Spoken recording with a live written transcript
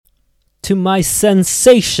to my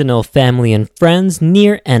sensational family and friends,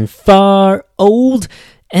 near and far, old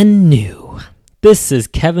and new. This is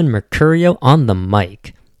Kevin Mercurio on the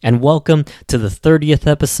mic, and welcome to the 30th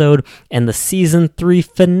episode and the Season 3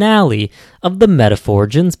 finale of the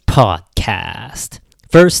Metaforgins podcast.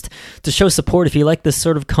 First, to show support, if you like this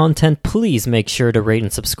sort of content, please make sure to rate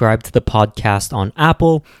and subscribe to the podcast on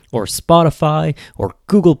Apple or Spotify or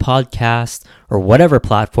Google Podcasts or whatever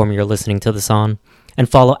platform you're listening to this on. And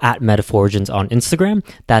follow at Metaforgins on Instagram.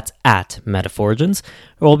 That's at Metaforgins.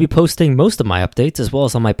 Where I'll be posting most of my updates as well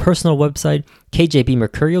as on my personal website,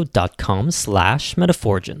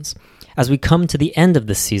 kjbmercurio.com/Metaforgins. As we come to the end of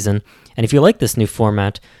this season, and if you like this new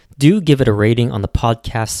format, do give it a rating on the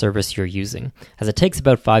podcast service you're using, as it takes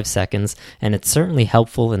about 5 seconds, and it's certainly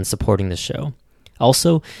helpful in supporting the show.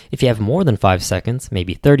 Also, if you have more than 5 seconds,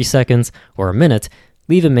 maybe 30 seconds, or a minute,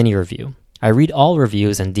 leave a mini review. I read all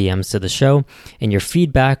reviews and DMs to the show, and your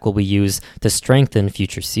feedback will be used to strengthen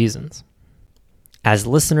future seasons. As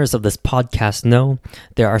listeners of this podcast know,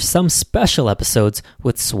 there are some special episodes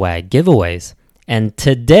with swag giveaways, and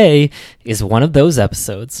today is one of those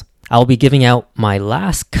episodes. I'll be giving out my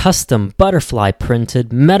last custom butterfly printed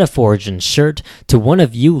Metaforgin shirt to one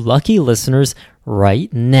of you lucky listeners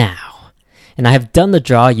right now. And I have done the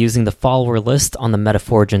draw using the follower list on the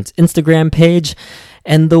Metaforgins Instagram page,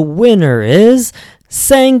 and the winner is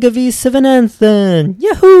Sangavi Sivananthan.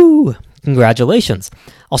 Yahoo! Congratulations.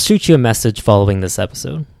 I'll shoot you a message following this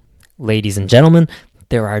episode. Ladies and gentlemen,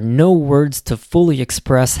 there are no words to fully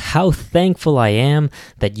express how thankful I am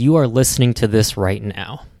that you are listening to this right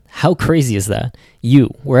now. How crazy is that? You,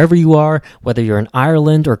 wherever you are, whether you're in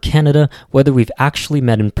Ireland or Canada, whether we've actually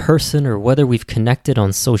met in person or whether we've connected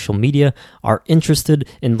on social media, are interested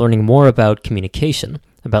in learning more about communication,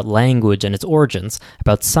 about language and its origins,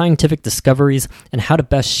 about scientific discoveries, and how to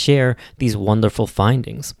best share these wonderful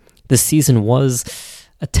findings. This season was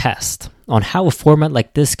a test on how a format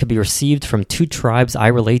like this could be received from two tribes I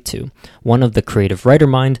relate to, one of the creative writer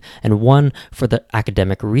mind and one for the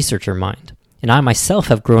academic researcher mind. And I myself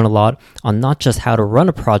have grown a lot on not just how to run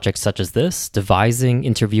a project such as this, devising,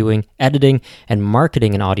 interviewing, editing, and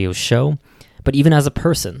marketing an audio show, but even as a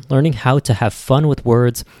person, learning how to have fun with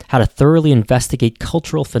words, how to thoroughly investigate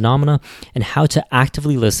cultural phenomena, and how to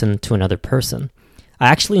actively listen to another person. I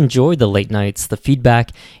actually enjoyed the late nights, the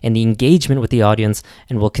feedback, and the engagement with the audience,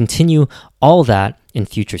 and will continue all that in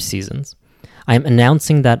future seasons. I am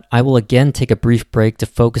announcing that I will again take a brief break to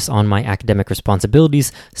focus on my academic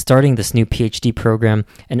responsibilities, starting this new PhD program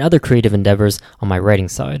and other creative endeavors on my writing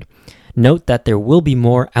side. Note that there will be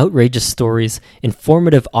more outrageous stories,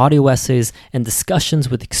 informative audio essays, and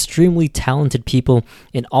discussions with extremely talented people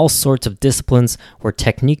in all sorts of disciplines where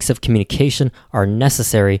techniques of communication are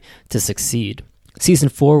necessary to succeed. Season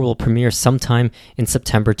 4 will premiere sometime in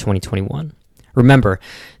September 2021. Remember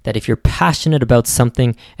that if you're passionate about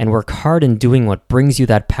something and work hard in doing what brings you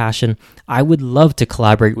that passion, I would love to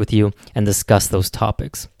collaborate with you and discuss those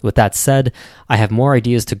topics. With that said, I have more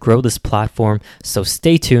ideas to grow this platform, so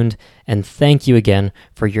stay tuned, and thank you again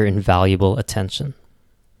for your invaluable attention.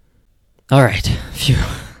 All right,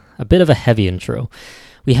 a bit of a heavy intro.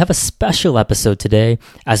 We have a special episode today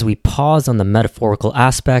as we pause on the metaphorical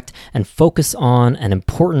aspect and focus on an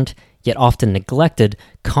important yet often neglected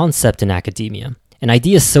concept in academia. An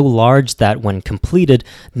idea so large that when completed,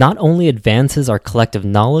 not only advances our collective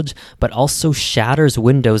knowledge, but also shatters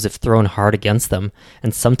windows if thrown hard against them,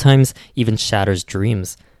 and sometimes even shatters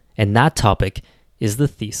dreams. And that topic is the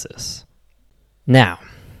thesis. Now,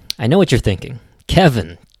 I know what you're thinking.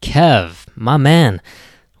 Kev, my man,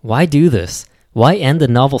 why do this? Why end a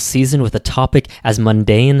novel season with a topic as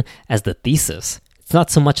mundane as the thesis? It's not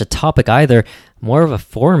so much a topic either, more of a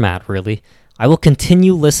format, really. I will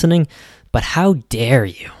continue listening, but how dare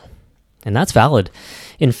you? And that's valid.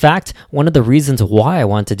 In fact, one of the reasons why I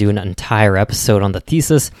want to do an entire episode on the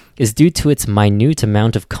thesis is due to its minute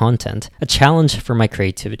amount of content, a challenge for my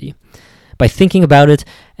creativity. By thinking about it,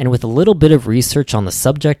 and with a little bit of research on the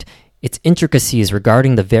subject, its intricacies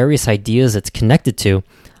regarding the various ideas it's connected to,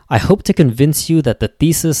 I hope to convince you that the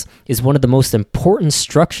thesis is one of the most important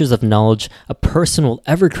structures of knowledge a person will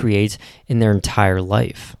ever create in their entire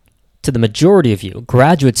life. To the majority of you,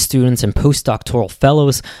 graduate students and postdoctoral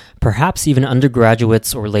fellows, perhaps even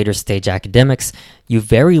undergraduates or later stage academics, you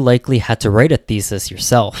very likely had to write a thesis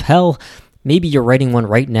yourself. Hell, maybe you're writing one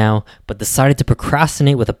right now, but decided to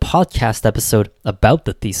procrastinate with a podcast episode about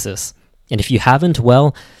the thesis. And if you haven't,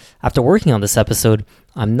 well, after working on this episode,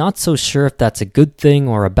 I'm not so sure if that's a good thing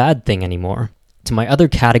or a bad thing anymore. To my other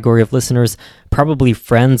category of listeners, probably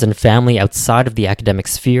friends and family outside of the academic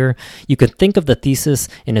sphere, you could think of the thesis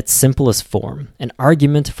in its simplest form, an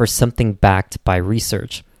argument for something backed by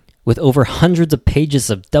research. With over hundreds of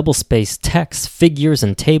pages of double-spaced text, figures,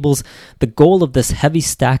 and tables, the goal of this heavy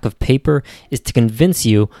stack of paper is to convince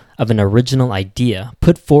you of an original idea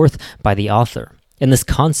put forth by the author. And this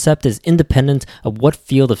concept is independent of what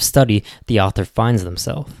field of study the author finds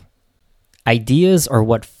themselves. Ideas are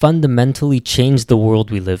what fundamentally change the world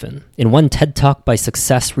we live in. In one TED Talk by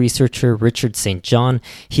success researcher Richard St. John,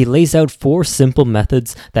 he lays out 4 simple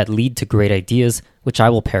methods that lead to great ideas, which I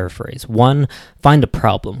will paraphrase. 1. Find a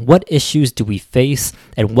problem. What issues do we face,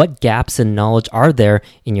 and what gaps in knowledge are there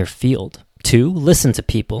in your field? 2. Listen to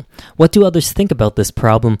people. What do others think about this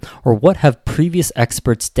problem, or what have previous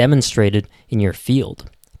experts demonstrated in your field?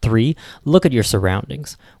 3. Look at your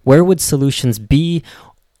surroundings. Where would solutions be,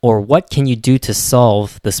 or what can you do to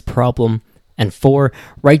solve this problem? And 4,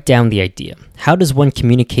 write down the idea. How does one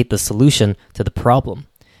communicate the solution to the problem?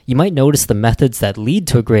 You might notice the methods that lead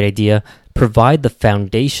to a great idea provide the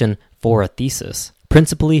foundation for a thesis.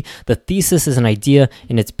 Principally, the thesis is an idea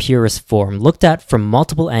in its purest form, looked at from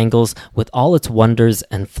multiple angles with all its wonders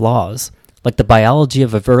and flaws. Like the biology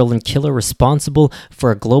of a virulent killer responsible for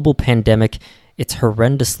a global pandemic, it's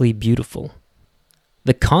horrendously beautiful.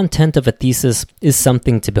 The content of a thesis is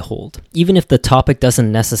something to behold. Even if the topic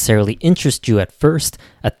doesn't necessarily interest you at first,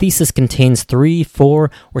 a thesis contains 3, 4,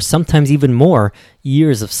 or sometimes even more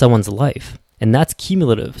years of someone's life. And that's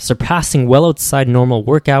cumulative, surpassing well outside normal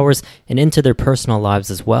work hours and into their personal lives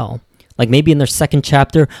as well. Like maybe in their second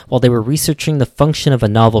chapter, while they were researching the function of a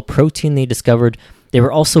novel protein they discovered, they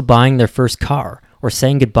were also buying their first car, or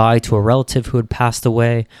saying goodbye to a relative who had passed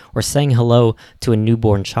away, or saying hello to a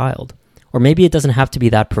newborn child. Or maybe it doesn't have to be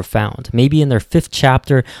that profound. Maybe in their 5th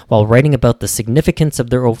chapter, while writing about the significance of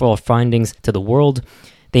their overall findings to the world,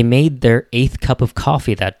 they made their 8th cup of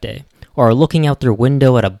coffee that day, or are looking out their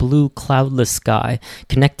window at a blue, cloudless sky,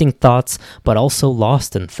 connecting thoughts, but also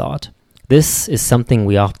lost in thought. This is something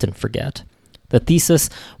we often forget. The thesis,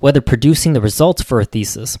 whether producing the results for a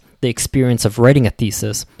thesis, the experience of writing a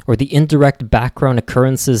thesis, or the indirect background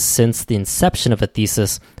occurrences since the inception of a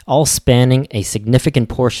thesis, all spanning a significant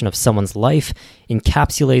portion of someone's life,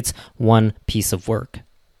 encapsulates one piece of work.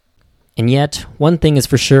 And yet, one thing is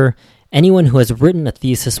for sure, anyone who has written a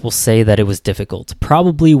thesis will say that it was difficult,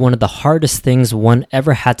 probably one of the hardest things one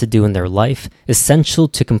ever had to do in their life, essential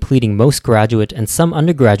to completing most graduate and some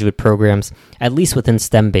undergraduate programs, at least within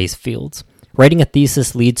STEM-based fields. Writing a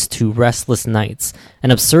thesis leads to restless nights,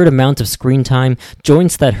 an absurd amount of screen time,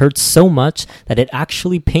 joints that hurt so much that it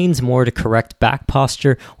actually pains more to correct back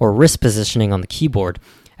posture or wrist positioning on the keyboard.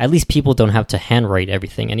 At least people don't have to handwrite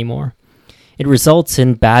everything anymore. It results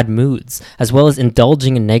in bad moods, as well as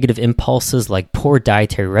indulging in negative impulses like poor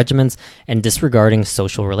dietary regimens and disregarding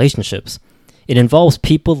social relationships. It involves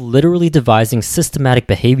people literally devising systematic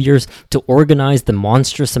behaviors to organize the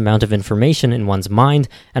monstrous amount of information in one's mind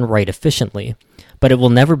and write efficiently. But it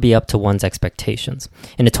will never be up to one's expectations.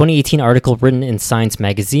 In a 2018 article written in Science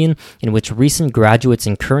magazine, in which recent graduates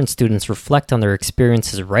and current students reflect on their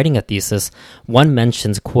experiences writing a thesis, one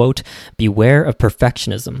mentions, quote, "Beware of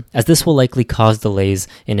perfectionism, as this will likely cause delays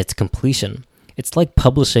in its completion. It's like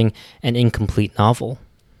publishing an incomplete novel."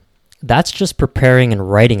 That's just preparing and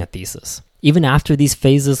writing a thesis. Even after these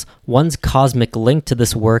phases, one's cosmic link to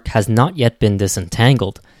this work has not yet been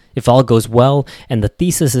disentangled. If all goes well and the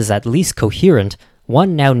thesis is at least coherent,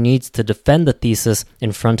 one now needs to defend the thesis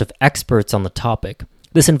in front of experts on the topic.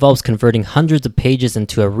 This involves converting hundreds of pages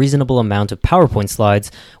into a reasonable amount of PowerPoint slides,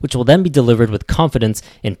 which will then be delivered with confidence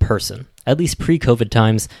in person. At least pre-COVID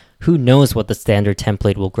times, who knows what the standard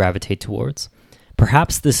template will gravitate towards.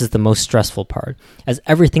 Perhaps this is the most stressful part, as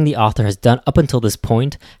everything the author has done up until this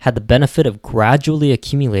point had the benefit of gradually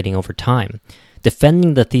accumulating over time.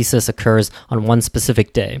 Defending the thesis occurs on one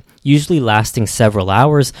specific day, usually lasting several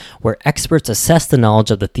hours, where experts assess the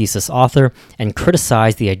knowledge of the thesis author and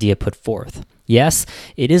criticize the idea put forth. Yes,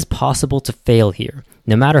 it is possible to fail here,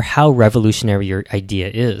 no matter how revolutionary your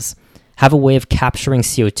idea is. Have a way of capturing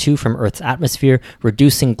CO2 from Earth's atmosphere,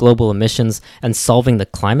 reducing global emissions, and solving the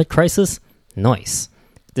climate crisis? Nice.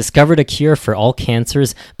 Discovered a cure for all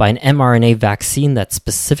cancers by an mRNA vaccine that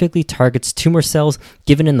specifically targets tumor cells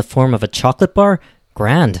given in the form of a chocolate bar?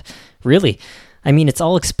 Grand. Really. I mean, it's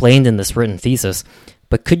all explained in this written thesis.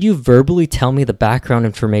 But could you verbally tell me the background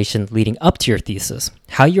information leading up to your thesis,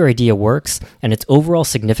 how your idea works, and its overall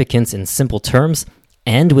significance in simple terms,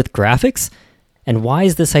 and with graphics? And why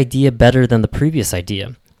is this idea better than the previous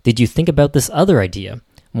idea? Did you think about this other idea?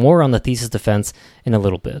 More on the thesis defense in a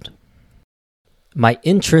little bit. My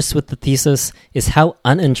interest with the thesis is how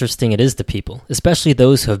uninteresting it is to people, especially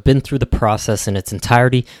those who have been through the process in its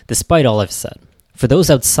entirety, despite all I've said. For those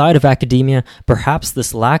outside of academia, perhaps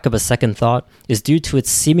this lack of a second thought is due to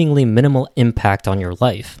its seemingly minimal impact on your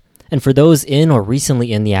life. And for those in or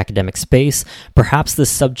recently in the academic space, perhaps this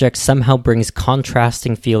subject somehow brings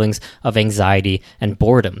contrasting feelings of anxiety and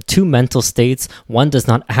boredom, two mental states one does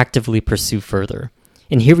not actively pursue further.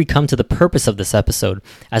 And here we come to the purpose of this episode,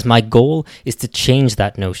 as my goal is to change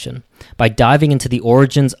that notion. By diving into the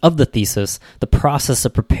origins of the thesis, the process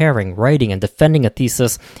of preparing, writing, and defending a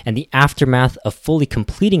thesis, and the aftermath of fully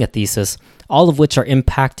completing a thesis, all of which are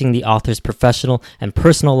impacting the author's professional and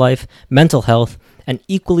personal life, mental health, and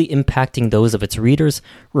equally impacting those of its readers,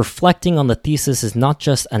 reflecting on the thesis is not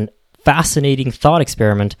just a fascinating thought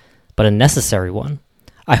experiment, but a necessary one.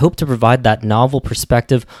 I hope to provide that novel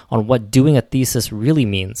perspective on what doing a thesis really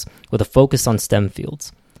means, with a focus on STEM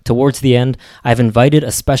fields. Towards the end, I've invited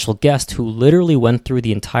a special guest who literally went through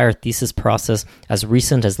the entire thesis process as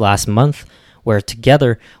recent as last month, where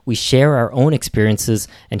together we share our own experiences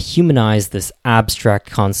and humanize this abstract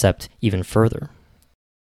concept even further.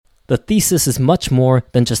 The thesis is much more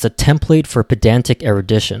than just a template for pedantic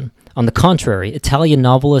erudition. On the contrary, Italian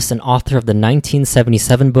novelist and author of the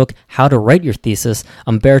 1977 book How to Write Your Thesis,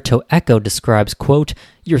 Umberto Eco describes, quote,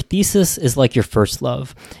 "Your thesis is like your first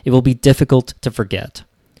love. It will be difficult to forget."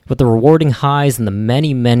 With the rewarding highs and the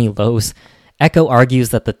many, many lows, Eco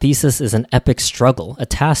argues that the thesis is an epic struggle, a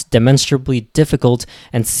task demonstrably difficult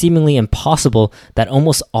and seemingly impossible that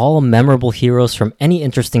almost all memorable heroes from any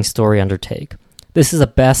interesting story undertake. This is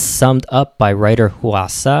best summed up by writer Hua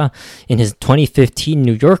Sa in his 2015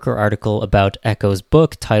 New Yorker article about Eco's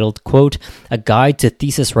book titled, quote, "A Guide to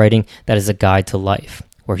Thesis Writing That is a Guide to Life,"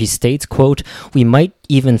 where he states, quote, "We might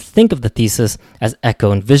even think of the thesis, as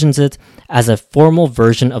Eco envisions it, as a formal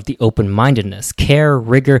version of the open-mindedness, care,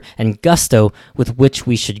 rigor, and gusto with which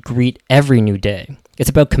we should greet every new day. It's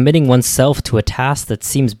about committing oneself to a task that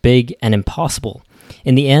seems big and impossible.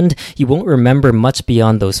 In the end, you won't remember much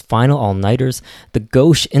beyond those final all-nighters, the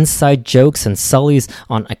gauche inside jokes and sullies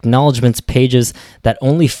on acknowledgements pages that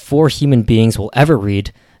only 4 human beings will ever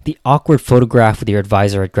read, the awkward photograph with your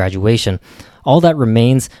advisor at graduation. All that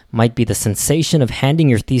remains might be the sensation of handing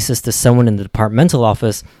your thesis to someone in the departmental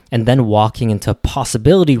office and then walking into a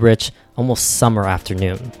possibility-rich, almost summer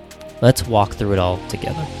afternoon. Let's walk through it all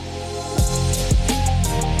together."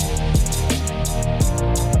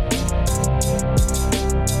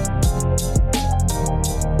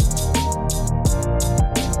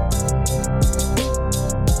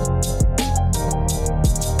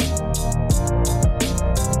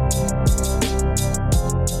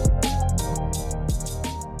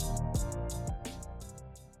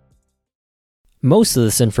 Most of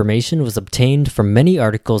this information was obtained from many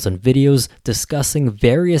articles and videos discussing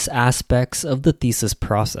various aspects of the thesis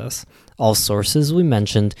process. All sources we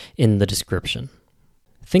mentioned in the description.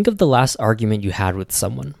 Think of the last argument you had with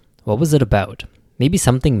someone. What was it about? Maybe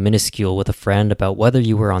something minuscule with a friend about whether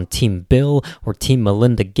you were on Team Bill or Team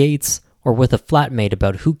Melinda Gates, or with a flatmate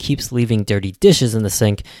about who keeps leaving dirty dishes in the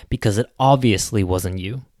sink because it obviously wasn't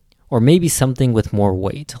you. Or maybe something with more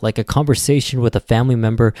weight, like a conversation with a family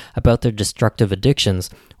member about their destructive addictions,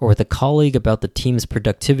 or with a colleague about the team's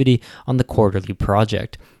productivity on the quarterly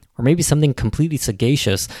project. Or maybe something completely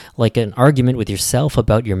sagacious, like an argument with yourself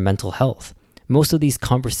about your mental health. Most of these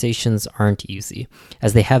conversations aren't easy,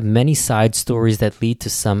 as they have many side stories that lead to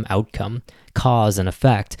some outcome, cause and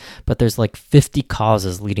effect, but there's like 50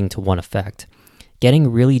 causes leading to one effect.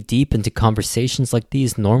 Getting really deep into conversations like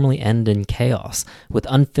these normally end in chaos, with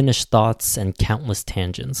unfinished thoughts and countless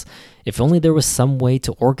tangents. If only there was some way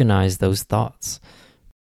to organize those thoughts.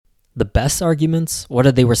 The best arguments,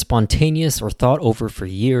 whether they were spontaneous or thought over for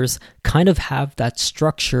years, kind of have that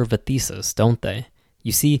structure of a thesis, don't they?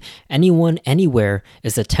 You see, anyone, anywhere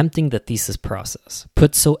is attempting the thesis process.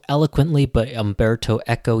 Put so eloquently by Umberto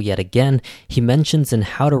Eco yet again, he mentions in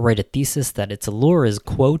How to Write a Thesis that its allure is,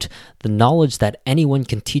 quote, "the knowledge that anyone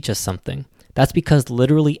can teach us something." That's because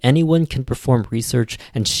literally anyone can perform research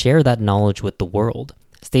and share that knowledge with the world.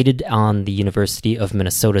 Stated on the University of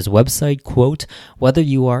Minnesota's website, quote, "Whether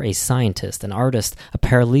you are a scientist, an artist, a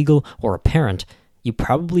paralegal, or a parent, you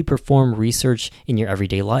probably perform research in your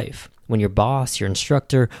everyday life. When your boss, your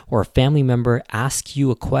instructor, or a family member asks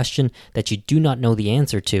you a question that you do not know the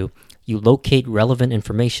answer to, you locate relevant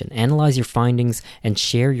information, analyze your findings, and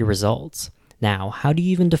share your results. Now, how do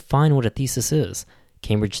you even define what a thesis is?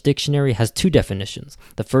 Cambridge Dictionary has 2 definitions.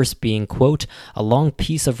 The first being, quote, "a long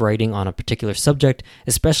piece of writing on a particular subject,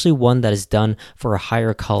 especially one that is done for a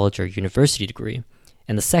higher college or university degree."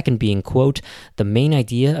 and the second being, quote, the main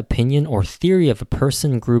idea, opinion, or theory of a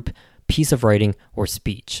person, group, piece of writing, or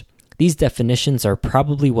speech. These definitions are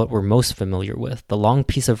probably what we're most familiar with, the long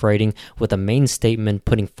piece of writing with a main statement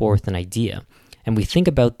putting forth an idea. And we think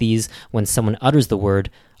about these when someone utters the word,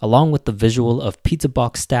 along with the visual of pizza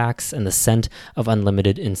box stacks and the scent of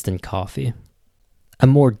unlimited instant coffee. A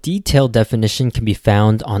more detailed definition can be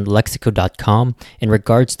found on lexico.com in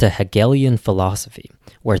regards to Hegelian philosophy,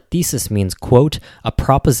 where thesis means, quote, a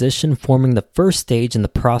proposition forming the first stage in the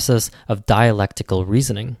process of dialectical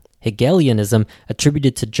reasoning. Hegelianism,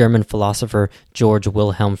 attributed to German philosopher Georg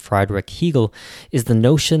Wilhelm Friedrich Hegel, is the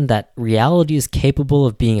notion that reality is capable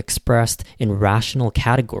of being expressed in rational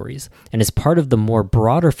categories and is part of the more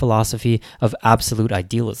broader philosophy of absolute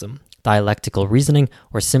idealism. Dialectical reasoning,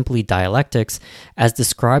 or simply dialectics, as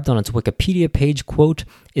described on its Wikipedia page, quote,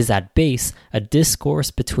 is at base a discourse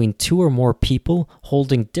between two or more people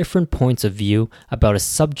holding different points of view about a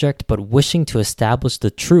subject but wishing to establish the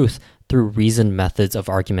truth through reasoned methods of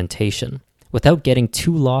argumentation. Without getting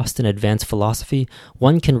too lost in advanced philosophy,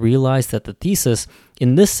 one can realize that the thesis,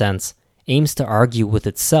 in this sense, aims to argue with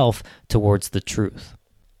itself towards the truth.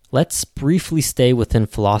 Let's briefly stay within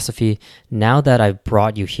philosophy now that I've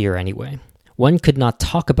brought you here anyway. One could not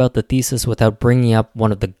talk about the thesis without bringing up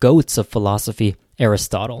one of the goats of philosophy,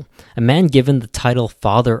 Aristotle, a man given the title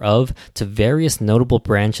father of to various notable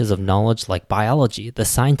branches of knowledge like biology, the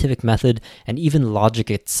scientific method, and even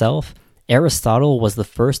logic itself. Aristotle was the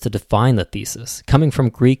first to define the thesis, coming from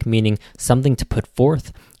Greek meaning something to put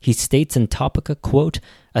forth. He states in Topica, quote,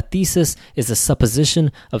 a thesis is a supposition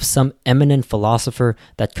of some eminent philosopher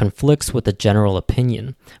that conflicts with the general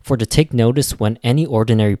opinion. For to take notice when any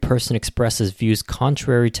ordinary person expresses views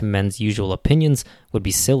contrary to men's usual opinions would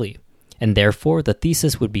be silly. And therefore, the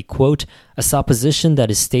thesis would be, quote, a supposition that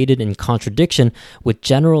is stated in contradiction with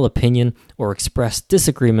general opinion or expressed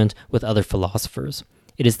disagreement with other philosophers.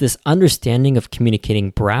 It is this understanding of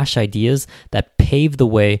communicating brash ideas that paved the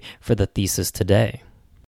way for the thesis today.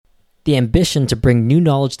 The ambition to bring new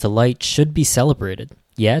knowledge to light should be celebrated.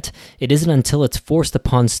 Yet, it isn't until it's forced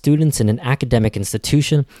upon students in an academic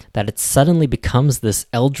institution that it suddenly becomes this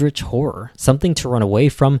eldritch horror, something to run away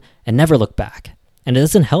from and never look back. And it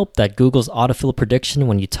doesn't help that Google's autofill prediction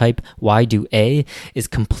when you type "why do A" is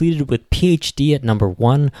completed with PhD at number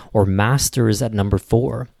 1 or Masters at number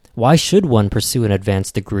 4. Why should one pursue an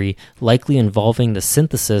advanced degree likely involving the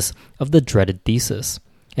synthesis of the dreaded thesis?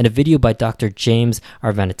 In a video by Dr. James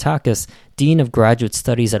Arvanitakis, Dean of Graduate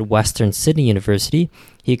Studies at Western Sydney University,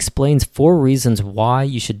 he explains 4 reasons why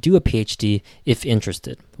you should do a PhD if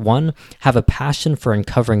interested. 1. Have a passion for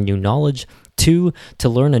uncovering new knowledge. 2. To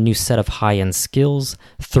learn a new set of high-end skills.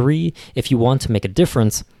 3. If you want to make a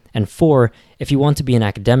difference. And 4. If you want to be an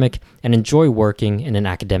academic and enjoy working in an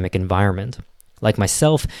academic environment. Like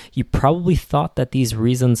myself, you probably thought that these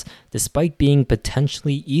reasons, despite being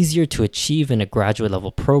potentially easier to achieve in a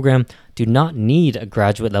graduate-level program, do not need a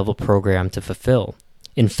graduate-level program to fulfill.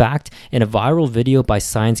 In fact, in a viral video by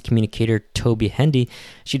science communicator Toby Hendy,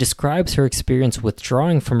 she describes her experience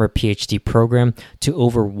withdrawing from her PhD program to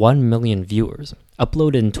over 1 million viewers.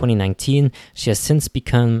 Uploaded in 2019, she has since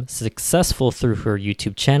become successful through her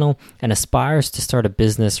YouTube channel and aspires to start a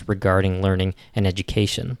business regarding learning and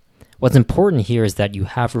education. What's important here is that you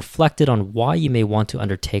have reflected on why you may want to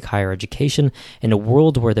undertake higher education in a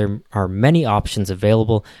world where there are many options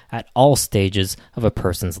available at all stages of a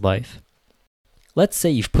person's life. Let's say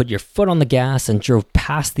you've put your foot on the gas and drove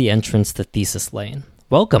past the entrance to Thesis Lane.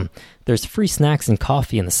 Welcome! There's free snacks and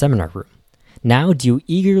coffee in the seminar room. Now, do you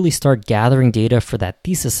eagerly start gathering data for that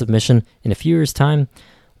thesis submission in a few years' time?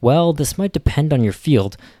 Well, this might depend on your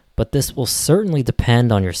field, but this will certainly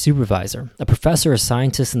depend on your supervisor, a professor or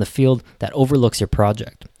scientist in the field that overlooks your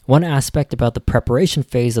project. One aspect about the preparation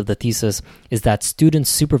phase of the thesis is that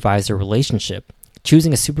student-supervisor relationship.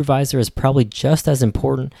 Choosing a supervisor is probably just as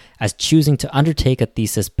important as choosing to undertake a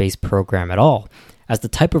thesis-based program at all, as the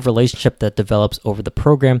type of relationship that develops over the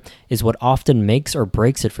program is what often makes or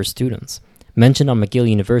breaks it for students. Mentioned on McGill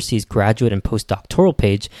University's graduate and postdoctoral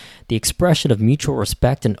page, the expression of mutual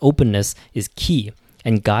respect and openness is key,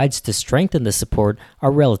 and guides to strengthen this support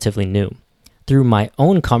are relatively new. Through my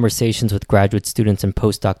own conversations with graduate students and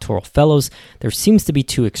postdoctoral fellows, there seems to be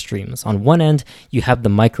 2 extremes. On one end, you have the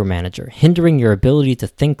micromanager, hindering your ability to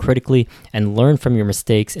think critically and learn from your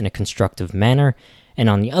mistakes in a constructive manner. And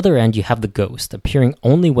on the other end, you have the ghost, appearing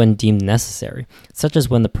only when deemed necessary, such as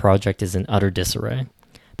when the project is in utter disarray.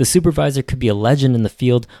 The supervisor could be a legend in the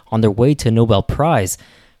field on their way to a Nobel Prize.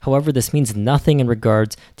 However, this means nothing in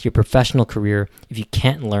regards to your professional career if you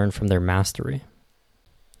can't learn from their mastery.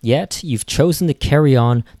 Yet, you've chosen to carry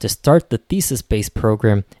on to start the thesis-based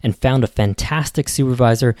program and found a fantastic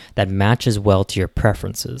supervisor that matches well to your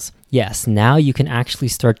preferences. Yes, now you can actually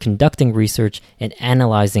start conducting research and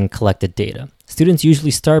analyzing collected data. Students usually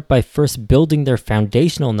start by first building their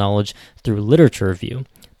foundational knowledge through literature review.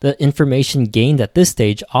 The information gained at this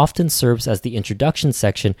stage often serves as the introduction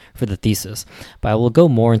section for the thesis, but I will go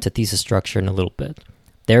more into thesis structure in a little bit.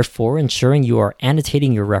 Therefore, ensuring you are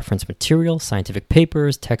annotating your reference material, scientific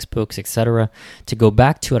papers, textbooks, etc., to go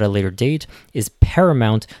back to at a later date is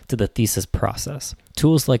paramount to the thesis process.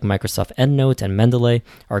 Tools like Microsoft EndNote and Mendeley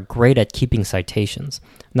are great at keeping citations.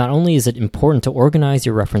 Not only is it important to organize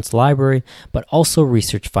your reference library, but also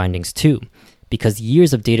research findings too, because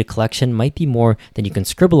years of data collection might be more than you can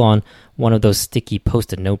scribble on one of those sticky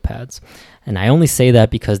post-it notepads. And I only say that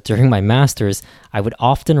because during my master's, I would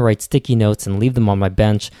often write sticky notes and leave them on my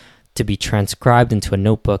bench to be transcribed into a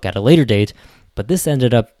notebook at a later date, but this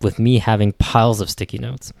ended up with me having piles of sticky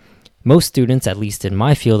notes. Most students, at least in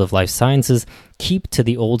my field of life sciences, keep to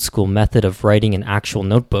the old school method of writing in actual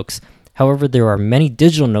notebooks. However, there are many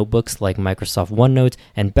digital notebooks like Microsoft OneNote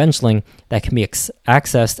and Benchling that can be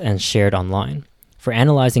accessed and shared online. For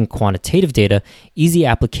analyzing quantitative data, easy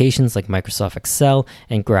applications like Microsoft Excel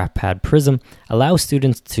and GraphPad Prism allow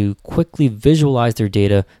students to quickly visualize their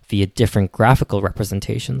data via different graphical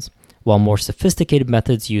representations, while more sophisticated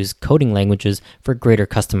methods use coding languages for greater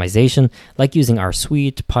customization, like using R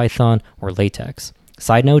Suite, Python, or LaTeX.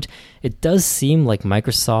 Side note, it does seem like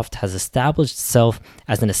Microsoft has established itself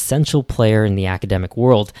as an essential player in the academic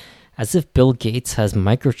world, as if Bill Gates has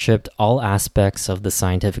microchipped all aspects of the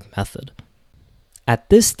scientific method. At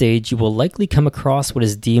this stage, you will likely come across what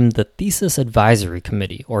is deemed the Thesis Advisory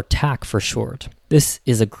Committee, or TAC for short. This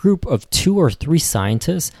is a group of 2 or 3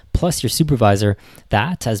 scientists, plus your supervisor,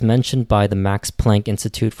 that, as mentioned by the Max Planck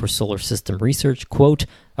Institute for Solar System Research, quote,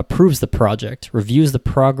 approves the project, reviews the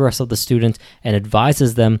progress of the student, and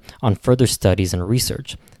advises them on further studies and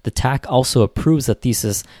research. The TAC also approves the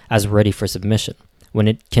thesis as ready for submission. When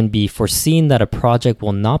it can be foreseen that a project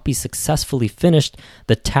will not be successfully finished,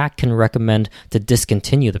 the TAC can recommend to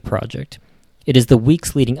discontinue the project. It is the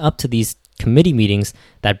weeks leading up to these committee meetings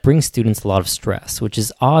that bring students a lot of stress, which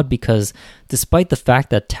is odd because despite the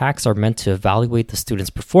fact that TACs are meant to evaluate the student's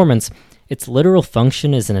performance, its literal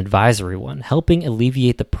function is an advisory one, helping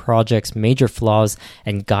alleviate the project's major flaws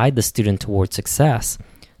and guide the student towards success.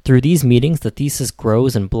 Through these meetings, the thesis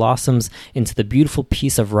grows and blossoms into the beautiful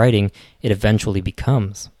piece of writing it eventually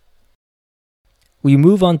becomes. We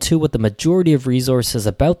move on to what the majority of resources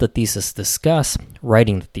about the thesis discuss,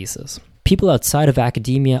 writing the thesis. People outside of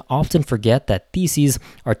academia often forget that theses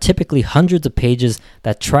are typically hundreds of pages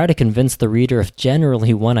that try to convince the reader of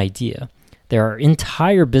generally one idea. There are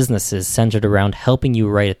entire businesses centered around helping you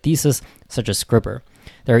write a thesis, such as Scribr.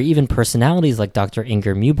 There are even personalities like Dr.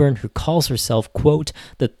 Inger Mewburn, who calls herself, quote,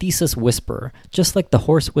 the thesis whisperer, just like the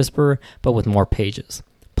horse whisperer, but with more pages.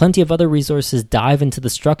 Plenty of other resources dive into the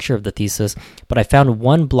structure of the thesis, but I found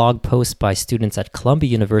one blog post by students at Columbia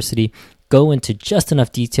University go into just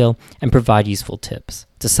enough detail and provide useful tips.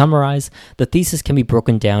 To summarize, the thesis can be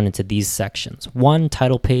broken down into these sections: 1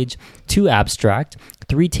 title page, 2 abstract,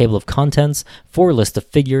 3 table of contents, 4 list of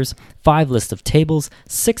figures, 5 list of tables,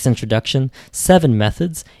 6 introduction, 7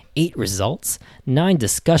 methods, 8 results, 9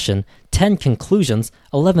 discussion, 10 conclusions,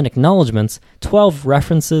 11 acknowledgements, 12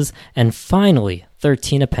 references, and finally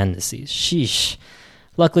 13 appendices. Sheesh.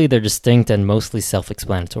 Luckily, they're distinct and mostly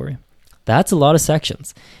self-explanatory. That's a lot of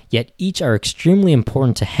sections, yet each are extremely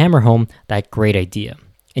important to hammer home that great idea.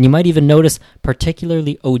 And you might even notice,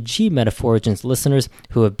 particularly OG Metaphorogens listeners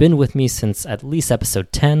who have been with me since at least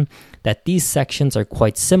episode 10, that these sections are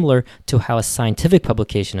quite similar to how a scientific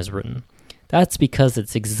publication is written. That's because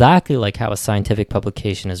it's exactly like how a scientific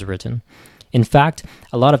publication is written. In fact,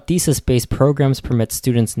 a lot of thesis-based programs permit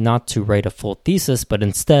students not to write a full thesis, but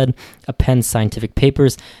instead append scientific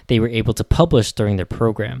papers they were able to publish during their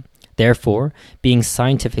program. Therefore, being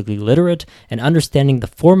scientifically literate and understanding the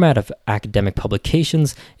format of academic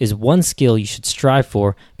publications is one skill you should strive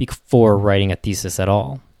for before writing a thesis at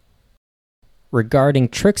all. Regarding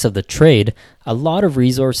tricks of the trade, a lot of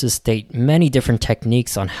resources state many different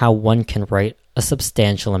techniques on how one can write a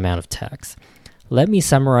substantial amount of text. Let me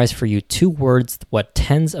summarize for you 2 words what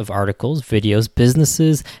tens of articles, videos,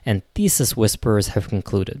 businesses, and thesis whisperers have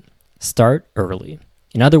concluded. Start early.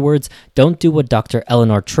 In other words, don't do what Dr.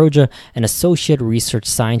 Eleanor Troja, an associate research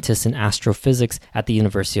scientist in astrophysics at the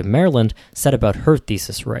University of Maryland, said about her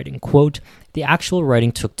thesis writing. Quote, the actual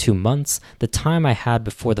writing took 2 months, the time I had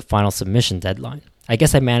before the final submission deadline. I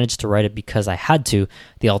guess I managed to write it because I had to,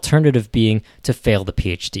 the alternative being to fail the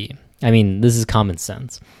PhD. I mean, this is common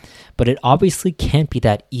sense. But it obviously can't be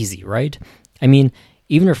that easy, right? I mean,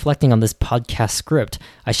 even reflecting on this podcast script,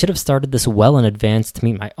 I should have started this well in advance to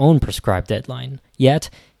meet my own prescribed deadline. Yet,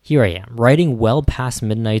 here I am, writing well past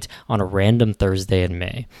midnight on a random Thursday in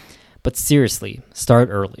May. But seriously, start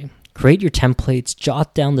early. Create your templates,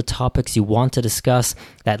 jot down the topics you want to discuss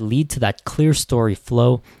that lead to that clear story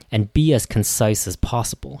flow, and be as concise as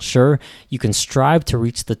possible. Sure, you can strive to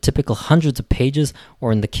reach the typical hundreds of pages,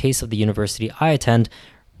 or in the case of the university I attend,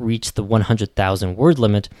 reach the 100,000 word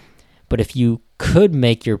limit, but if you could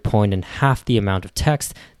make your point in half the amount of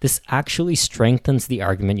text, this actually strengthens the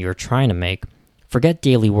argument you're trying to make. Forget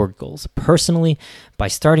daily word goals. Personally, by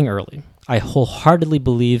starting early, I wholeheartedly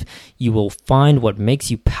believe you will find what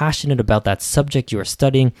makes you passionate about that subject you are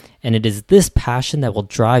studying, and it is this passion that will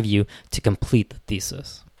drive you to complete the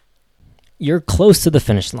thesis. You're close to the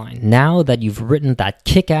finish line now that you've written that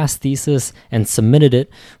kick-ass thesis and submitted it,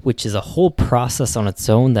 which is a whole process on its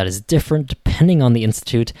own that is different depending on the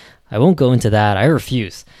institute. I won't go into that, I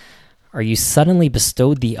refuse. Are you suddenly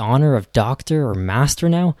bestowed the honor of doctor or master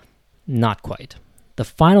now? Not quite. The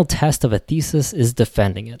final test of a thesis is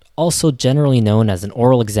defending it, also generally known as an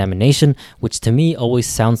oral examination, which to me always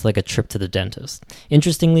sounds like a trip to the dentist.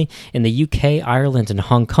 Interestingly, in the UK, Ireland, and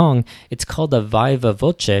Hong Kong, it's called a viva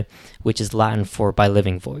voce, which is Latin for by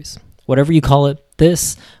living voice. Whatever you call it,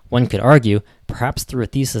 this, one could argue, perhaps through a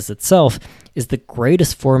thesis itself, is the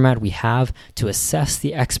greatest format we have to assess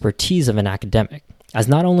the expertise of an academic. As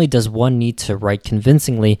not only does one need to write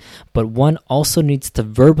convincingly, but one also needs to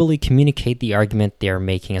verbally communicate the argument they are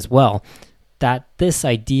making as well, that this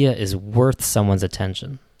idea is worth someone's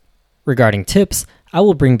attention. Regarding tips, I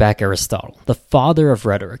will bring back Aristotle, the father of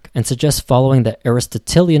rhetoric, and suggest following the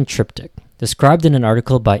Aristotelian triptych, described in an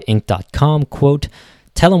article by Inc.com, quote,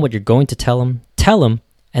 "Tell him what you're going to tell him,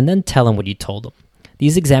 and then tell him what you told him."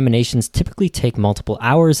 These examinations typically take multiple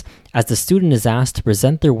hours, as the student is asked to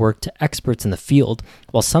present their work to experts in the field,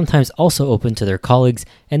 while sometimes also open to their colleagues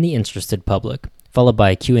and the interested public, followed by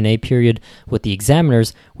a Q&A period with the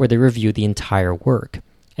examiners where they review the entire work.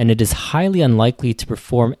 And it is highly unlikely to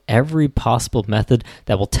perform every possible method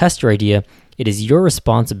that will test your idea. It is your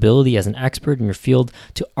responsibility as an expert in your field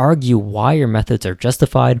to argue why your methods are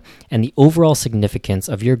justified and the overall significance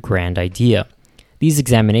of your grand idea. These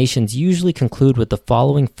examinations usually conclude with the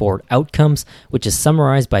following 4 outcomes, which is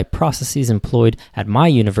summarized by processes employed at my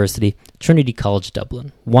university, Trinity College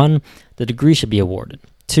Dublin. 1. The degree should be awarded.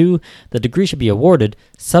 2. The degree should be awarded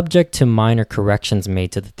subject to minor corrections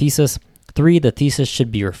made to the thesis. 3. The thesis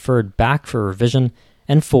should be referred back for revision.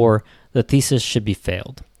 And 4. The thesis should be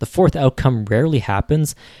failed. The 4th outcome rarely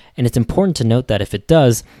happens, and it's important to note that if it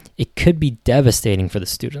does, it could be devastating for the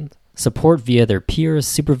student. Support via their peers,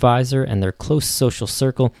 supervisor, and their close social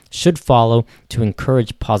circle should follow to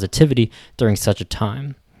encourage positivity during such a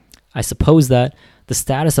time. I suppose that the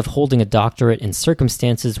status of holding a doctorate in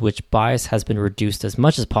circumstances which bias has been reduced as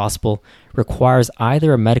much as possible requires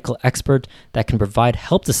either a medical expert that can provide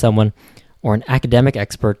help to someone or an academic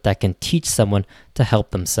expert that can teach someone to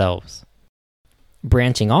help themselves.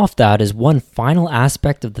 Branching off that is one final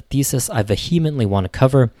aspect of the thesis I vehemently want to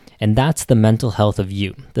cover, and that's the mental health of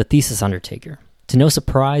you, the thesis undertaker. To no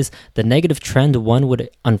surprise, the negative trend one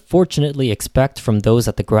would unfortunately expect from those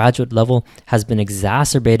at the graduate level has been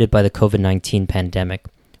exacerbated by the COVID-19 pandemic.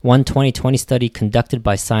 One 2020 study conducted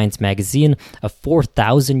by Science Magazine of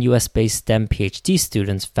 4,000 US-based STEM PhD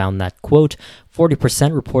students found that, quote,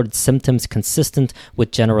 40% reported symptoms consistent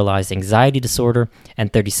with generalized anxiety disorder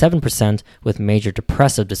and 37% with major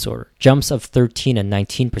depressive disorder, jumps of 13 and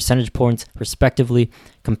 19 percentage points, respectively,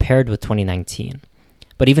 compared with 2019.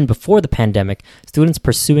 But even before the pandemic, students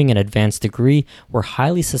pursuing an advanced degree were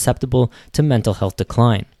highly susceptible to mental health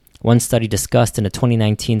decline. One study discussed in a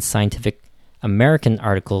 2019 Scientific American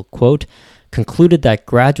article, quote, concluded that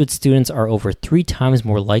graduate students are over 3 times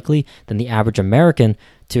more likely than the average American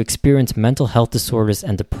to experience mental health disorders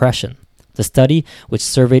and depression. The study, which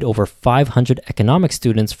surveyed over 500 economic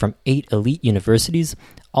students from 8 elite universities,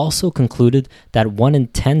 also concluded that 1 in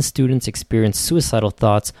 10 students experienced suicidal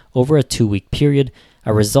thoughts over a 2-week period,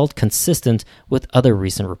 a result consistent with other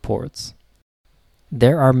recent reports.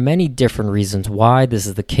 There are many different reasons why this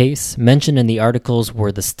is the case. Mentioned in the articles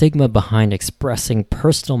were the stigma behind expressing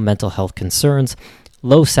personal mental health concerns,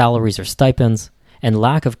 low salaries or stipends, and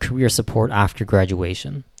lack of career support after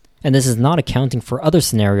graduation. And this is not accounting for other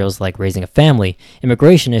scenarios like raising a family,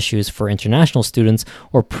 immigration issues for international students,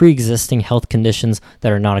 or pre-existing health conditions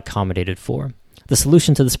that are not accommodated for. The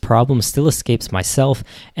solution to this problem still escapes myself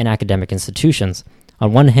and academic institutions.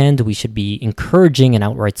 On one hand, we should be encouraging and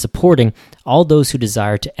outright supporting all those who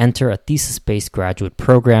desire to enter a thesis-based graduate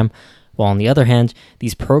program, while on the other hand,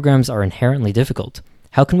 these programs are inherently difficult.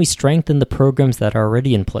 How can we strengthen the programs that are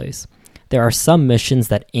already in place? There are some missions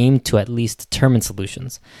that aim to at least determine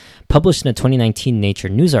solutions. Published in a 2019 Nature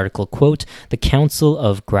news article, quote, the Council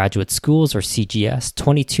of Graduate Schools, or CGS,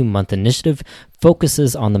 22-month initiative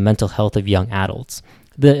focuses on the mental health of young adults.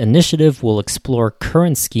 The initiative will explore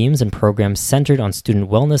current schemes and programs centered on student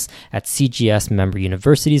wellness at CGS member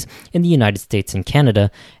universities in the United States and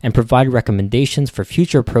Canada, and provide recommendations for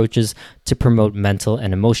future approaches to promote mental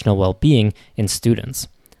and emotional well-being in students.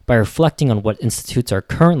 By reflecting on what institutes are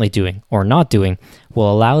currently doing or not doing,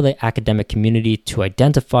 will allow the academic community to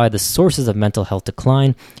identify the sources of mental health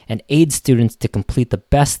decline and aid students to complete the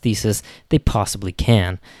best thesis they possibly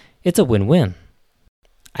can. It's a win-win.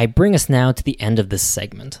 I bring us now to the end of this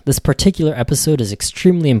segment. This particular episode is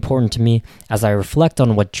extremely important to me as I reflect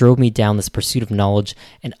on what drove me down this pursuit of knowledge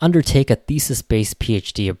and undertake a thesis-based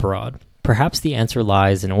PhD abroad. Perhaps the answer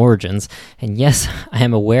lies in origins, and yes, I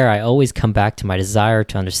am aware I always come back to my desire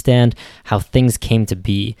to understand how things came to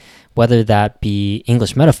be, whether that be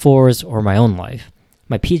English metaphors or my own life.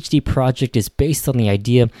 My PhD project is based on the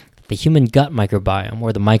idea that the human gut microbiome,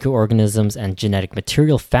 or the microorganisms and genetic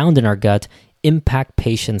material found in our gut, impact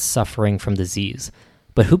patients suffering from disease.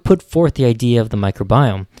 But who put forth the idea of the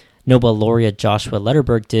microbiome? Nobel laureate Joshua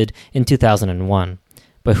Lederberg did in 2001.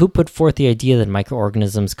 But who put forth the idea that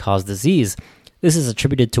microorganisms cause disease? This is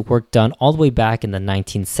attributed to work done all the way back in the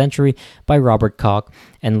 19th century by Robert Koch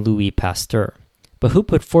and Louis Pasteur. But who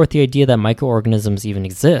put forth the idea that microorganisms even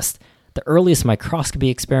exist? The earliest microscopy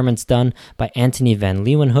experiments done by Antony van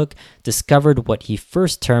Leeuwenhoek discovered what he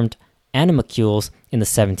first termed animalcules in the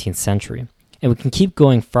 17th century. And we can keep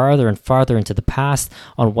going farther and farther into the past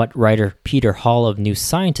on what writer Peter Hall of New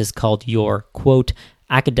Scientist called your, quote,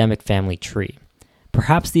 academic family tree.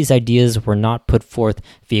 Perhaps these ideas were not put forth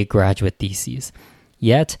via graduate theses.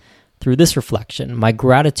 Yet, through this reflection, my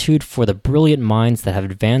gratitude for the brilliant minds that have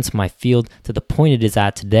advanced my field to the point it is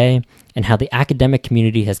at today, and how the academic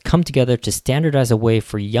community has come together to standardize a way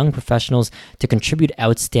for young professionals to contribute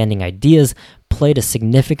outstanding ideas, played a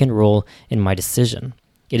significant role in my decision.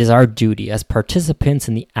 It is our duty as participants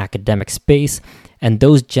in the academic space and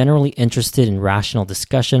those generally interested in rational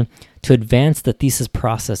discussion to advance the thesis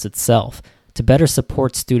process itself, to better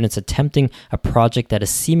support students attempting a project that is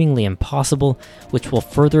seemingly impossible, which will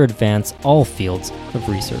further advance all fields of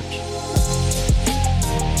research.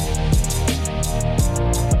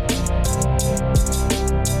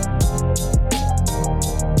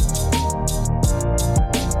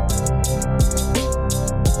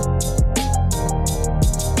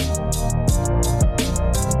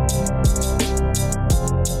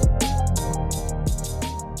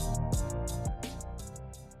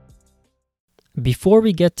 Before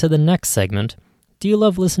we get to the next segment, do you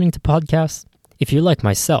love listening to podcasts? If you're like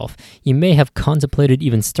myself, you may have contemplated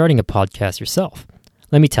even starting a podcast yourself.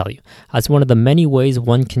 Let me tell you, as one of the many ways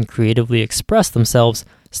one can creatively express themselves,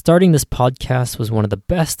 starting this podcast was one of the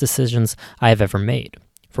best decisions I have ever made.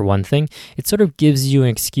 For one thing, it sort of gives you an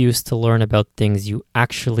excuse to learn about things you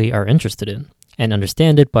actually are interested in, and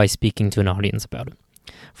understand it by speaking to an audience about it.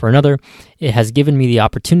 For another, it has given me the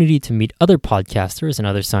opportunity to meet other podcasters and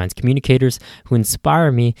other science communicators who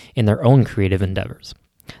inspire me in their own creative endeavors.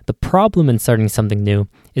 The problem in starting something new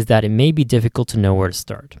is that it may be difficult to know where to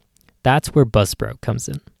start. That's where Buzzsprout comes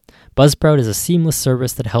in. Buzzsprout is a seamless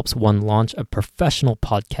service that helps one launch a professional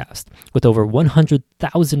podcast with over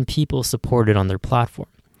 100,000 people supported on their platform.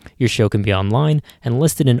 Your show can be online and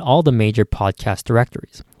listed in all the major podcast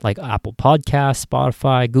directories, like Apple Podcasts,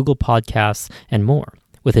 Spotify, Google Podcasts, and more,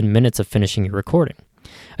 within minutes of finishing your recording.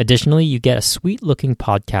 Additionally, you get a sweet-looking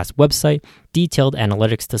podcast website, detailed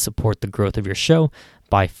analytics to support the growth of your show,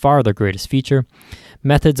 by far the greatest feature,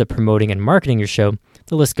 methods of promoting and marketing your show,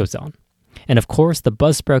 the list goes on. And of course, the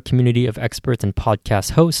Buzzsprout community of experts and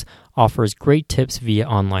podcast hosts offers great tips via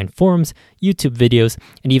online forums, YouTube videos,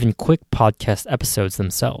 and even quick podcast episodes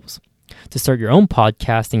themselves. To start your own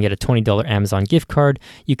podcast and get a $20 Amazon gift card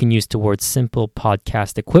you can use towards simple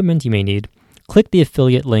podcast equipment you may need, click the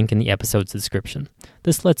affiliate link in the episode's description.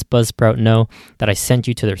 This lets Buzzsprout know that I sent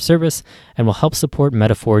you to their service and will help support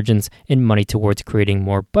Metaforgins in money towards creating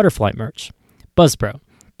more butterfly merch. Buzzsprout,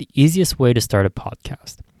 the easiest way to start a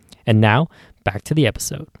podcast. And now, back to the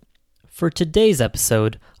episode. For today's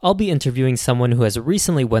episode, I'll be interviewing someone who has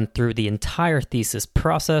recently went through the entire thesis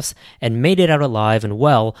process and made it out alive and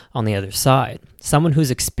well on the other side. Someone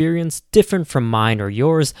whose experience, different from mine or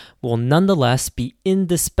yours, will nonetheless be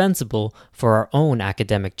indispensable for our own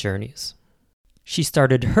academic journeys. She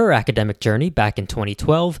started her academic journey back in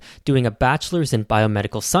 2012, doing a bachelor's in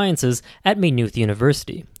biomedical sciences at Maynooth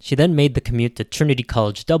University. She then made the commute to Trinity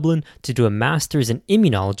College Dublin to do a master's in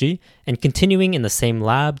immunology, and continuing in the same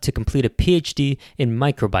lab to complete a PhD in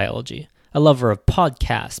microbiology. A lover of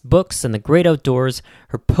podcasts, books, and the great outdoors,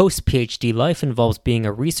 her post-PhD life involves being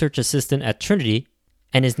a research assistant at Trinity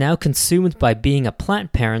and is now consumed by being a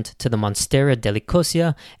plant parent to the Monstera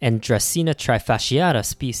delicosa and Dracaena trifasciata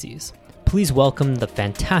species. Please welcome the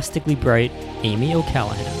fantastically bright Amy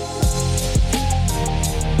O'Callaghan.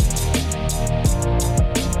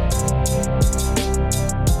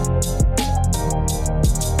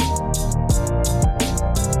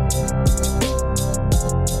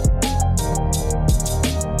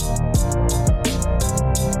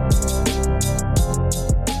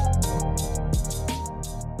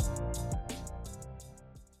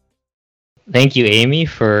 Thank you, Amy,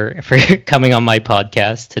 for coming on my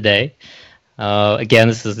podcast today. Again,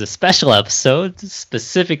 this is a special episode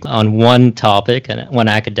specific on one topic and one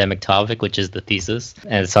academic topic, which is the thesis.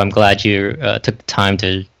 And so I'm glad you took the time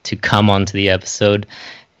to come onto the episode.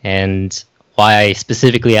 And why I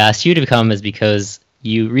specifically asked you to come is because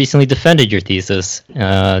you recently defended your thesis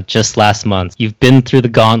just last month. You've been through the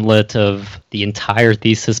gauntlet of the entire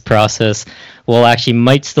thesis process. We'll actually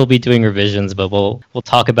might still be doing revisions, but we'll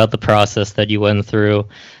talk about the process that you went through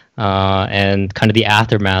and kind of the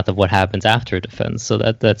aftermath of what happens after a defense. So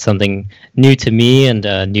that's something new to me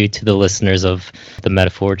and new to the listeners of the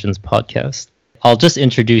Metaphorigins podcast. I'll just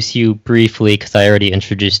introduce you briefly because I already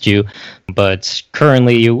introduced you, but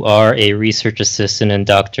currently you are a research assistant in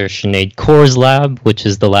Dr. Sinead Kaur's lab, which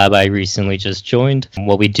is the lab I recently just joined.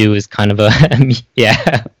 What we do is kind of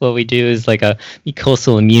what we do is like a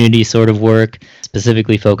mucosal immunity sort of work,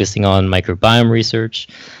 specifically focusing on microbiome research,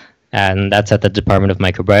 and that's at the Department of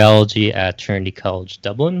Microbiology at Trinity College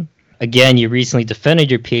Dublin. Again, you recently defended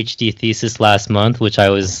your PhD thesis last month, which I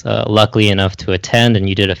was lucky enough to attend, and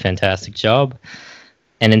you did a fantastic job.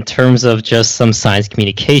 And in terms of just some science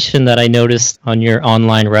communication that I noticed on your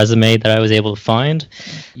online resume that I was able to find,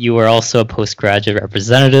 you were also a postgraduate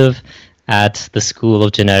representative at the School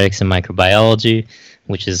of Genetics and Microbiology,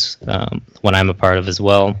 which is what I'm a part of as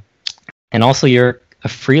well. And also you're a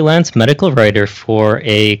freelance medical writer for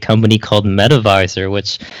a company called MedAdvisor,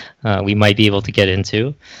 which we might be able to get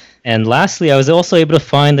into. And lastly, I was also able to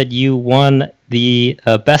find that you won the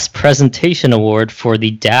Best Presentation Award for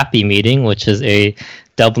the DAPI meeting, which is a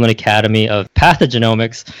Dublin Academy of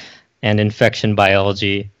Pathogenomics and Infection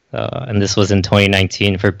Biology. And this was in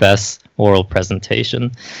 2019 for Best Oral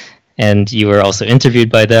Presentation. And you were also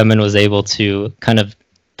interviewed by them and was able to kind of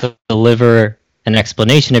deliver an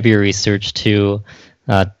explanation of your research to,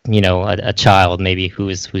 a child maybe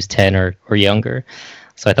who's 10 or younger.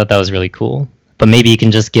 So I thought that was really cool. But maybe you can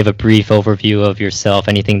just give a brief overview of yourself,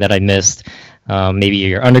 anything that I missed, maybe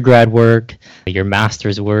your undergrad work, your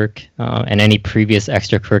master's work, and any previous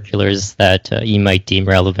extracurriculars that you might deem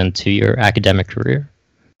relevant to your academic career.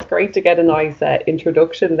 It's great to get a nice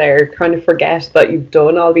introduction there. Kind of forget that you've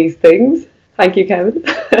done all these things. Thank you, Kevin.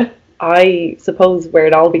 I suppose where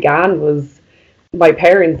it all began was my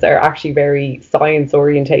parents are actually very science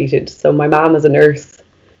orientated. So my mom is a nurse,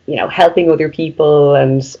 helping other people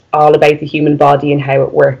and all about the human body and how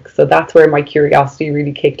it works. So that's where my curiosity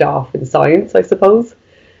really kicked off in science, I suppose.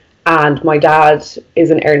 And my dad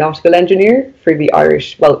is an aeronautical engineer for the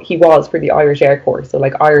Irish, he was for the Irish Air Corps, so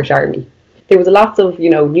like Irish Army. There was lots of,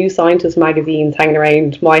 New Scientist magazines hanging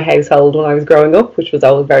around my household when I was growing up, which was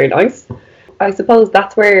always very nice. I suppose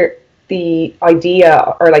that's where the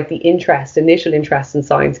idea or like the initial interest in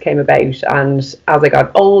science came about. And as I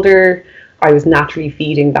got older, I was naturally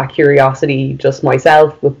feeding that curiosity just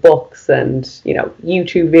myself with books and,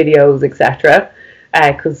 YouTube videos, etc.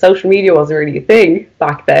 Because social media wasn't really a thing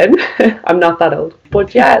back then. I'm not that old.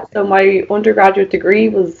 But yeah, so my undergraduate degree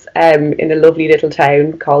was in a lovely little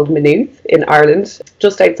town called Maynooth in Ireland,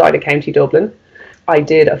 just outside of County Dublin. I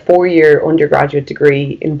did a 4-year undergraduate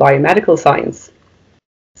degree in biomedical science.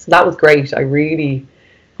 So that was great. I really,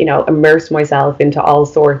 immersed myself into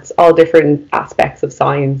all different aspects of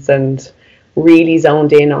science and really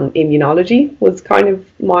zoned in on immunology was kind of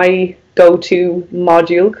my go-to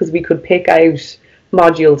module because we could pick out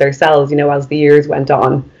modules ourselves, as the years went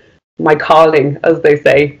on. My calling, as they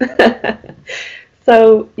say.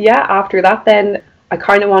 So yeah, after that then I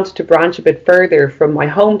kind of wanted to branch a bit further from my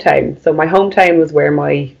hometown. So my hometown was where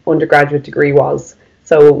my undergraduate degree was.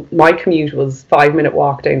 So my commute was 5-minute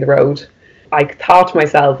walk down the road. I thought to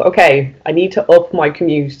myself, okay, I need to up my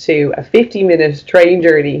commute to a 50-minute train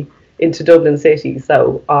journey into Dublin City.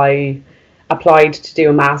 So I applied to do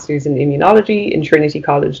a master's in immunology in Trinity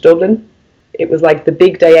College Dublin. it was like the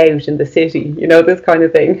big day out in the city, this kind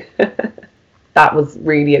of thing. That was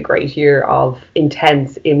really a great year of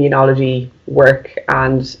intense immunology work,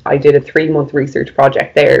 and I did a 3-month research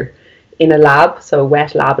project there in a lab, so a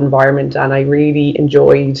wet lab environment, and I really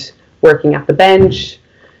enjoyed working at the bench,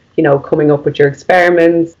 coming up with your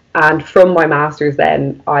experiments. And from my master's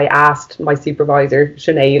then, I asked my supervisor,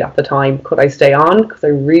 Sinead, at the time, could I stay on? Because I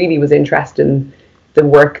really was interested in the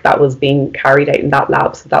work that was being carried out in that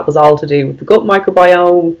lab. So that was all to do with the gut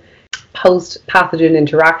microbiome, post-pathogen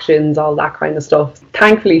interactions, all that kind of stuff.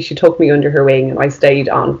 Thankfully, she took me under her wing and I stayed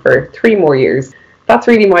on for 3 more years. That's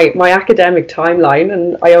really my academic timeline,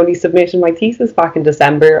 and I only submitted my thesis back in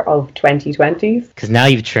December of 2020. Because now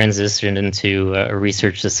you've transitioned into a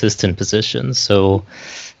research assistant position. So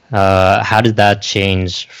how did that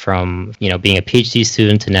change from being a PhD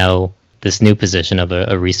student to now this new position of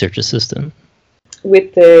a research assistant?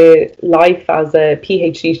 With the life as a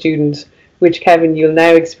PhD student, which Kevin, you'll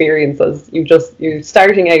now experience as you're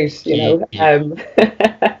starting out,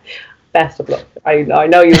 Yeah. Best of luck. I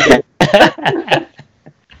know you'll do it.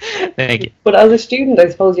 Thank you. But as a student, I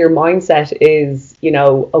suppose your mindset is,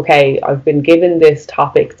 okay, I've been given this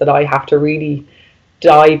topic that I have to really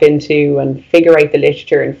dive into and figure out the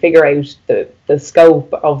literature and figure out the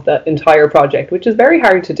scope of the entire project, which is very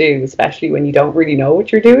hard to do, especially when you don't really know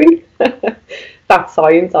what you're doing. That's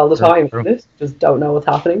science all the time, isn't it? Just don't know what's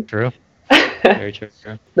happening. True. Very true.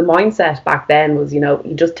 The mindset back then was, you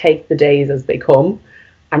just take the days as they come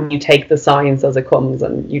and you take the science as it comes,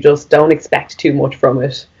 and you just don't expect too much from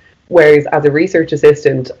it. Whereas as a research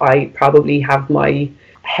assistant, I probably have my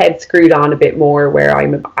head screwed on a bit more, where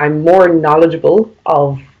I'm more knowledgeable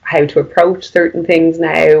of how to approach certain things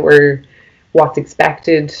now, or what's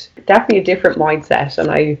expected. Definitely a different mindset. And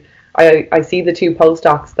I see the 2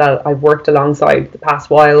 postdocs that I've worked alongside the past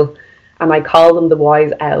while, and I call them the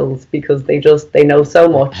wise owls, because they know so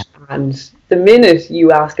much, and the minute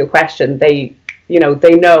you ask a question, they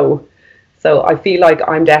know. So I feel like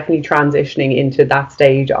I'm definitely transitioning into that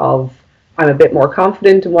stage of I'm a bit more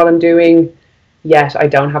confident in what I'm doing, yet I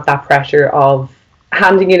don't have that pressure of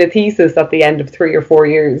handing in a thesis at the end of 3 or 4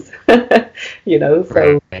 years.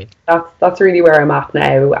 So right. That's really where I'm at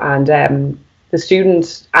now. And the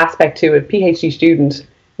student aspect to it, PhD student,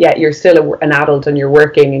 yeah, you're still an adult and you're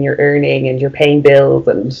working and you're earning and you're paying bills,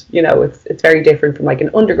 and it's very different from like an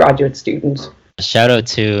undergraduate student. Shout out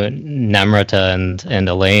to Namrata and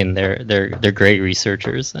Elaine. They're great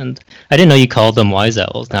researchers, and I didn't know you called them wise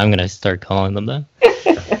owls. Now I'm gonna start calling them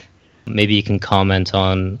that. Maybe you can comment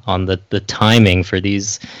on the timing for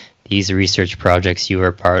these research projects you were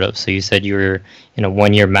a part of. So you said you were in a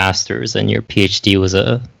 1-year master's, and your PhD was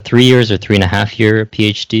a 3 years or 3.5 year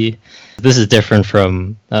PhD. This is different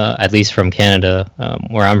from, at least from Canada,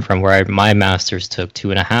 where I'm from, where my master's took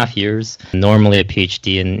 2.5 years. Normally a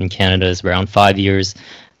PhD in Canada is around 5 years,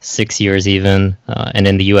 6 years even. And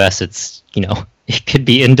in the US, it's, it could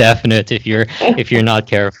be indefinite if you're not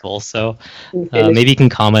careful. So maybe you can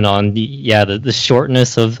comment on the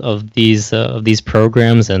shortness of these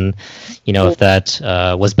programs, and if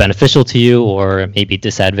that was beneficial to you or maybe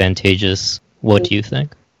disadvantageous. What do you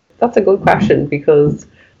think? That's a good question, because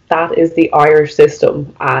that is the Irish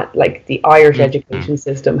system. Like the Irish education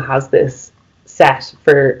system has this set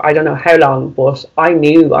for I don't know how long, but I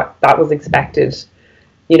knew that was expected.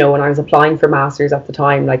 When I was applying for masters at the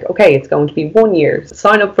time, like, okay, it's going to be 1 year.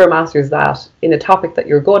 Sign up for a master's that in a topic that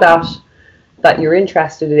you're good at, that you're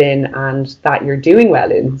interested in, and that you're doing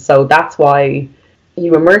well in. So that's why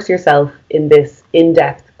you immerse yourself in this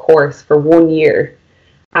in-depth course for 1 year.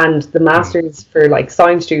 And the masters for like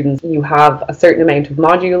science students, you have a certain amount of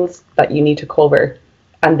modules that you need to cover,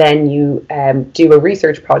 and then you do a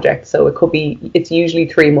research project. So it's usually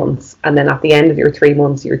 3 months, and then at the end of your 3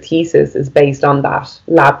 months, your thesis is based on that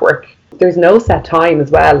lab work. There's no set time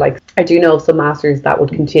as well. Like, I do know some masters that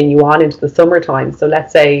would continue on into the summertime. So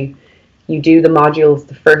let's say you do the modules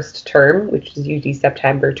the first term, which is usually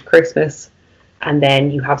September to Christmas, and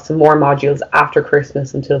then you have some more modules after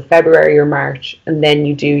Christmas until February or March, and then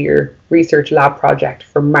you do your research lab project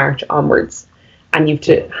from March onwards. And you have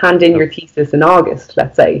to hand in your thesis in August,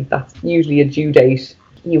 let's say. That's usually a due date.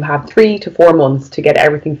 You have 3 to 4 months to get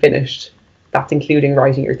everything finished. That's including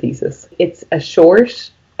writing your thesis. It's a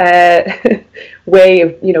short way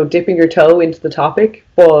of, dipping your toe into the topic,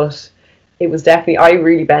 but it was definitely, I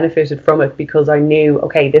really benefited from it, because I knew,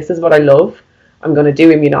 okay, this is what I love. I'm going to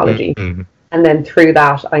do immunology. Mm-hmm. And then through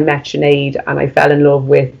that, I met Sinead, and I fell in love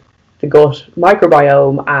with the gut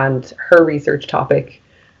microbiome and her research topic.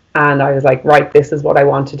 And I was like, right, this is what I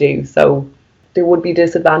want to do. So there would be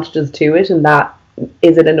disadvantages to it, and that,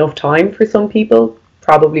 is it enough time for some people?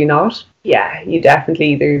 probably not. Yeah,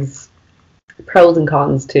 there's pros and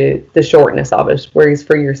cons to the shortness of it. Whereas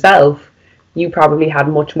for yourself, you probably had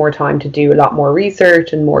much more time to do a lot more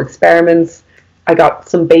research and more experiments. I got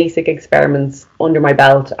some basic experiments under my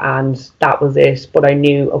belt and that was it. But I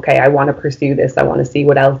knew, okay, I want to pursue this. I want to see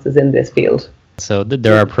what else is in this field. So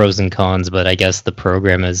there are pros and cons, but I guess the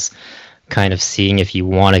program is kind of seeing if you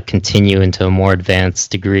want to continue into a more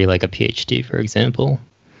advanced degree, like a PhD, for example.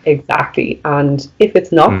 Exactly. And if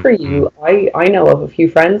it's not for you, I know of a few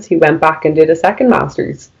friends who went back and did a second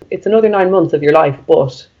master's. It's another 9 months of your life,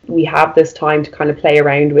 but we have this time to kind of play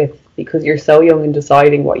around with because you're so young and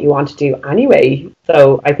deciding what you want to do anyway.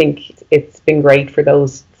 So I think it's been great for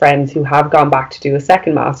those friends who have gone back to do a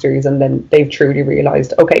second master's and then they've truly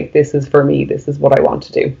realized, okay, this is for me. This is what I want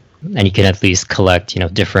to do. And you can at least collect,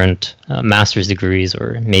 different master's degrees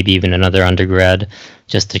or maybe even another undergrad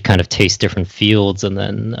just to kind of taste different fields and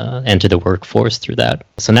then enter the workforce through that.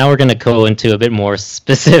 So now we're going to go into a bit more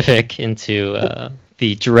specific into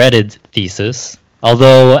the dreaded thesis.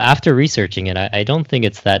 Although after researching it, I don't think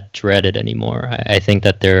it's that dreaded anymore. I think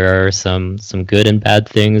that there are some good and bad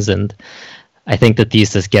things, and I think the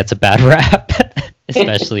thesis gets a bad rap.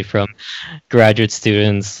 Especially from graduate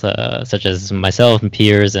students such as myself and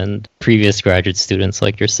peers and previous graduate students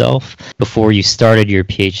like yourself. Before you started your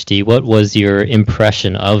PhD, what was your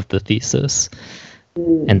impression of the thesis?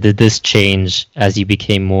 And did this change as you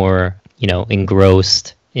became more,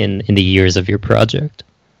 engrossed in the years of your project?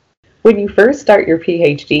 When you first start your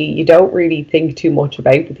PhD, you don't really think too much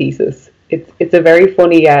about the thesis. It's a very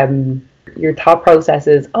funny... your thought process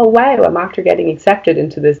is, oh wow, I'm after getting accepted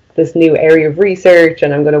into this new area of research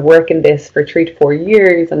and I'm going to work in this for 3 to 4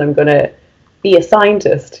 years and I'm going to be a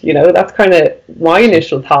scientist. That's kind of my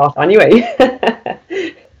initial thought anyway.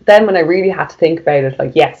 Then when I really had to think about it,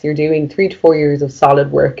 like, yes, you're doing 3 to 4 years of solid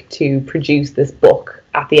work to produce this book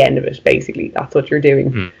at the end of it, basically. That's what you're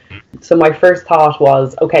doing. Mm-hmm. So my first thought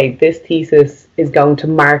was, okay, this thesis is going to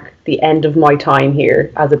mark the end of my time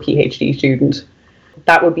here as a PhD student.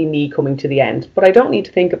 That would be me coming to the end. But I don't need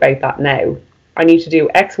to think about that now. I need to do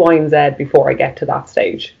X, Y, and Z before I get to that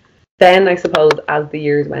stage. Then I suppose as the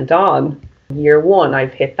years went on, year 1,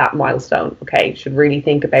 I've hit that milestone. Okay, should really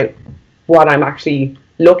think about what I'm actually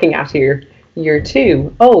looking at here. Year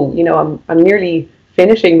 2, I'm nearly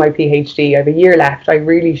finishing my PhD. I have a year left. I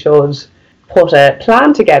really should put a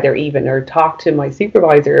plan together even, or talk to my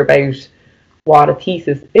supervisor about what a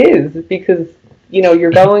thesis is, because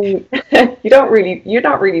you're going, you're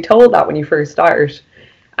not really told that when you first start.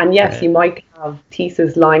 And yes, right. You might have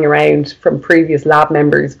theses lying around from previous lab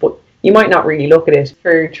members, but you might not really look at it.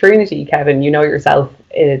 For Trinity, Kevin, you know yourself,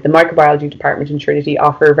 the microbiology department in Trinity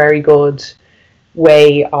offer a very good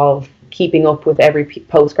way of keeping up with every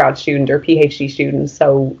postgrad student or PhD student.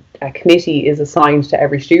 So a committee is assigned to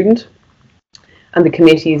every student. And the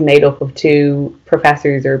committee is made up of 2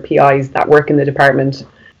 professors or PIs that work in the department.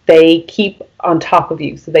 They keep on top of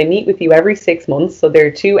you. So they meet with you every 6 months. So there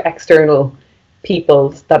are 2 external people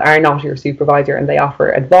that are not your supervisor, and they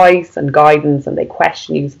offer advice and guidance and they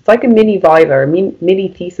question you. So it's like a mini viva or mini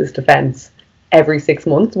thesis defense every 6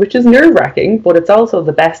 months, which is nerve-wracking, but it's also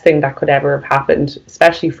the best thing that could ever have happened,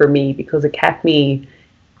 especially for me, because it kept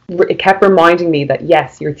reminding me that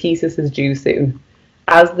yes, your thesis is due soon.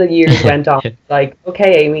 As the years went on, like,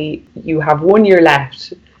 okay, Amy, you have 1 year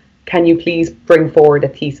left. Can you please bring forward a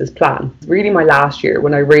thesis plan? It's really my last year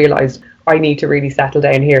when I realised I need to really settle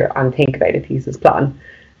down here and think about a thesis plan.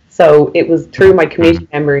 So it was through my committee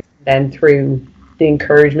members, then through the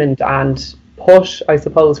encouragement and push, I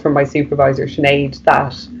suppose, from my supervisor, Sinead,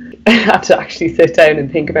 that I had to actually sit down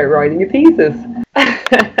and think about writing a thesis.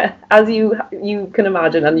 As you can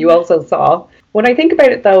imagine, and you also saw, when I think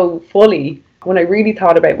about it though fully, when I really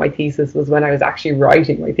thought about my thesis was when I was actually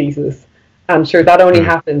writing my thesis. I'm sure that only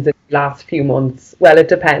happens in the last few months. Well, it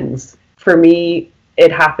depends. For me,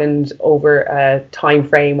 it happened over a time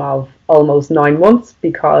frame of almost 9 months,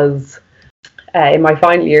 because in my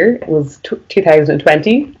final year, it was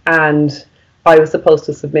 2020, and I was supposed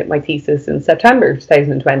to submit my thesis in September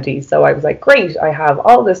 2020. So I was like, great, I have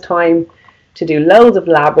all this time to do loads of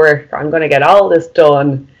lab work. I'm going to get all this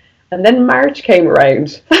done. And then March came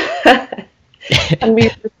around. And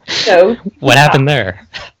we, what happened there?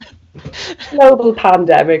 Global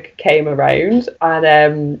pandemic came around,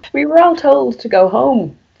 and we were all told to go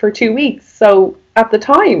home for 2 weeks. So at the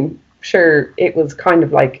time, sure, it was kind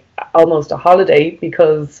of like almost a holiday,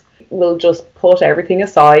 because we'll just put everything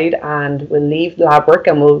aside and we'll leave lab work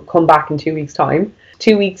and we'll come back in 2 weeks' time.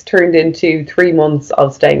 2 weeks turned into 3 months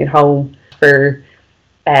of staying at home. For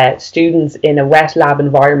students in a wet lab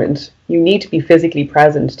environment, you need to be physically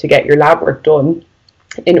present to get your lab work done.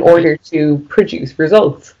 in order to produce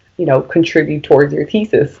results, contribute towards your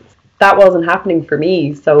thesis. That wasn't happening for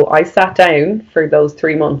me, so I sat down for those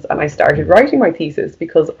 3 months and I started writing my thesis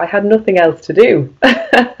because I had nothing else to do.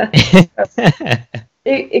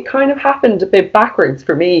 It kind of happened a bit backwards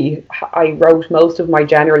for me. I wrote most of my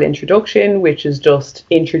general introduction, which is just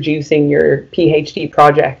introducing your PhD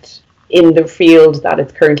project in the field that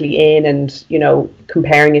it's currently in and,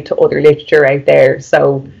 comparing it to other literature out there.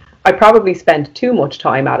 So I probably spent too much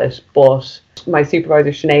time at it, but my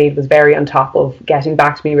supervisor Sinead was very on top of getting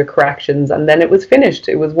back to me with corrections, and then it was finished.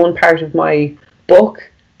 It was one part of my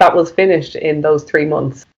book that was finished in those 3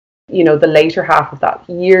 months. The later half of that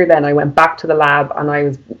year, then I went back to the lab and I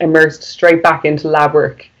was immersed straight back into lab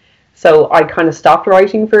work. So I kind of stopped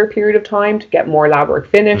writing for a period of time to get more lab work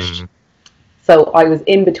finished. So I was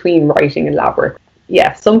in between writing and lab work.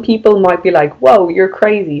 Yeah, some people might be like, whoa, you're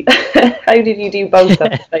crazy. How did you do both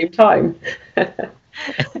at the same time?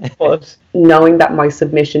 But knowing that my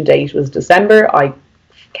submission date was December, I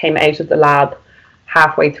came out of the lab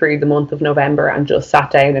halfway through the month of November and just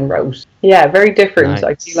sat down and wrote. Yeah, very different. Nice.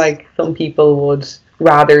 I feel like some people would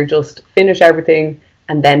rather just finish everything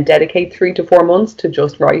and then dedicate 3 to 4 months to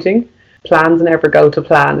just writing. Plans never go to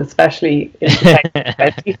plan, especially in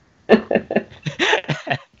 2020.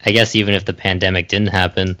 I guess even if the pandemic didn't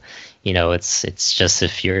happen, it's just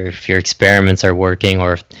if your experiments are working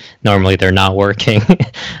or if normally they're not working,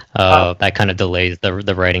 that kind of delays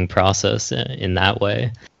the writing process in that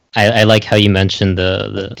way. I like how you mentioned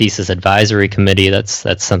the thesis advisory committee. That's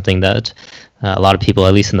something that a lot of people,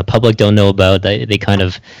 at least in the public, don't know about. They kind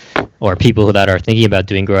of, or people that are thinking about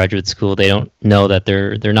doing graduate school, they don't know that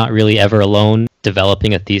they're not really ever alone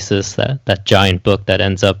developing a thesis. That giant book that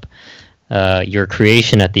ends up your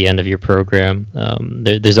creation at the end of your program.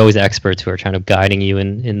 There's always experts who are kind of guiding you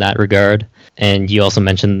in that regard. And you also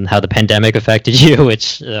mentioned how the pandemic affected you,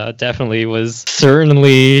 which definitely was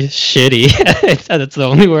certainly shitty. That's the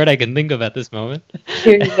only word I can think of at this moment.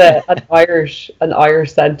 Here's an Irish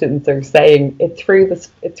sentence they're saying, it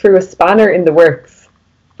threw a spanner in the works.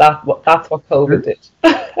 That's what COVID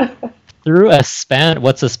did. Through a spanner?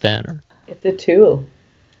 What's a spanner? It's a tool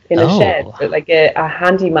in a shed, like a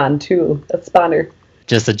handyman tool, a spanner.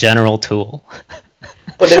 Just a general tool.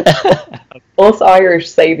 But us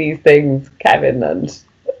Irish say these things, Kevin, and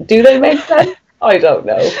do they make sense? I don't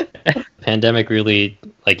know. Pandemic really,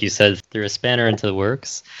 like you said, threw a spanner into the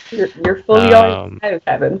works. You're fully on now,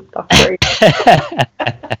 Kevin. That's great.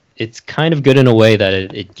 It's kind of good in a way that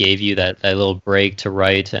it gave you that little break to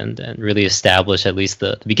write and really establish at least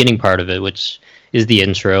the beginning part of it, which is the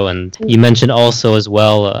intro. And you mentioned also as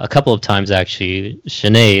well a couple of times actually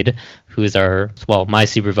Sinead, who is my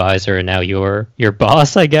supervisor and now your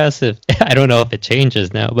boss, I guess. I don't know if it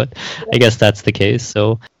changes now, but I guess that's the case.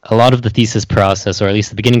 So a lot of the thesis process, or at least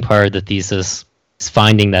the beginning part of the thesis, is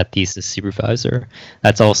finding that thesis supervisor.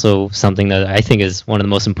 That's also something that I think is one of the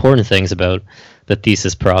most important things about the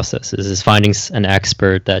thesis process is finding an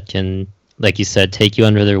expert that can, like you said, take you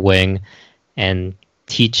under their wing and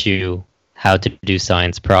teach you how to do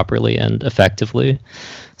science properly and effectively.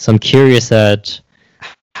 So I'm curious at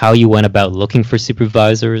how you went about looking for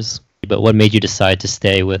supervisors, but what made you decide to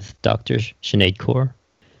stay with Dr. Sinead Kaur?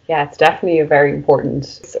 Yeah, it's definitely a very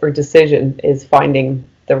important decision is finding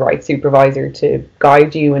the right supervisor to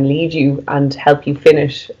guide you and lead you and help you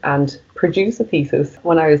finish and produce a thesis.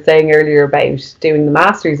 When I was saying earlier about doing the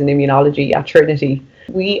Masters in Immunology at Trinity,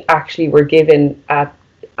 we actually were given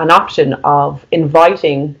an option of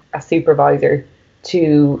inviting a supervisor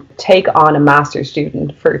to take on a master's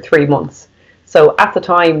student for 3 months. So at the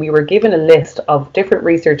time, we were given a list of different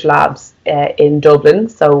research labs in Dublin.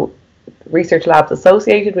 So research labs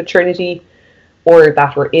associated with Trinity or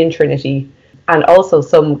that were in Trinity, and also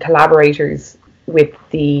some collaborators with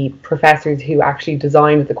the professors who actually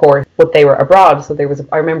designed the course, but they were abroad. So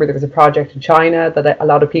I remember there was a project in China that a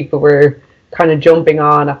lot of people were kind of jumping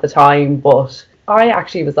on at the time, but I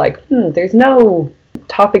actually was like, there's no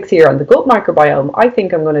topics here on the gut microbiome. I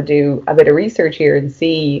think I'm going to do a bit of research here and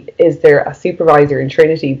see, is there a supervisor in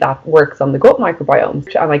Trinity that works on the gut microbiome?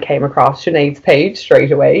 And I came across Sinead's page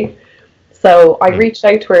straight away. So I reached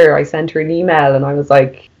out to her, I sent her an email, and I was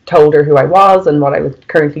like, told her who I was and what I was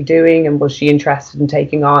currently doing, and was she interested in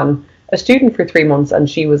taking on a student for 3 months? And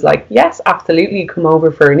she was like, yes, absolutely, come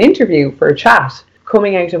over for an interview, for a chat.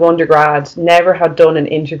 Coming out of undergrad, never had done an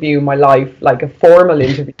interview in my life, like a formal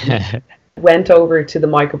interview. Went over to the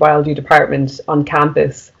microbiology department on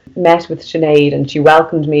campus, met with Sinead, and she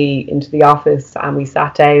welcomed me into the office, and we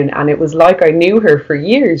sat down, and it was like I knew her for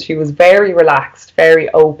years. She was very relaxed, very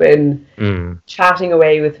open, chatting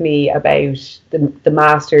away with me about the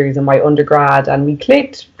masters and my undergrad, and we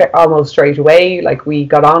clicked almost straight away. Like, we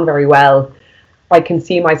got on very well. I can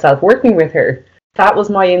see myself working with her. That was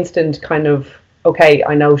my instant kind of, okay,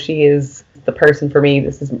 I know she is the person for me.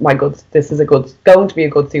 This is going to be a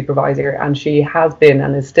good supervisor, and she has been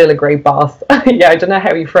and is still a great boss. Yeah, I don't know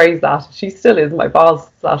how you phrase that. She still is my boss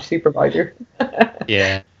 / supervisor.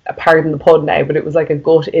 Yeah. Pardon the pun now, but it was like a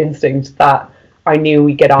gut instinct that I knew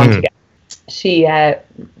we'd get on together. She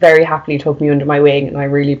very happily took me under my wing, and I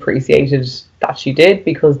really appreciated that she did,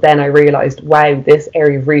 because then I realised, wow, this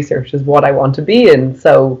area of research is what I want to be in.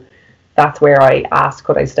 So that's where I asked,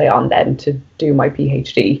 could I stay on then to do my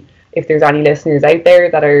PhD. If there's any listeners out there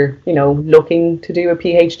that are, looking to do a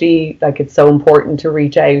PhD, like, it's so important to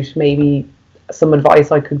reach out. Maybe some advice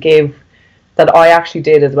I could give that I actually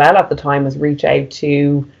did as well at the time was reach out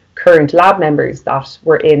to current lab members that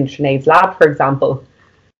were in Sinead's lab, for example.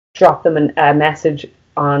 Drop them a message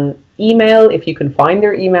on email if you can find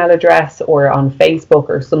their email address, or on Facebook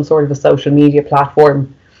or some sort of a social media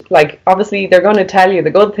platform. Like, obviously they're going to tell you the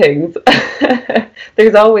good things.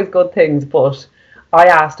 There's always good things, but I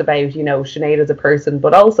asked about, Sinead as a person,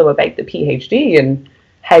 but also about the PhD and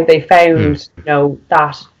how they found,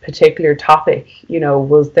 that particular topic.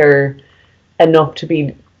 Was there enough to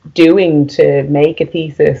be doing to make a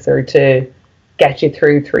thesis or to get you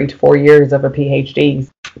through 3 to 4 years of a PhD?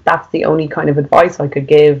 That's the only kind of advice I could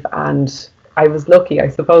give. And I was lucky, I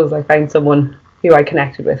suppose. I found someone who I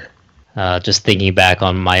connected with. Just thinking back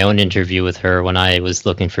on my own interview with her when I was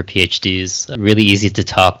looking for PhDs, really easy to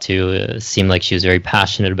talk to. Seemed like she was very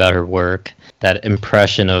passionate about her work. That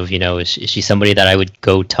impression of, is she somebody that I would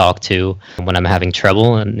go talk to when I'm having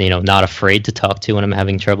trouble, and, not afraid to talk to when I'm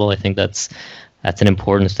having trouble. I think that's an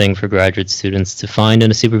important thing for graduate students to find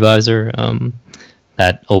in a supervisor.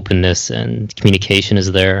 That openness and communication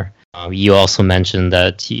is there. You also mentioned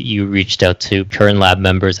that you reached out to current lab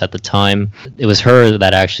members at the time. It was her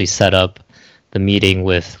that actually set up the meeting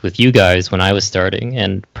with you guys when I was starting,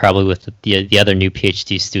 and probably with the other new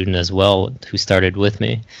PhD student as well who started with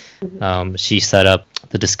me. She set up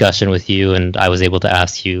the discussion with you, and I was able to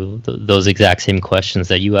ask you those exact same questions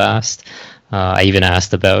that you asked. I even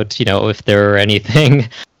asked about, if there were anything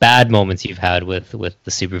bad moments you've had with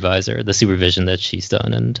the supervision that she's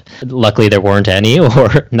done, and luckily there weren't any,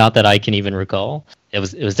 or not that I can even recall. It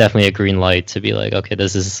was definitely a green light to be like, okay,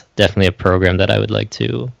 this is definitely a program that I would like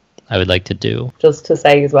to do. Just to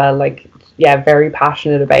say as well, very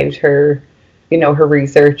passionate about her, her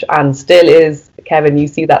research, and still is. Kevin, you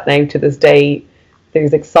see that now to this day.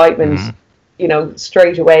 There's excitement,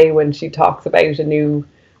 straight away when she talks about a new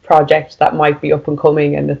project that might be up and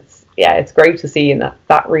coming, and it's great to see, and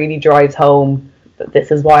that really drives home that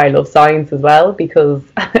this is why I love science as well, because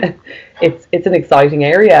it's an exciting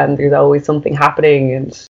area and there's always something happening.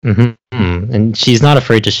 And and she's not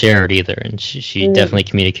afraid to share it either, and she definitely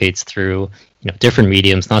communicates through different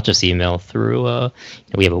mediums, not just email. Through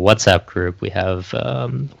we have a WhatsApp group, we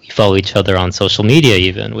follow each other on social media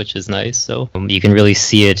even, which is nice. So you can really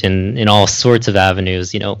see it in all sorts of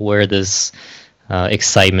avenues, where this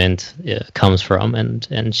excitement comes from,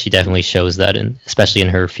 and she definitely shows that, especially in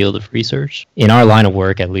her field of research. In our line of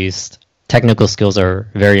work, at least, technical skills are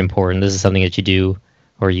very important. This is something that you do,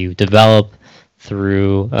 or you develop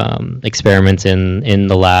through experiments in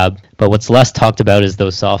the lab. But what's less talked about is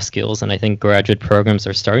those soft skills, and I think graduate programs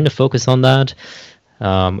are starting to focus on that.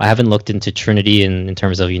 I haven't looked into Trinity in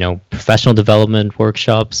terms of professional development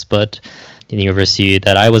workshops, but in the university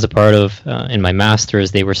that I was a part of in my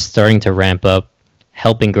master's, they were starting to ramp up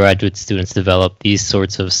helping graduate students develop these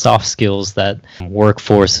sorts of soft skills that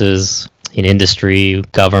workforces in industry,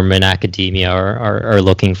 government, academia are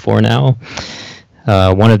looking for now.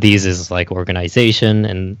 One of these is like organization,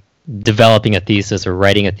 and developing a thesis or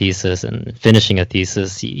writing a thesis and finishing a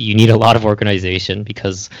thesis. You need a lot of organization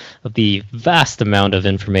because of the vast amount of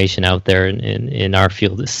information out there in our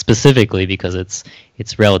field, specifically because it's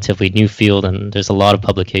relatively new field and there's a lot of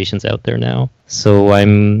publications out there now. So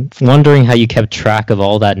I'm wondering how you kept track of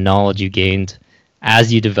all that knowledge you gained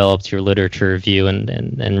as you developed your literature review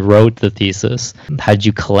and wrote the thesis. How did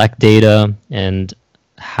you collect data, and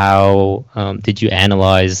how did you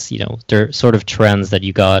analyze, sort of trends that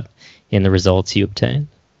you got in the results you obtained?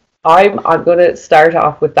 I'm going to start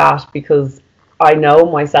off with that because I know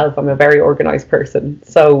myself, I'm a very organized person.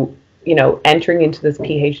 So, entering into this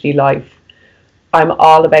PhD life, I'm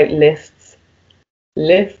all about lists.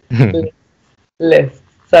 Lists.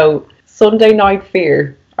 So Sunday Night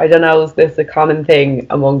Fear, I don't know, is this a common thing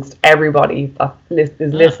amongst everybody that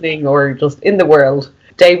is listening or just in the world?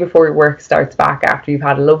 Day before work starts back after you've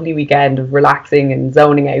had a lovely weekend of relaxing and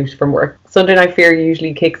zoning out from work. Sunday Night Fear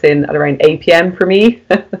usually kicks in at around 8 p.m. for me.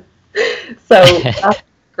 So that's a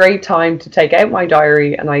great time to take out my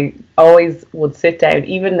diary, and I always would sit down,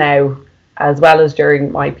 even now, as well as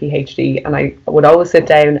during my PhD, and I would always sit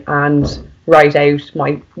down and write out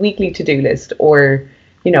my weekly to-do list, or,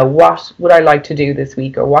 you know, what would I like to do this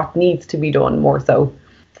week, or what needs to be done more so.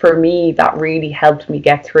 For me, that really helped me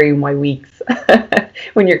get through my weeks.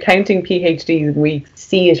 When you're counting PhDs in weeks,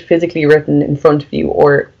 see it physically written in front of you,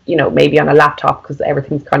 or, you know, maybe on a laptop, because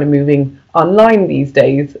everything's kind of moving online these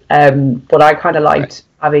days. But I kind of liked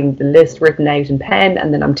having the list written out in pen,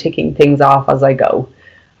 and then I'm ticking things off as I go.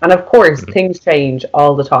 And of course, things change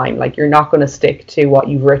all the time. Like, you're not going to stick to what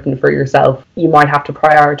you've written for yourself. You might have to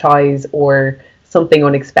prioritize, or something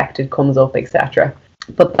unexpected comes up, etc.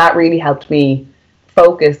 But that really helped me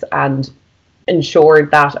focus and ensure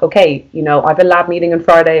that, okay, you know, I have a lab meeting on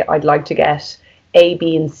Friday. I'd like to get A,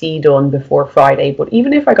 B, and C done before Friday. But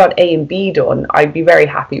even if I got A and B done, I'd be very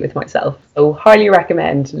happy with myself. So highly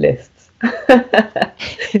recommend lists.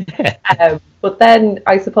 But then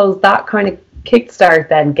I suppose that kind of kickstart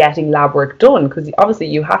then getting lab work done, because obviously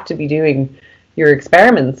you have to be doing your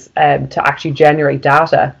experiments to actually generate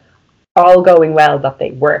data, all going well that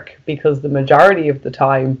they work, because the majority of the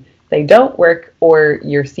time they don't work, or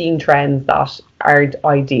you're seeing trends that aren't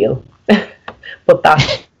ideal. But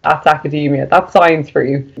that's academia, that's science for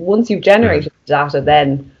you. Once you've generated the data,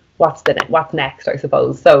 then what's next, I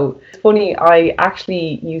suppose. So it's funny, I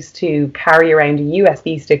actually used to carry around a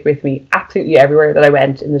USB stick with me absolutely everywhere that I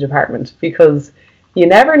went in the department, because you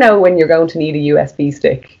never know when you're going to need a USB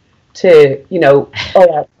stick to, you know,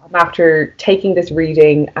 oh, I'm after taking this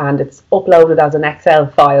reading and it's uploaded as an Excel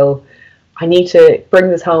file. I need to bring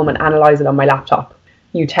this home and analyze it on my laptop.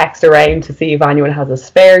 You text around to see if anyone has a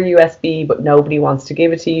spare USB, but nobody wants to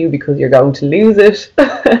give it to you because you're going to lose it.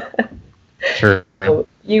 Sure. So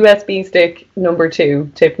USB stick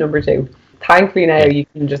tip number two. Thankfully now you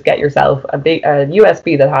can just get yourself a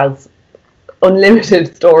USB that has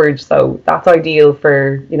unlimited storage, so that's ideal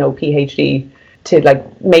for, you know, PhD, to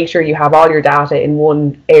like make sure you have all your data in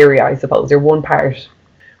one area, I suppose, or one part.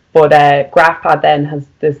 But GraphPad then has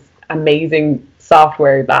this amazing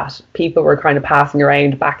software that people were kind of passing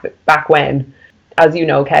around back when, as you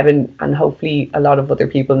know, Kevin, and hopefully a lot of other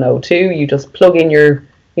people know too. You just plug in your,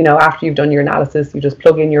 you know, after you've done your analysis, you just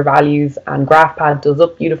plug in your values, and GraphPad does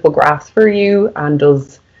up beautiful graphs for you and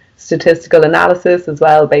does statistical analysis as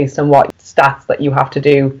well based on what stats that you have to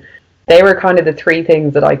do. They were kind of the three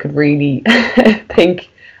things that I could really think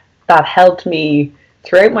that helped me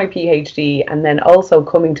throughout my PhD, and then also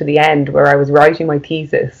coming to the end where I was writing my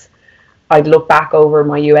thesis. I'd look back over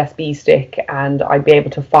my USB stick and I'd be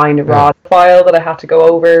able to find a raw file that I had to go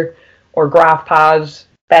over, or GraphPad,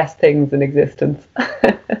 best things in existence.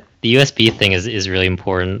 The USB thing is really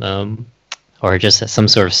important, or just some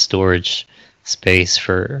sort of storage space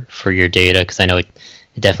for your data, because I know it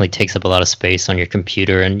definitely takes up a lot of space on your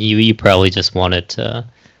computer, and you probably just want it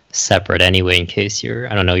separate anyway in case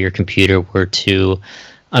your computer were to,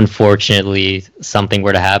 unfortunately, something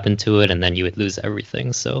were to happen to it, and then you would lose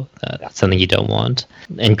everything. So that's something you don't want.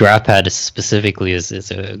 And GraphPad specifically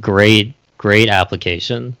is a great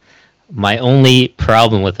application. My only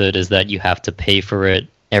problem with it is that you have to pay for it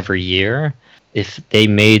every year. If they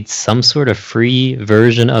made some sort of free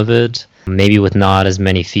version of it, maybe with not as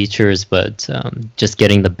many features, but just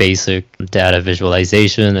getting the basic data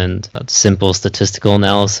visualization and simple statistical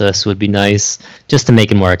analysis would be nice, just to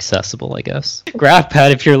make it more accessible, I guess.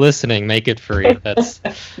 GraphPad, if you're listening, make it free. That's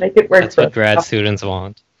make it work. That's what grad students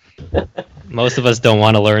want. Most of us don't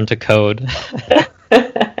want to learn to code.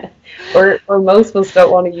 or most of us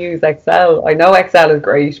don't want to use Excel. I know Excel is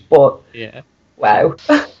great, but yeah, wow.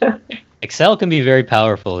 Excel can be very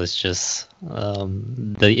powerful. It's just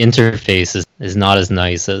the interface is not as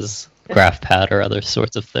nice as GraphPad or other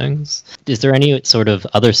sorts of things. Is there any sort of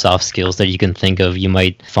other soft skills that you can think of you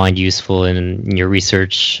might find useful in your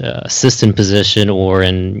research assistant position, or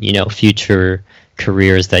in, you know, future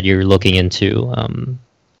careers that you're looking into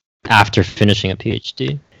after finishing a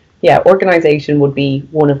PhD? Yeah, organization would be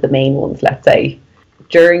one of the main ones, let's say.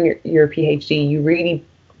 During your PhD,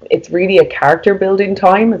 it's really a character building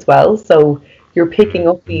time as well. So you're picking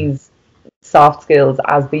up these soft skills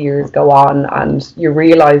as the years go on, and you're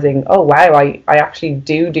realizing, oh wow, I actually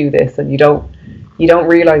do this, and you don't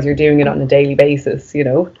realize you're doing it on a daily basis, you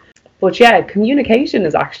know. But yeah, communication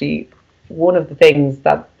is actually one of the things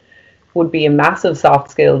that would be a massive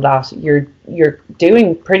soft skill that you're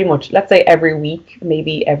doing pretty much, let's say every week,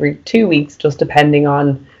 maybe every 2 weeks, just depending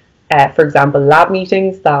on, for example, lab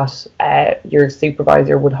meetings that your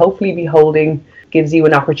supervisor would hopefully be holding. Gives you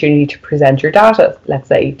an opportunity to present your data, let's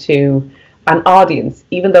say, to an audience.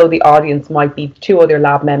 Even though the audience might be 2 other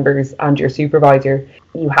lab members and your supervisor,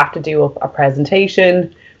 you have to do a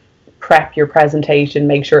presentation, prep your presentation,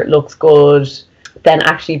 make sure it looks good, then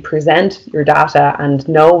actually present your data and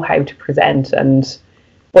know how to present.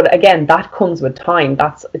 But again, that comes with time.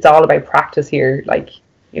 It's all about practice here. Like,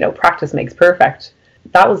 practice makes perfect.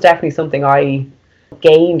 That was definitely something I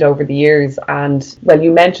gained over the years. And well,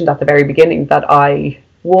 you mentioned at the very beginning that I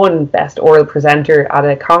won Best Oral Presenter at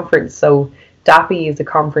a conference. So DAPI is a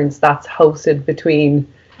conference that's hosted between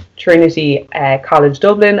Trinity College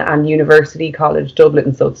Dublin and University College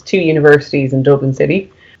Dublin. So it's 2 universities in Dublin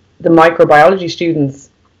City. The microbiology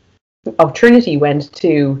students of Trinity went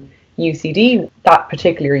to UCD that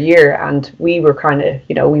particular year, and we were kind of,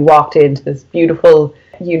 we walked into this beautiful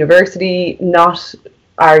university, not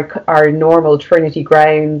our normal Trinity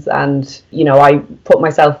grounds, and I put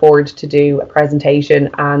myself forward to do a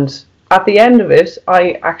presentation, and at the end of it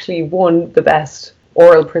I actually won the Best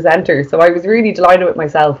Oral Presenter. So I was really delighted with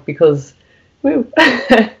myself because woo,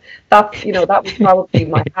 that was probably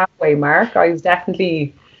my halfway mark.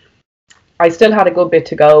 I still had a good bit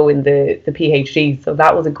to go in the PhD, so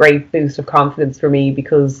that was a great boost of confidence for me,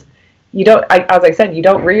 because as I said, you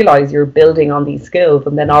don't realize you're building on these skills,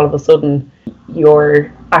 and then all of a sudden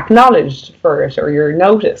you're acknowledged for it, or you're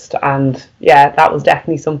noticed. And yeah, that was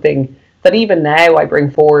definitely something that even now I bring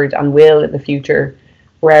forward and will in the future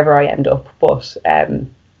wherever I end up. But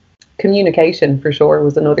communication for sure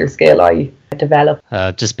was another skill I developed.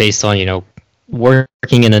 Just based on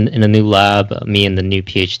working in a new lab, me and the new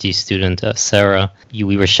PhD student Sarah,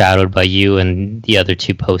 we were shadowed by you and the other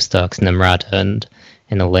 2 postdocs, Namrata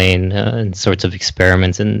and Elaine, in sorts of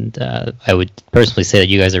experiments. And I would personally say that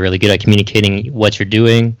you guys are really good at communicating what you're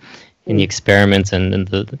doing in the experiments and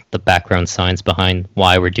the background science behind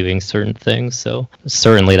why we're doing certain things. So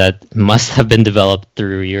certainly that must have been developed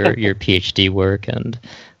through your PhD work and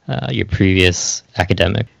your previous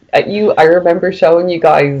academic. I remember showing you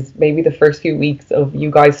guys maybe the first few weeks of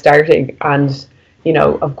you guys starting, and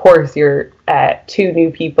of course you're 2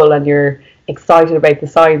 new people and you're excited about the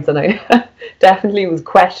science, and I definitely was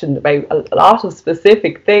questioned about a lot of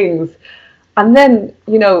specific things. And then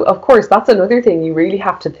of course that's another thing, you really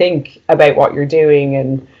have to think about what you're doing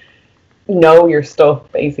and know your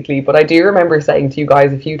stuff basically. But I do remember saying to you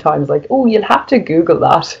guys a few times, like, oh, you'll have to Google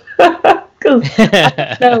that because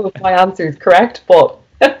I don't know if my answer is correct, but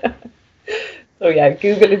so yeah,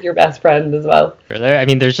 Google is your best friend as well. I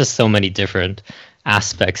mean, there's just so many different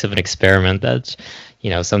aspects of an experiment that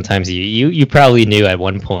sometimes you probably knew at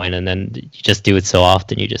one point, and then you just do it so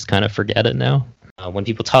often you just kind of forget it now. When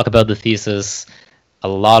people talk about the thesis, a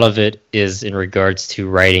lot of it is in regards to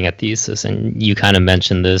writing a thesis, and you kind of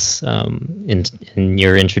mentioned this in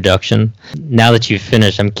your introduction. Now that you've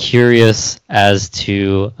finished, I'm curious as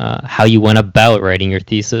to how you went about writing your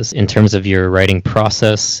thesis in terms of your writing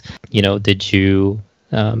process. Did you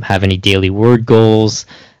have any daily word goals?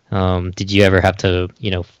 Did you ever have to,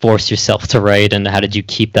 force yourself to write, and how did you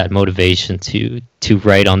keep that motivation to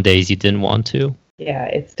write on days you didn't want to? Yeah,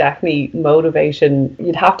 it's definitely motivation.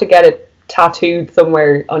 You'd have to get it tattooed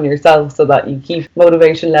somewhere on yourself so that you keep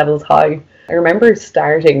motivation levels high. I remember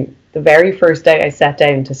starting the very first day I sat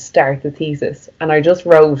down to start the thesis, and I just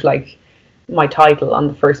wrote like my title on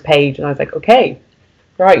the first page, and I was like, okay,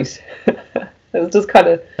 right. It was just kind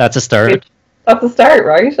of... That's a start. That's a start,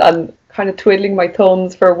 right? And kind of twiddling my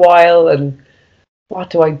thumbs for a while, and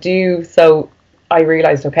what do I do? So I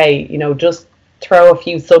realized, okay, just throw a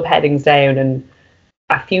few subheadings down and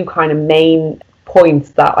a few kind of main points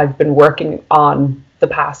that I've been working on the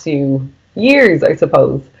past few years, I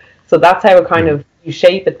suppose. So that's how it kind of, you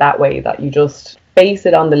shape it that way, that you just base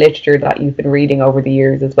it on the literature that you've been reading over the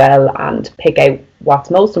years as well, and pick out what's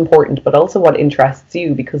most important, but also what interests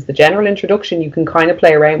you, because the general introduction, you can kind of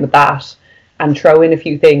play around with that and throw in a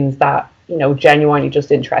few things that genuinely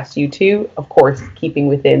just interest you too, of course keeping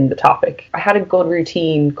within the topic. I had a good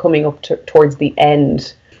routine coming up towards the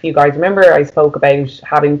end. If you guys remember, I spoke about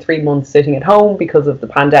having 3 months sitting at home because of the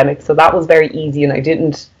pandemic, so that was very easy and I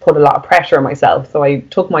didn't put a lot of pressure on myself, so I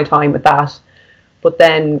took my time with that. But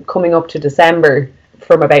then coming up to December,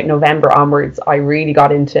 from about November onwards, I really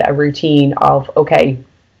got into a routine of, okay,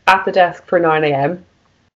 at the desk for 9 a.m,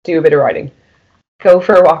 do a bit of writing, go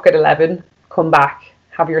for a walk at 11, come back,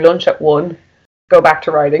 have your lunch at 1, go back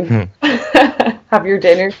to writing, have your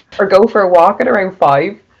dinner, or go for a walk at around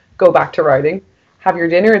 5, go back to writing, have your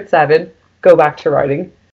dinner at 7, go back to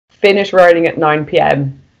writing, finish writing at 9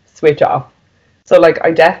 p.m, switch off. So like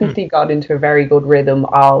I definitely got into a very good rhythm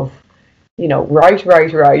of,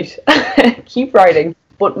 write, keep writing.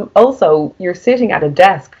 But also you're sitting at a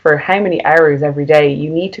desk for how many hours every day? You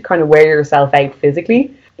need to kind of wear yourself out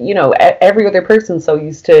physically. Every other person's so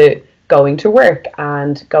used to going to work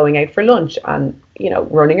and going out for lunch and,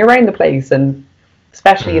 running around the place, and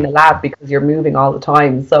especially in a lab because you're moving all the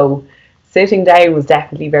time. So sitting down was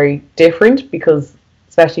definitely very different because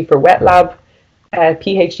especially for wet lab,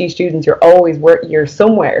 PhD students, you're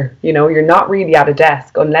somewhere, you're not really at a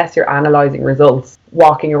desk unless you're analysing results,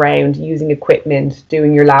 walking around, using equipment,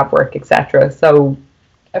 doing your lab work, etc. So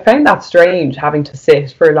I found that strange having to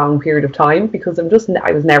sit for a long period of time because I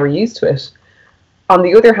was never used to it. On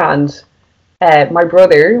the other hand,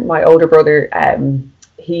 my older brother,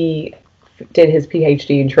 he did his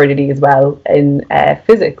PhD in Trinity as well in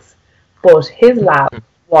physics, but his lab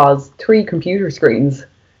was 3 computer screens.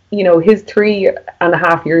 His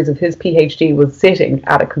 3.5 years of his PhD was sitting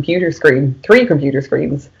at a computer screen, 3 computer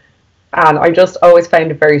screens. And I just always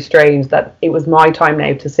found it very strange that it was my time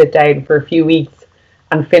now to sit down for a few weeks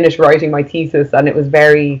and finish writing my thesis. And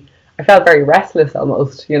I felt very restless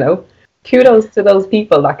almost, Kudos to those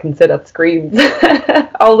people that can sit at screens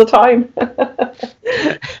all the time.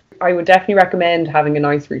 I would definitely recommend having a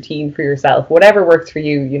nice routine for yourself, whatever works for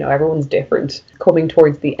you. Everyone's different. Coming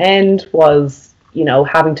towards the end was,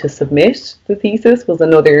 having to submit the thesis was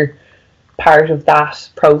another part of that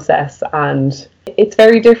process, and it's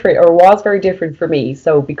very different, or was very different for me.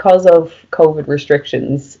 So because of COVID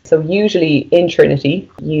restrictions, so usually in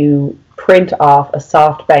Trinity you print off a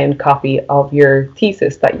soft bound copy of your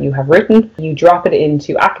thesis that you have written, you drop it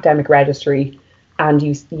into academic registry, and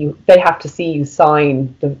they have to see you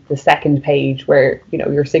sign the second page where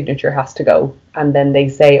your signature has to go, and then they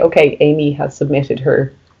say, okay, Amy has submitted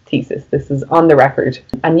her thesis, this is on the record.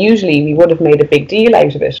 And usually we would have made a big deal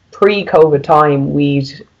out of it. Pre-COVID time, we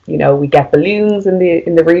get balloons in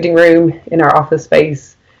the reading room in our office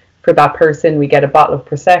space for that person. We get a bottle of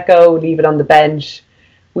Prosecco, leave it on the bench.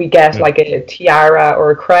 We get like a tiara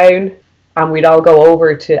or a crown, and we'd all go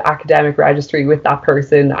over to academic registry with that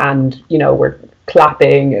person, and we're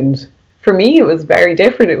clapping. And for me it was very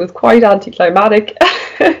different. It was quite anticlimactic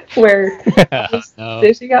where I was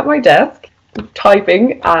sitting at my desk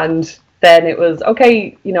typing, and then it was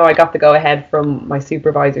okay, I got the go ahead from my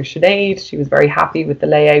supervisor Sinead. She was very happy with the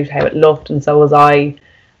layout, how it looked, and so was I,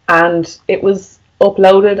 and it was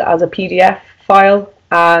uploaded as a PDF file,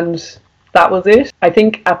 and that was it. I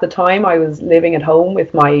think at the time I was living at home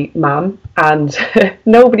with my mum, and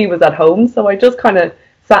nobody was at home, so I just kind of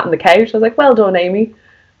sat on the couch. I was like, well done, Amy,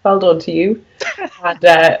 well done to you. And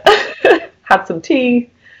had some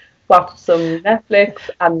tea, watched some Netflix,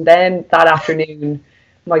 and then that afternoon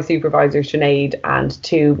my supervisor Sinead and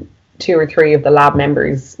two or three of the lab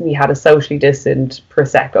members, we had a socially distant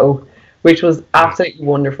Prosecco, which was absolutely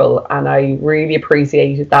wonderful, and I really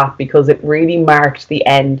appreciated that because it really marked the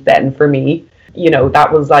end then for me.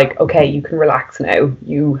 That was like, okay, you can relax now,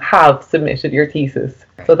 you have submitted your thesis.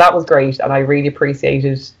 So that was great, and I really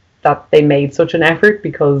appreciated that they made such an effort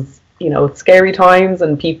because it's scary times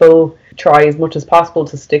and people try as much as possible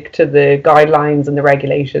to stick to the guidelines and the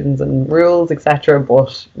regulations and rules, etc.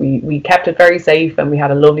 But we kept it very safe, and we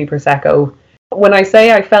had a lovely Prosecco. When I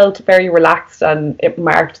say I felt very relaxed and it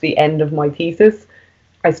marked the end of my thesis,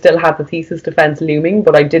 I still had the thesis defense looming,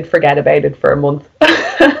 but I did forget about it for a month,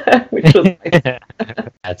 which was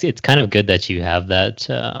nice. It's kind of good that you have that.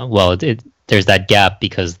 There's that gap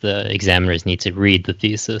because the examiners need to read the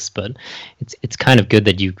thesis, but it's kind of good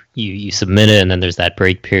that you submit it, and then there's that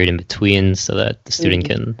break period in between so that the student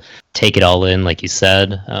can take it all in, like you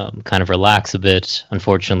said, kind of relax a bit.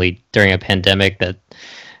 Unfortunately, during a pandemic, that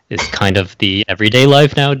is kind of the everyday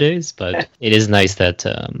life nowadays, but it is nice that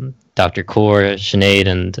Dr. Kaur, Sinead,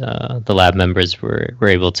 and the lab members were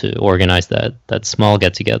able to organize that small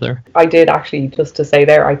get-together. I did actually, just to say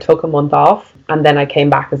there, I took a month off, and then I came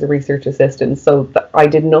back as a research assistant, so I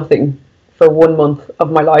did nothing for 1 month of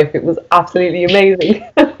my life. It was absolutely amazing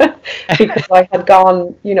because I had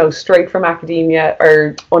gone, straight from academia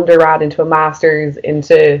or undergrad into a master's,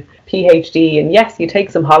 into PhD, and yes, you take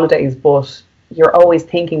some holidays, but you're always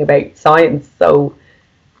thinking about science. So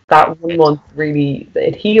that 1 month really,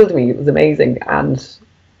 it healed me. It was amazing. And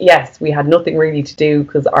yes, we had nothing really to do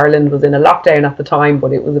because Ireland was in a lockdown at the time,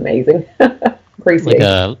 but it was amazing.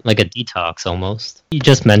 Like a detox almost. You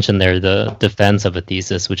just mentioned there the defense of a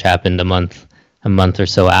thesis, which happened a month or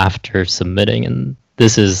so after submitting, and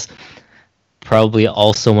this is probably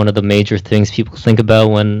also one of the major things people think about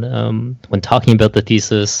when talking about the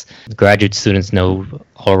thesis. Graduate students know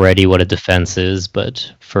already what a defense is,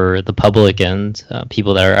 but for the public and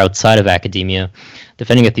people that are outside of academia,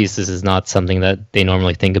 defending a thesis is not something that they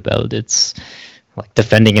normally think about. It's like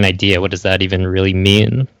defending an idea. What does that even really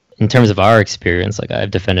mean? In terms of our experience, like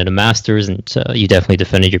I've defended a master's, and you definitely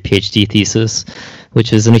defended your PhD thesis,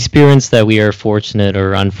 which is an experience that we are fortunate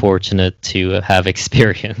or unfortunate to have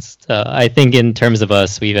experienced. I think in terms of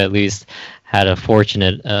us, we've at least had a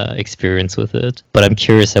fortunate experience with it. But I'm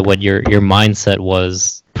curious at what your mindset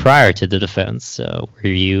was prior to the defense. Were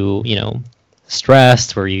you,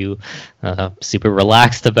 stressed? Were you super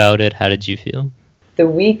relaxed about it? How did you feel? The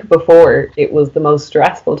week before, it was the most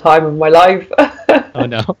stressful time of my life. Oh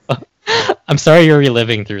no. I'm sorry you're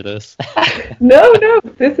reliving through this. No,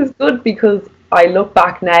 this is good because I look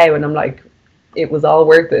back now and I'm like, it was all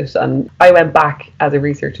worth it. And I went back as a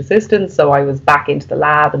research assistant, so I was back into the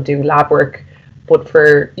lab and doing lab work. But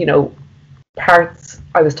for, parts,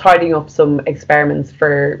 I was tidying up some experiments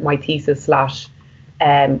for my thesis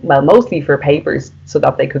mostly for papers so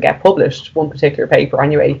that they could get published, one particular paper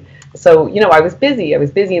anyway. So, I was busy. I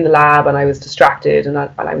was busy in the lab and I was distracted and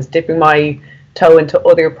I was dipping my toe into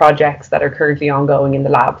other projects that are currently ongoing in the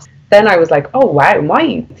labs. Then I was like, oh wow,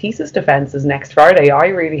 my thesis defense is next Friday. I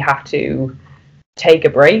really have to take a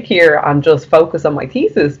break here and just focus on my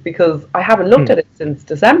thesis because I haven't looked at it since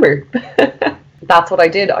December. That's what I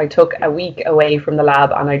did. I took a week away from the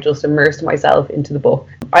lab and I just immersed myself into the book.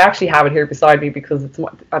 I actually have it here beside me because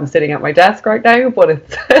I'm sitting at my desk right now, but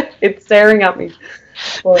it's staring at me.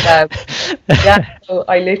 But so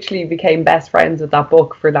I literally became best friends with that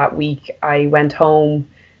book for that week. I went home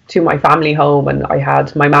to my family home and I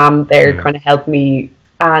had my mum there kind of help me.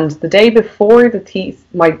 And the day before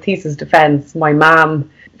my thesis defense, my mum,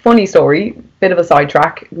 funny story, bit of a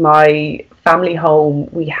sidetrack, my family home,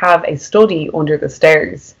 we have a study under the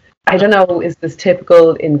stairs. I don't know, is this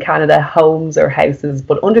typical in Canada, homes or houses,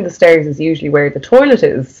 but under the stairs is usually where the toilet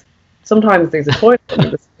is. Sometimes there's a toilet under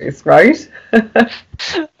the stairs, right?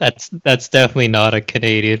 That's definitely not a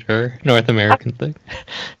Canadian or North American thing.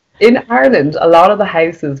 In Ireland, a lot of the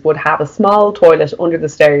houses would have a small toilet under the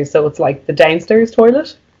stairs, so it's like the downstairs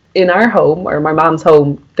toilet. In our home, or my mom's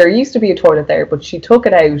home, there used to be a toilet there, but she took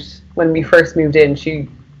it out when we first moved in. She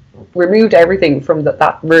removed everything from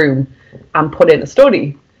that room and put in a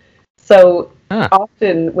study. So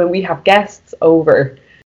often when we have guests over,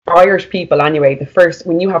 Irish people anyway,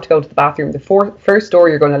 when you have to go to the bathroom, the first door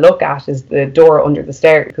you're going to look at is the door under the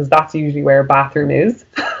stairs because that's usually where a bathroom is.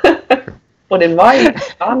 But in my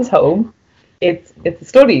mom's home, it's a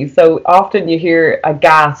study. So often you hear a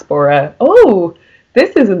gasp or oh,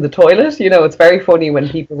 this isn't the toilet. It's very funny when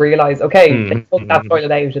people realise, okay, they took that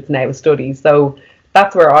toilet out, it's now a study. So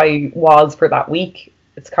that's where I was for that week.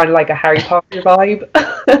 It's kind of like a Harry Potter vibe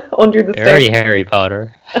under the stairs. Very Harry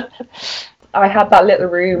Potter. I had that little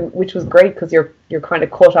room, which was great because you're kind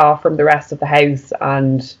of cut off from the rest of the house,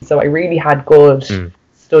 and so I really had good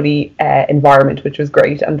study environment, which was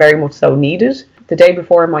great and very much so needed. The day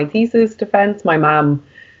before my thesis defense, my mum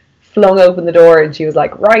flung open the door and she was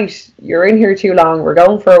like, right, you're in here too long, we're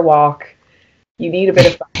going for a walk, you need a bit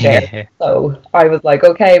of fresh air. So I was like,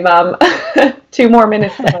 okay, mum, 2 more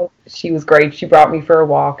minutes. She was great. She brought me for a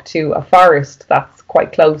walk to a forest that's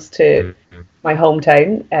quite close to my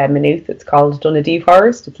hometown, Maynooth. It's called Dunedee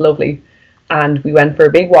Forest. It's lovely. And we went for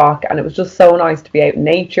a big walk and it was just so nice to be out in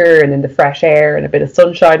nature and in the fresh air and a bit of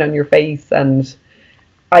sunshine on your face. And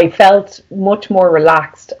I felt much more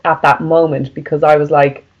relaxed at that moment because I was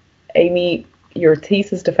like, Amy, your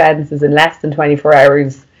thesis defense is in less than 24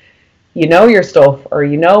 hours. You know your stuff, or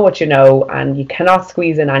you know what you know, and you cannot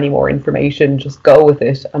squeeze in any more information. Just go with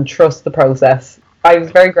it and trust the process. I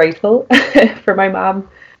was very grateful for my mum.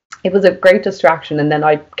 It was a great distraction, and then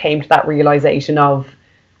I came to that realization of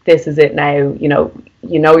this is it now. You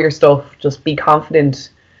know your stuff. Just be confident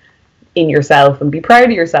in yourself and be proud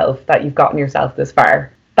of yourself that you've gotten yourself this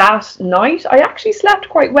far. That night, I actually slept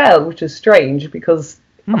quite well, which is strange because,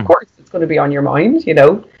 of course, it's going to be on your mind,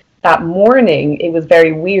 That morning, it was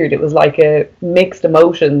very weird. It was like a mixed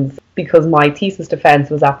emotions because my thesis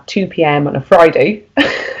defense was at 2 p.m. on a Friday,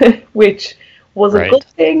 which was a good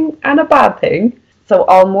thing and a bad thing. So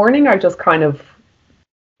all morning, I just kind of,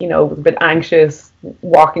 was a bit anxious,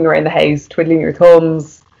 walking around the house, twiddling your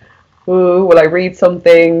thumbs. Ooh, will I read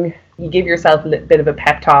something? You give yourself a little bit of a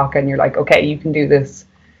pep talk and you're like, okay, you can do this.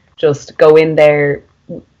 Just go in there,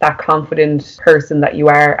 that confident person that you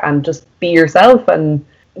are, and just be yourself, and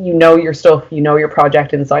you know your stuff, you know your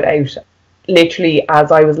project inside out. Literally,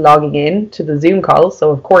 as I was logging in to the Zoom call, so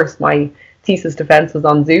of course my thesis defense was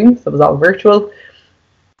on Zoom, so it was all virtual.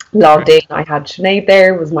 Logged in, I had Sinead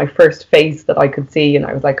there, was my first face that I could see, and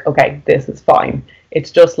I was like, okay, this is fine.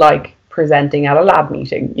 It's just like presenting at a lab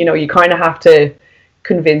meeting. You know, you kind of have to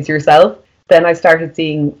convince yourself. Then I started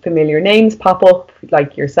seeing familiar names pop up,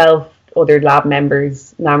 like yourself, other lab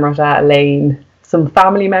members, Namrata, Elaine, some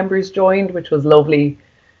family members joined, which was lovely,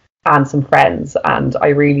 and some friends. And I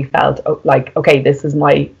really felt like, okay, this is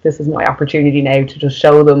my opportunity now to just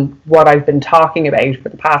show them what I've been talking about for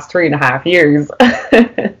the past 3.5 years.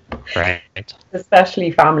 Right.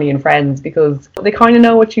 Especially family and friends, because they kind of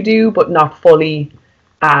know what you do, but not fully,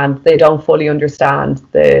 and they don't fully understand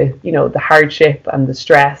the, you know, the hardship and the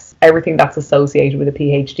stress, everything that's associated with a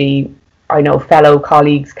PhD. I know fellow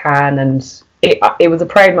colleagues can, and it was a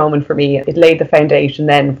proud moment for me. It laid the foundation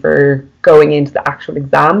then for going into the actual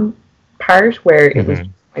exam part, where it was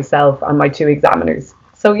myself and my 2 examiners.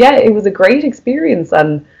 So yeah, it was a great experience,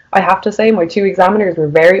 and I have to say my 2 examiners were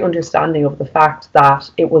very understanding of the fact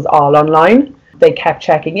that it was all online. They kept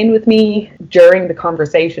checking in with me during the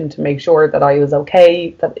conversation to make sure that I was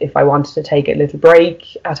okay, that if I wanted to take a little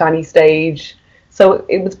break at any stage. So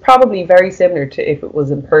it was probably very similar to if it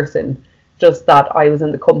was in person, just that I was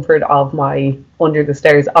in the comfort of my under the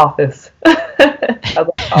stairs office.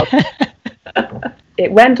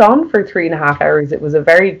 It went on for 3.5 hours. It was a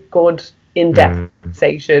very good, in-depth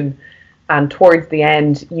conversation. And towards the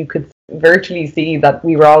end, you could virtually see that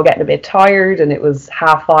we were all getting a bit tired, and it was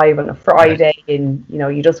 5:30 on a Friday, and, you know,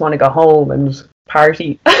 you just want to go home and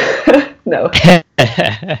party. No,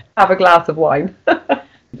 have a glass of wine.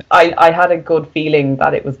 I had a good feeling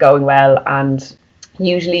that it was going well, and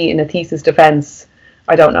usually in a thesis defense,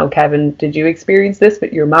 I don't know, Kevin, did you experience this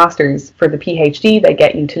with your masters? For the PhD, they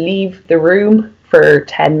get you to leave the room for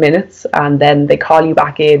 10 minutes, and then they call you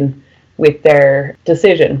back in with their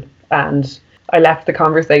decision. And I left the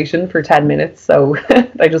conversation for 10 minutes, so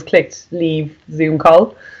I just clicked leave Zoom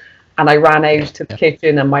call, and I ran out to the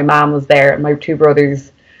kitchen, and my mom was there and my 2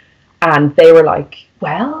 brothers, and they were like,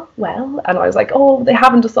 well, and I was like, oh, they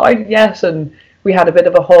haven't decided yet. And we had a bit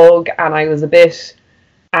of a hug, and I was a bit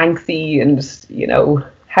angsty, and, you know,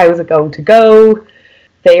 how's it going to go?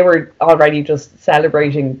 They were already just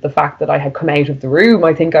celebrating the fact that I had come out of the room.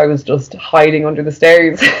 I think I was just hiding under the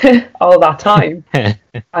stairs all that time.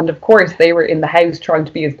 And of course, they were in the house trying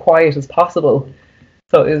to be as quiet as possible.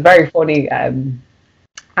 So it was very funny. And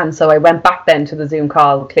so I went back then to the Zoom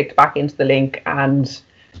call, clicked back into the link, and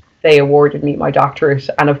they awarded me my doctorate.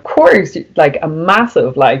 And of course, like a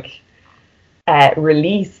massive,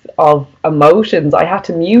 release of emotions. I had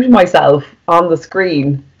to mute myself on the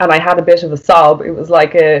screen, and I had a bit of a sob. It was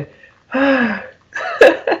like a and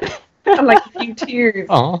like a few tears.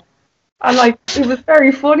 Aww. And like it was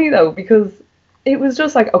very funny though, because it was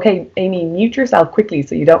just like, okay, Amy, mute yourself quickly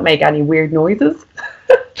so you don't make any weird noises.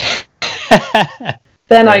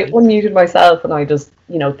 Then I unmuted myself, and I just,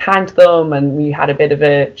 you know, thanked them, and we had a bit of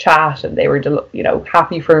a chat, and they were, you know,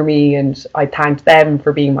 happy for me, and I thanked them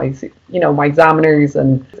for being my, you know, my examiners,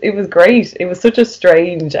 and it was great. It was such a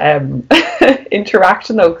strange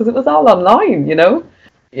interaction though, because it was all online, you know.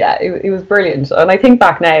 Yeah, it was brilliant. And I think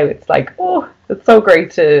back now, it's like, oh, it's so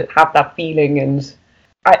great to have that feeling, and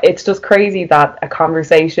it's just crazy that a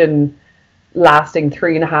conversation lasting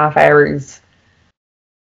 3.5 hours,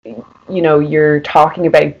 you know, you're talking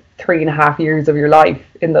about 3.5 years of your life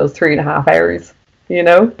in those 3.5 hours, you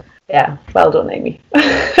know? Yeah, well done, Amy.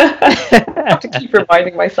 I have to keep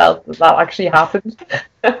reminding myself that actually happened.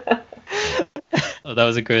 Oh, that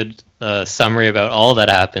was a good summary about all that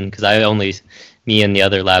happened, because me and the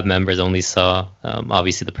other lab members only saw,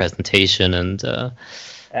 obviously, the presentation and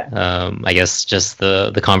I guess just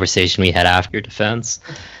the conversation we had after defense.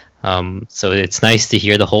 So it's nice to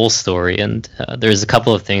hear the whole story, and there's a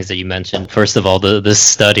couple of things that you mentioned. First of all, this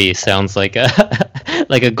study sounds like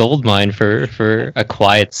a gold mine for a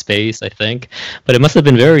quiet space, I think, but it must have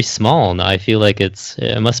been very small. Now I feel like it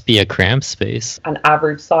must be a cramped space. An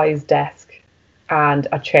average size desk and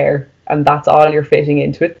a chair, and that's all you're fitting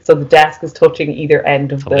into it. So the desk is touching either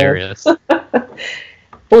end of Hilarious.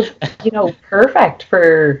 But, you know, perfect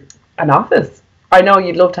for an office. I know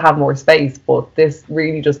you'd love to have more space, but this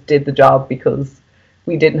really just did the job, because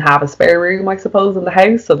we didn't have a spare room, I suppose, in the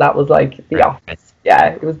house. So that was like the office. Yeah,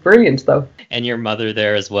 it was brilliant though. And your mother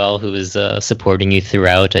there as well, who was supporting you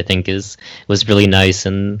throughout, I think was really nice,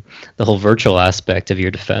 and the whole virtual aspect of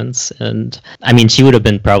your defense. And I mean, she would have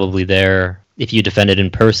been probably there if you defended in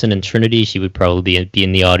person in Trinity. She would probably be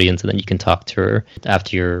in the audience, and then you can talk to her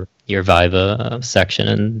after your Viva section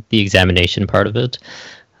and the examination part of it.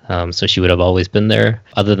 So she would have always been there.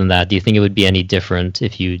 Other than that, do you think it would be any different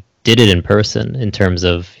if you did it in person, in terms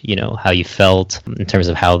of, how you felt, in terms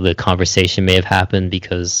of how the conversation may have happened.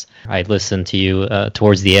 Because I listened to you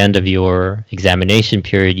towards the end of your examination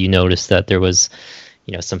period, you noticed that there was,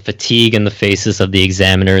 some fatigue in the faces of the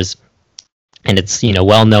examiners. And it's,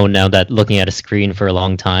 well known now that looking at a screen for a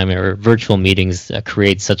long time or virtual meetings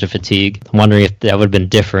creates such a fatigue. I'm wondering if that would have been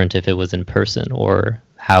different if it was in person, or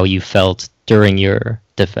how you felt during your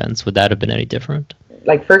defense. Would that have been any different?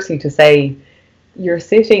 Like, firstly, to say you're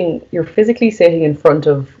physically sitting in front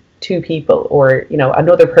of two people, or,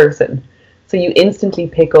 another person. So you instantly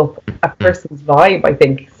pick up a person's vibe, I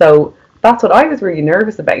think. So that's what I was really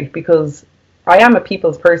nervous about, because I am a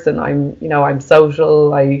people's person. I'm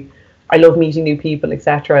social. I love meeting new people,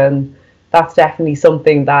 etc. And that's definitely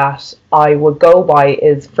something that I would go by,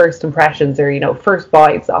 is first impressions, or, first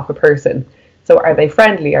vibes off a person. So are they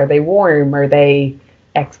friendly? Are they warm? Are they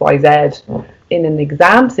XYZ? In an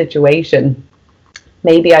exam situation,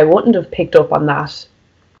 maybe I wouldn't have picked up on that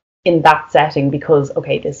in that setting, because,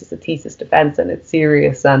 okay, this is a thesis defense and it's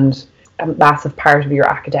serious and a massive part of your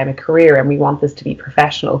academic career, and we want this to be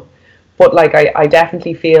professional. But I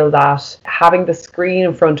definitely feel that having the screen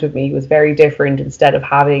in front of me was very different, instead of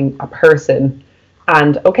having a person.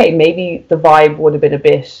 And okay, maybe the vibe would have been a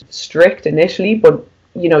bit strict initially, but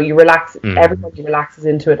you relax, everybody relaxes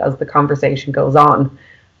into it as the conversation goes on.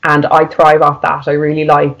 And I thrive off that. I really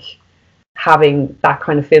like having that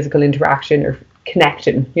kind of physical interaction or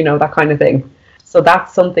connection, that kind of thing. So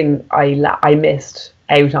that's something I missed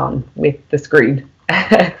out on with the screen,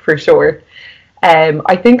 for sure.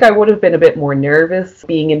 I think I would have been a bit more nervous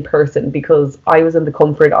being in person, because I was in the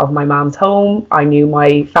comfort of my mom's home. I knew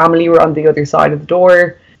my family were on the other side of the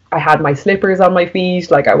door. I had my slippers on my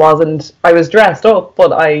feet. I was dressed up,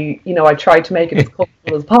 but I tried to make it as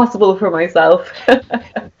comfortable as possible for myself.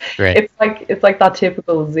 Right. It's like that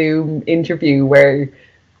typical Zoom interview where,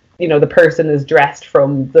 the person is dressed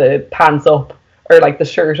from the pants up, or like the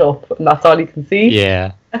shirt up, and that's all you can see.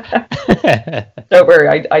 Yeah. Don't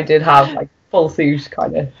worry, I did have full suit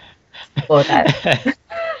kind of, but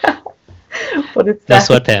it's no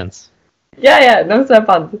sweatpants. Yeah, no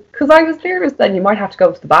sweatpants, because I was nervous. Then you might have to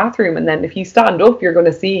go to the bathroom, and then if you stand up, you're going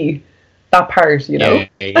to see that part, Yeah,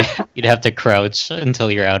 you'd have to crouch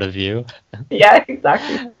until you're out of view. Yeah,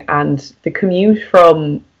 exactly. And the commute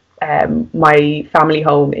from my family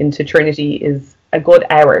home into Trinity is a good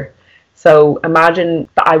hour. So imagine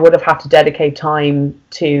that I would have had to dedicate time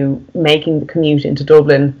to making the commute into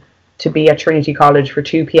Dublin to be at Trinity College for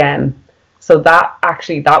 2 p.m. So that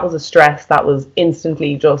was a stress that was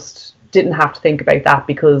instantly, just didn't have to think about that,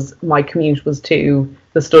 because my commute was to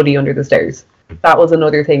the study under the stairs. That was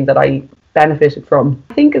another thing that I benefited from.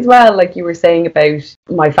 I think as well, like you were saying about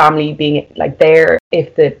my family being there,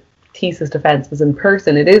 if the thesis defense was in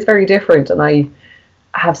person, it is very different. And I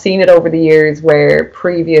have seen it over the years where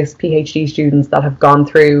previous PhD students that have gone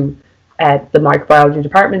through the microbiology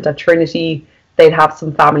department at Trinity, they'd have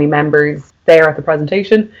some family members there at the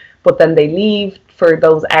presentation, but then they leave for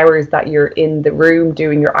those hours that you're in the room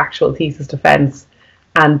doing your actual thesis defense.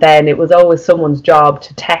 And then it was always someone's job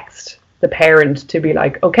to text the parent to be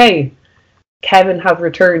like, okay, Kevin has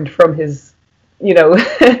returned from his,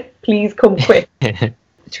 please come quick.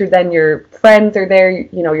 Sure, then your friends are there,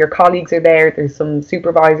 your colleagues are there. There's some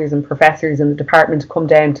supervisors and professors in the department to come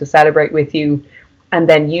down to celebrate with you. And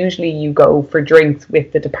then usually you go for drinks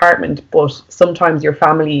with the department, but sometimes your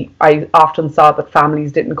family, I often saw that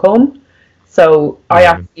families didn't come. So I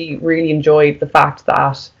actually really enjoyed the fact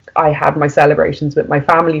that I had my celebrations with my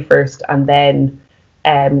family first, and then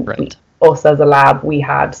us as a lab, we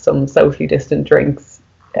had some socially distant drinks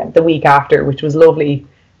the week after, which was lovely.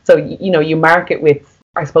 So, you mark it with,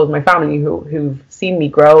 I suppose, my family who've seen me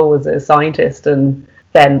grow as a scientist, and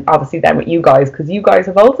then obviously then with you guys, because you guys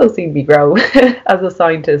have also seen me grow as a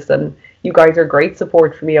scientist, and you guys are great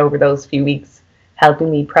support for me over those few weeks,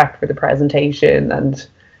 helping me prep for the presentation and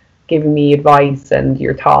giving me advice and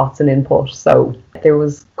your thoughts and input. So there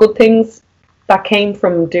was good things that came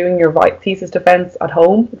from doing your thesis defense at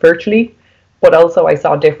home virtually, but also I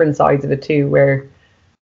saw different sides of it too, where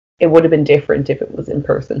it would have been different if it was in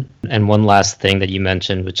person. And one last thing that you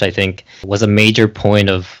mentioned, which I think was a major point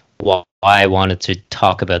of why I wanted to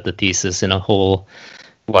talk about the thesis in a whole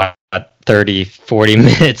 30, 40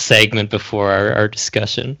 minute segment before our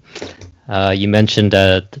discussion. You mentioned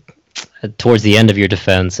towards the end of your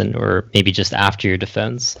defense, or maybe just after your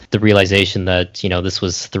defense, the realization that this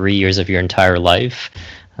was 3 years of your entire life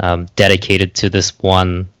dedicated to this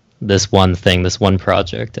one thing, this one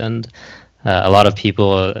project. And a lot of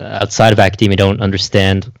people outside of academia don't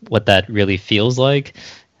understand what that really feels like,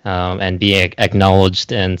 and being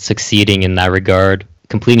acknowledged and succeeding in that regard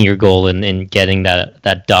completing your goal and getting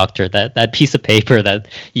that doctor, that piece of paper that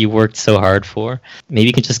you worked so hard for. Maybe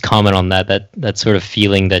you can just comment on that sort of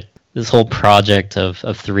feeling that this whole project of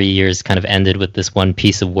 3 years kind of ended with this one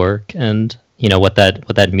piece of work, and what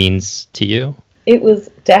that means to you. It was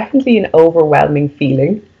definitely an overwhelming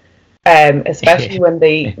feeling, especially when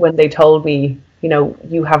they told me,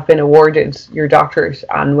 you have been awarded your doctorate,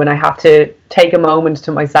 and when I have to take a moment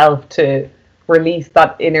to myself to release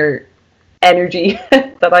that inner energy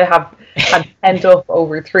that I had pent up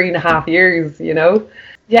over 3.5 years.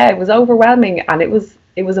 Yeah, it was overwhelming, and it was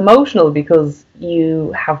emotional because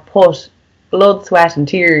you have put blood, sweat and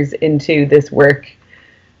tears into this work.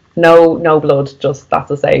 No blood, just that's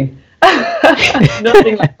the saying.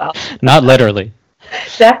 Nothing like that. Not literally.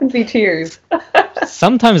 Definitely tears.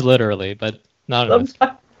 Sometimes literally, but not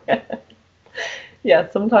enough. Yeah,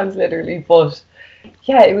 sometimes literally, but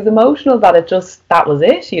yeah, it was emotional that that was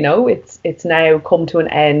it. It's now come to an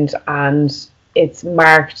end, and it's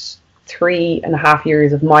marked 3.5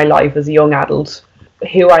 years of my life as a young adult.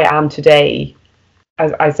 Who I am today,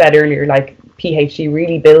 as I said earlier, like, PhD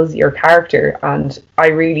really builds your character, and I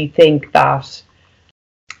really think that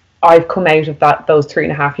I've come out of those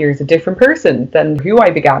 3.5 years a different person than who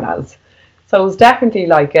I began as. So it was definitely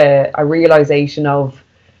like a realization of,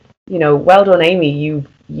 well done, Amy.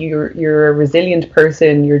 You're a resilient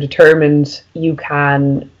person. You're determined. You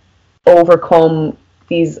can overcome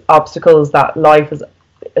these obstacles that life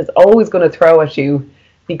is always going to throw at you,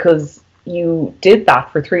 because you did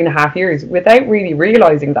that for 3.5 years without really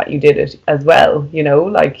realizing that you did it as well.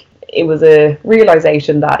 Like, it was a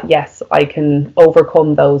realization that, yes, I can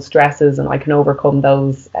overcome those stresses and I can overcome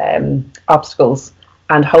those obstacles,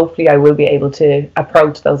 and hopefully I will be able to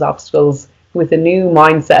approach those obstacles with a new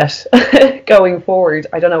mindset going forward.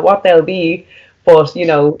 I don't know what they'll be, but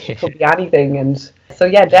it could be anything. And so,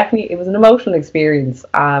 yeah, definitely it was an emotional experience,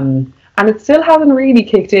 and it still hasn't really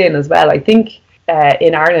kicked in as well. I think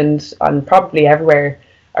in Ireland, and probably everywhere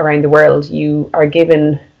around the world, you are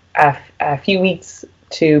given a few weeks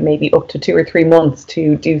to maybe up to 2 or 3 months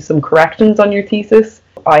to do some corrections on your thesis.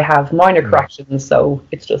 I have minor corrections, so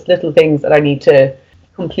it's just little things that I need to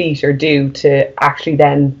complete or do to actually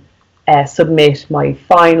then submit my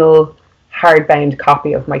final hardbound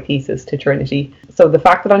copy of my thesis to Trinity. So the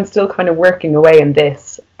fact that I'm still kind of working away in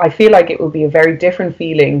this, I feel like it will be a very different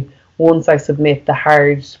feeling once I submit the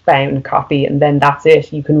hardbound copy, and then that's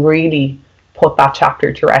it. You can really put that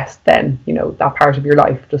chapter to rest then. That part of your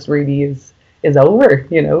life just really is over,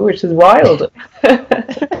 which is wild.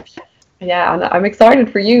 Yeah, and I'm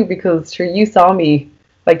excited for you, because sure, you saw me,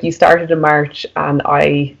 like, you started in March and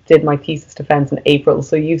I did my thesis defense in April,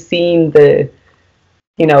 so you've seen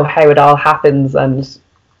how it all happens, and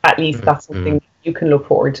at least that's something you can look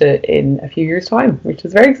forward to in a few years' time, which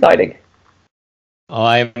is very exciting. Oh,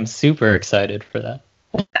 I'm super excited for that.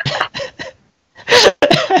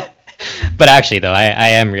 But actually, though, I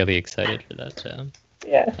am really excited for that.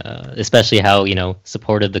 Yeah. Especially how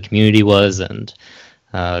supportive the community was, and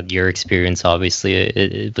your experience. Obviously,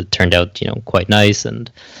 it turned out quite nice, and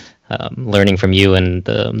learning from you and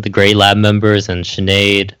the great lab members and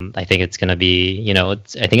Sinead. I think it's going to be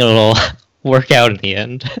I think it'll all work out in the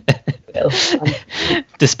end.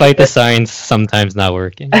 Despite the science sometimes not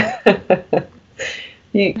working.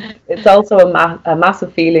 It's also a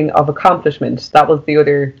massive feeling of accomplishment. That was the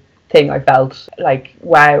other thing I felt, like,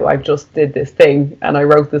 wow, I just did this thing and I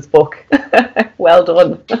wrote this book. Well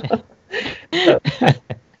done. So.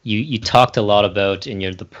 You talked a lot about in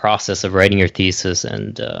the process of writing your thesis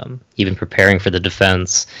and even preparing for the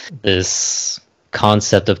defense, this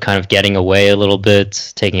concept of kind of getting away a little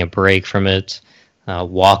bit, taking a break from it.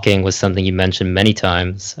 Walking was something you mentioned many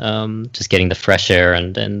times, just getting the fresh air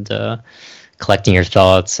and collecting your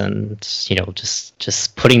thoughts, and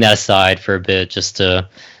just putting that aside for a bit, just to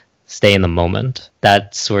stay in the moment.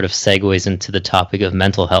 That sort of segues into the topic of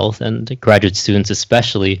mental health, and graduate students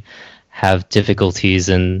especially have difficulties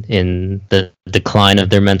in the decline of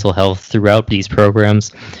their mental health throughout these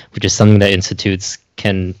programs, which is something that institutes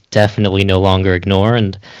can definitely no longer ignore.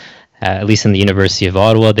 And at least in the University of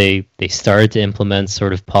Ottawa, they started to implement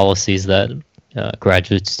sort of policies that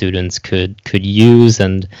graduate students could use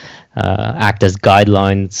and act as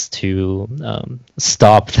guidelines to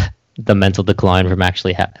stop the mental decline from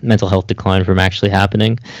actually mental health decline from actually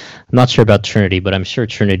happening. I'm not sure about Trinity, but I'm sure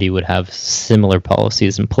Trinity would have similar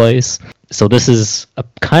policies in place. So this is a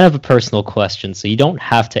kind of a personal question, so you don't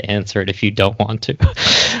have to answer it if you don't want to.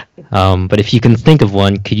 But if you can think of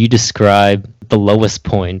one, could you describe the lowest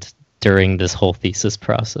point during this whole thesis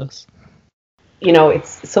process?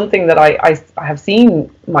 It's something that I have seen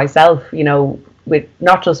myself, with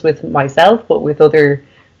not just with myself, but with other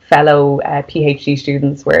fellow PhD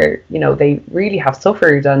students, where they really have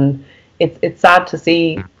suffered, and it's sad to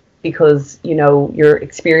see, because you're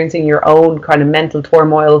experiencing your own kind of mental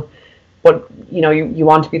turmoil, but you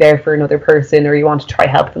want to be there for another person, or you want to try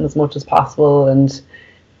help them as much as possible. And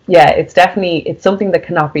yeah, it's something that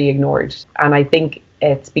cannot be ignored, and I think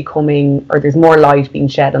it's becoming, or there's more light being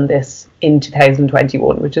shed on this in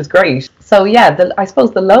 2021, which is great. So yeah, I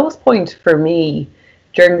suppose the lowest point for me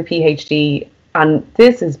during the PhD, and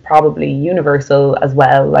this is probably universal as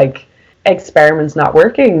well, like experiments not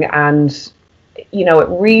working, and it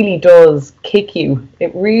really does kick you.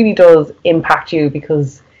 It really does impact you,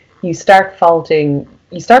 because you start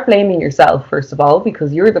blaming yourself, first of all,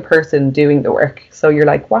 because you're the person doing the work. So you're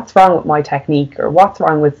like, what's wrong with my technique, or what's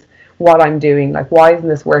wrong with what I'm doing? Like, why isn't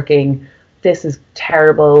this working? This is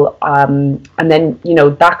terrible. And then,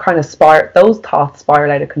 that kind of those thoughts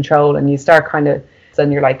spiral out of control, and you start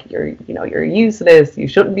and you're like, you're useless. You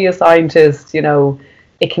shouldn't be a scientist.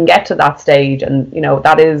 It can get to that stage, and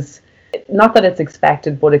that is not that it's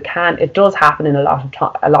expected, but it does happen in a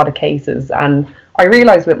lot of cases. And I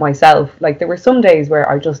realized with myself, like, there were some days where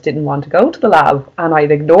I just didn't want to go to the lab, and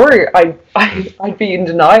I'd ignore it. I'd be in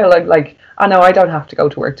denial. I'd like, I know I don't have to go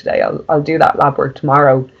to work today. I'll do that lab work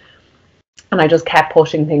tomorrow. And I just kept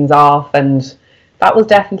pushing things off, and that was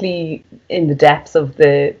definitely in the depths of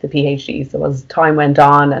the PhD. So as time went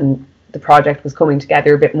on and the project was coming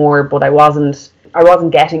together a bit more, but I wasn't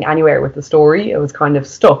getting anywhere with the story. It was kind of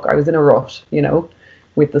stuck. I was in a rut,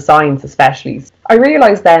 with the science especially. I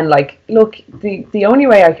realized then, like, look, the only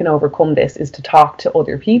way I can overcome this is to talk to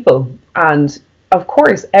other people. And of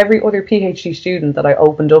course, every other PhD student that I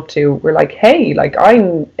opened up to were like, hey, like,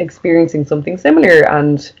 I'm experiencing something similar,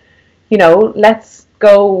 and let's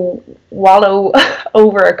go wallow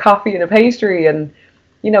over a coffee and a pastry. And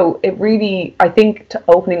it really, I think,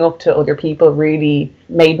 opening up to other people really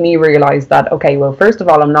made me realize that, okay, well, first of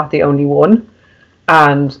all, I'm not the only one,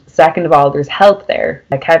 and second of all, there's help there.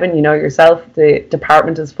 Like, Kevin, yourself, the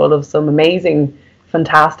department is full of some amazing,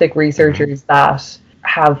 fantastic researchers that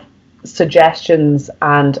have suggestions,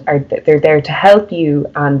 and they're there to help you,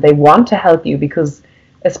 and they want to help you, because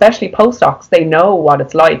especially postdocs, they know what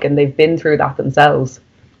it's like, and they've been through that themselves.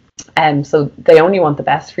 And so they only want the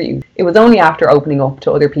best for you. It was only after opening up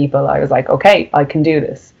to other people I was like, okay, I can do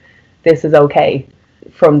this. This is okay.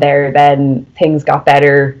 From there, then things got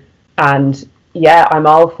better. And yeah, I'm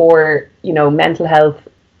all for, mental health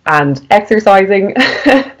and exercising.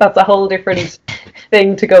 That's a whole different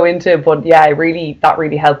thing to go into. But yeah, that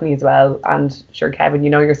really helped me as well. And sure, Kevin,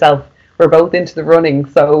 yourself, we're both into the running.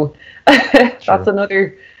 So that's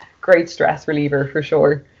another great stress reliever for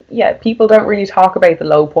sure. Yeah, people don't really talk about the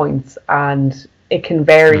low points, and it can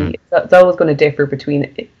vary. It's always going to differ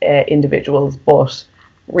between individuals, but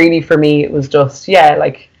really for me, it was just,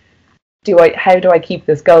 like, how do I keep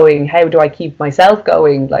this going? How do I keep myself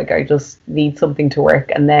going? Like, I just need something to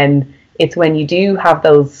work. And then it's when you do have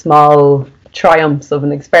those small triumphs of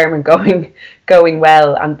an experiment going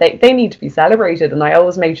well, and they need to be celebrated. And I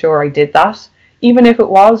always made sure I did that, even if it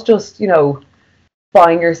was just,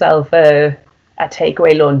 buying yourself a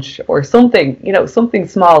takeaway lunch or something, something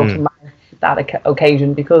small to mark that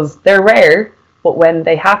occasion, because they're rare, but when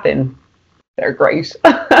they happen, they're great.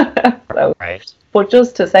 So, right. But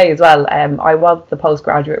just to say as well, I was the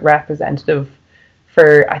postgraduate representative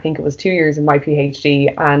for, I think it was 2 years in my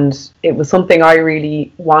PhD, and it was something I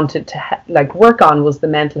really wanted to work on, was the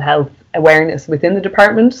mental health awareness within the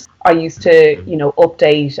department. I used to,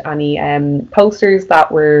 update any posters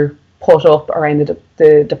that were put up around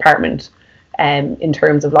the department, in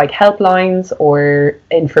terms of like helplines or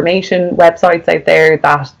information websites out there,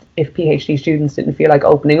 that if PhD students didn't feel like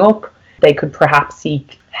opening up, they could perhaps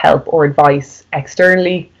seek help or advice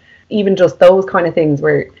externally. Even just those kind of things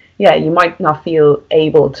where, you might not feel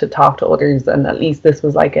able to talk to others, and at least this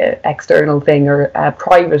was like a external thing or a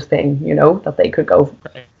private thing, that they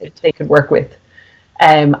could work with.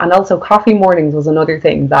 And also coffee mornings was another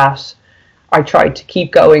thing that I tried to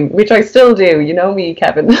keep going, which I still do. You know me,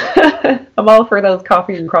 Kevin. I'm all for those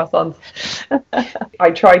coffees and croissants.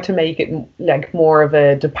 I tried to make it like more of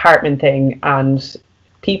a department thing, and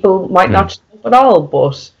people might not show up at all,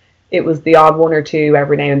 but it was the odd one or two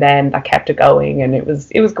every now and then that kept it going, and it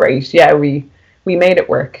was great. Yeah, we made it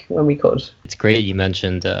work when we could. It's great you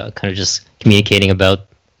mentioned kind of just communicating about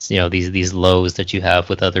these lows that you have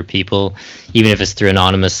with other people, even if it's through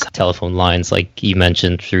anonymous telephone lines, like you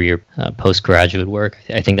mentioned through your postgraduate work.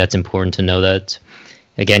 I think that's important to know that,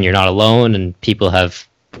 again, you're not alone, and people have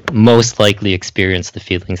most likely experienced the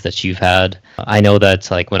feelings that you've had. I know that,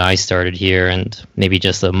 like, when I started here, and maybe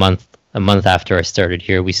just a month a month after I started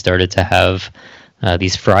here, we started to have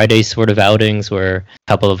these Friday sort of outings where a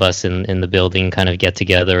couple of us in the building kind of get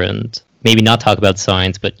together and maybe not talk about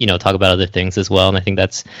science, but talk about other things as well. And I think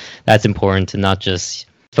that's important to not just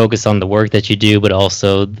focus on the work that you do, but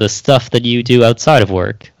also the stuff that you do outside of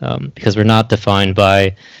work, because we're not defined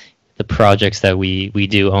by the projects that we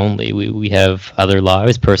do only. We have other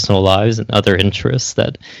lives, personal lives, and other interests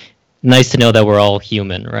that. Nice to know that we're all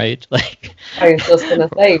human, right? Like I was just gonna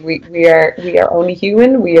say we are only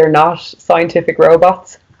human. We are not scientific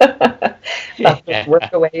robots that just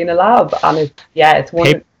work away in a lab. And it's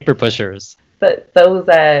one paper pushers. But those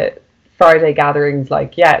Friday gatherings,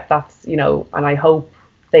 like that's and I hope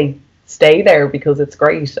they stay there because it's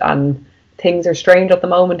great. And things are strange at the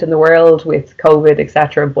moment in the world with COVID,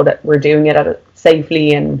 etc. But we're doing it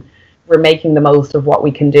safely and we're making the most of what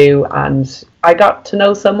we can do. And I got to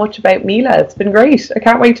know so much about Mila. It's been great. I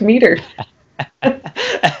can't wait to meet her.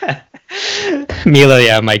 Mila,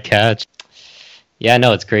 yeah, my cat. Yeah,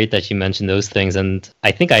 no, it's great that you mentioned those things. And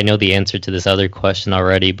I think I know the answer to this other question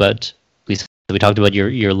already, but we talked about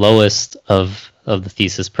your lowest of the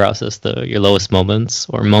thesis process, your lowest moments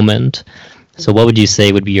or moment. So what would you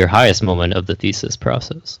say would be your highest moment of the thesis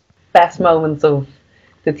process? Best moments of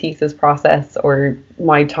the thesis process or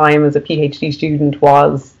my time as a PhD student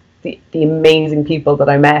was the amazing people that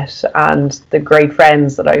I met and the great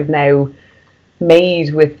friends that I've now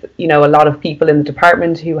made with, a lot of people in the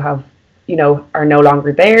department who have, are no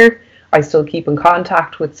longer there. I still keep in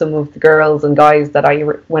contact with some of the girls and guys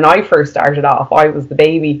that when I first started off, I was the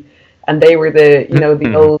baby and they were the,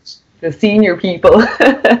 the senior people,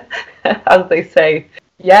 as they say.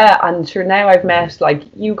 Yeah, and sure now I've met like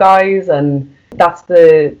you guys, and that's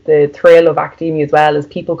the thrill of academia as well, as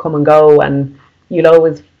people come and go, and you'll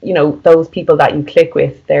always, those people that you click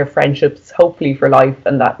with, their friendships hopefully for life,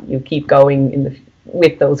 and that you keep going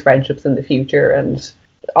with those friendships in the future. And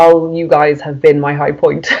all you guys have been my high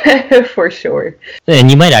point for sure. And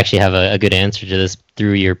you might actually have a good answer to this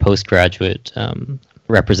through your postgraduate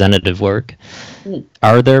representative work.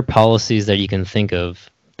 Are there policies that you can think of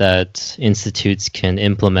that institutes can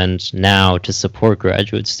implement now to support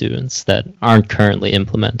graduate students that aren't currently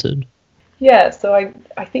implemented? Yeah, so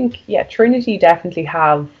I think, Trinity definitely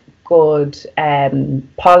have good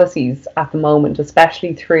policies at the moment,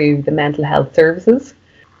 especially through the mental health services.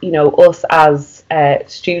 Us as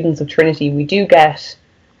students of Trinity, we do get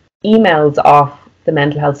emails off the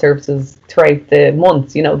mental health services throughout the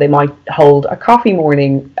months. They might hold a coffee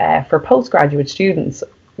morning for postgraduate students,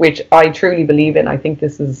 which I truly believe in. I think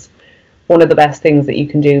this is one of the best things that you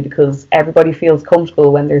can do because everybody feels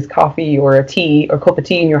comfortable when there's coffee or a tea or cup of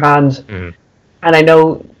tea in your hand. And I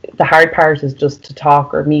know the hard part is just to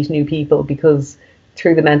talk or meet new people, because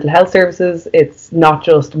through the mental health services, it's not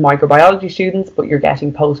just microbiology students, but you're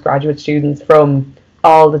getting postgraduate students from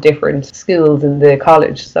all the different schools in the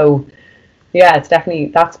college. So it's definitely,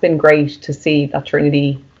 that's been great to see that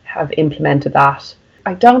Trinity have implemented that.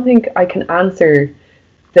 I don't think I can answer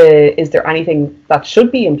is there anything that should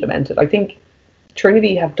be implemented. I think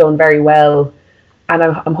Trinity have done very well, and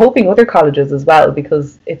I'm hoping other colleges as well,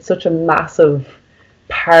 because it's such a massive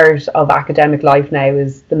part of academic life now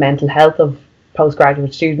is the mental health of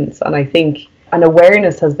postgraduate students. And I think an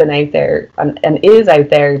awareness has been out there and is out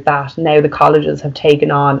there that now the colleges have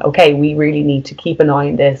taken on, okay, we really need to keep an eye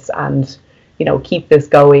on this and, keep this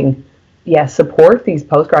going. Support these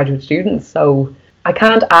postgraduate students. So I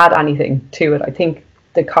can't add anything to it. I think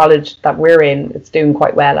the college that we're in, it's doing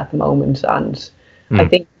quite well at the moment. And I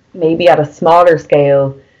think maybe at a smaller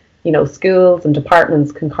scale, schools and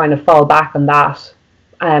departments can kind of fall back on that.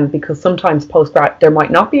 Because sometimes there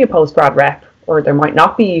might not be a postgrad rep, or there might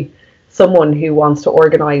not be someone who wants to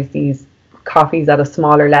organise these coffees at a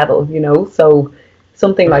smaller level, So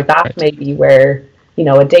something like that maybe where,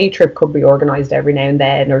 a day trip could be organised every now and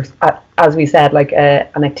then, or as we said, like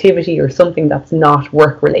an activity or something that's not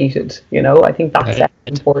work related, I think that's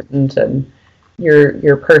important, and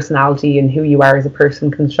your personality and who you are as a person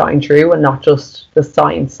can shine through and not just the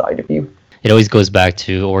science side of you. It always goes back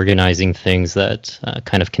to organizing things that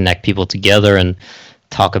kind of connect people together and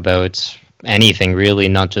talk about anything really,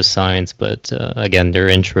 not just science, but again, their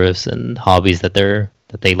interests and hobbies that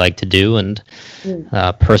they like to do, and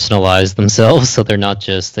personalize themselves so they're not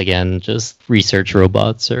just research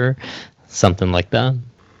robots or something like that.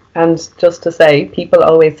 And just to say, people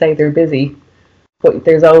always say they're busy, but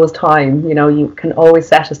there's always time. You can always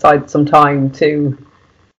set aside some time to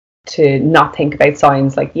not think about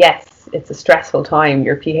science. Like, yes, it's a stressful time.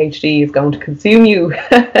 Your PhD is going to consume you.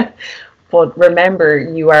 But remember,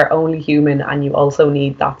 you are only human, and you also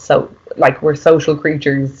need that. So, like, we're social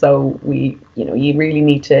creatures, so you really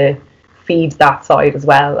need to feed that side as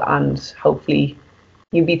well, and hopefully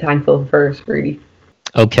you'd be thankful for it, really.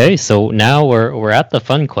 Okay, so now we're at the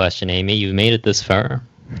fun question, Amy. You made it this far.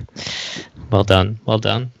 Well done, well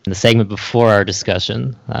done. In the segment before our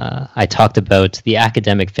discussion, I talked about the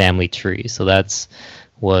academic family tree. So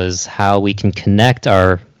was how we can connect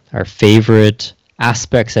our favorite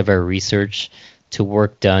aspects of our research to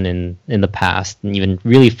work done in the past, and even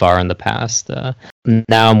really far in the past.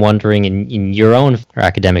 Now I'm wondering, in your own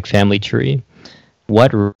academic family tree,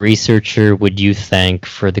 what researcher would you thank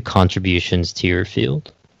for the contributions to your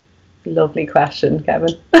field? Lovely question,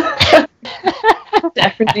 Kevin.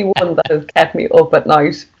 Definitely one that has kept me up at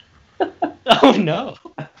night. Oh no.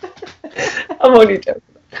 I'm only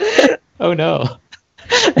joking. Oh no.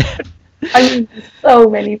 I mean, so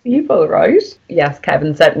many people, right? Yes,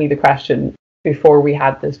 Kevin sent me the question before we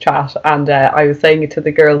had this chat, and I was saying it to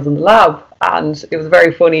the girls in the lab, and it was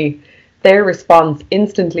very funny. Their response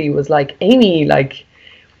instantly was like, Amy, like,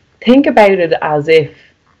 think about it as if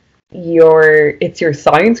it's your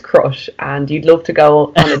science crush and you'd love to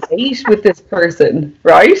go on a date with this person,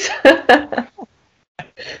 right?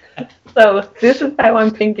 So this is how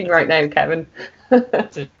I'm thinking right now, Kevin.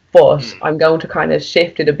 But I'm going to kind of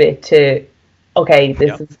shift it a bit to, okay,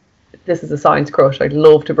 this is a science crush. I'd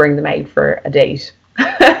love to bring them out for a date.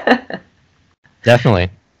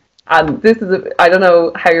 Definitely. And I don't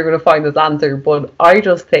know how you're going to find this answer, but I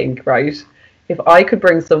just think, right, if I could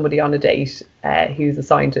bring somebody on a date who's a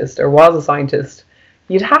scientist or was a scientist,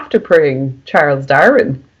 you'd have to bring Charles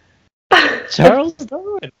Darwin. Charles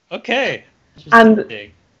Darwin. Okay.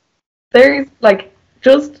 And there's like,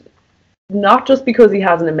 just not just because he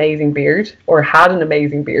has an amazing beard or had an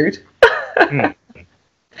amazing beard,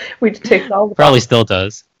 which ticks all the probably still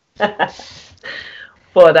does.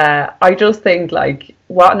 But I just think, like,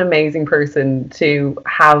 what an amazing person to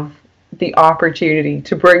have the opportunity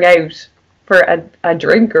to bring out for a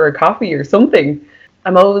drink or a coffee or something.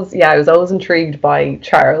 I was always intrigued by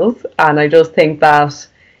Charles, and I just think that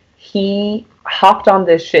he hopped on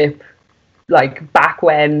this ship, like, back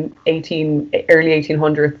when early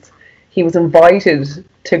 1800s. He was invited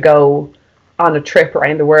to go on a trip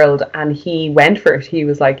around the world, and he went for it. He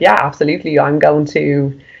was like, yeah, absolutely, I'm going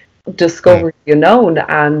to discover the unknown.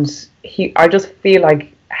 And I just feel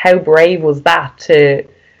like, how brave was that to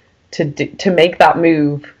make that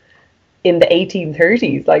move in the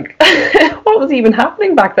 1830s? Like, what was even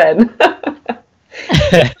happening back then?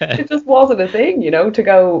 It just wasn't a thing, to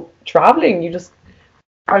go traveling.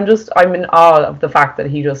 I'm in awe of the fact that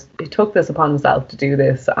he took this upon himself to do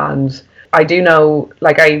this. And I do know,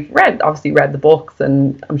 like, I've obviously read the books,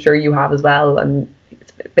 and I'm sure you have as well, and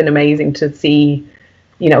it's been amazing to see,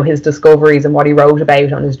 his discoveries and what he wrote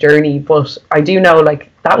about on his journey. But I do know,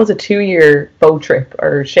 like, that was a 2-year boat trip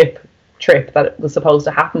or ship trip that was supposed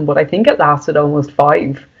to happen, but I think it lasted almost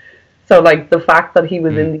 5. So, like, the fact that he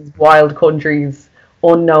was in these wild countries,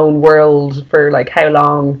 unknown world for, like, how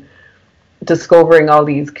long, discovering all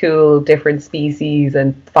these cool different species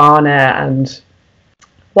and fauna, and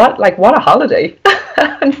what a holiday.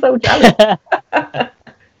 I'm so jealous.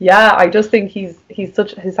 Yeah, I just think he's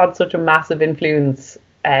had such a massive influence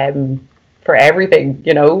for everything,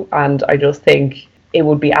 and I just think it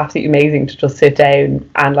would be absolutely amazing to just sit down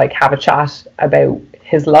and, like, have a chat about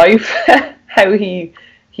his life, how he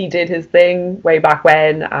did his thing way back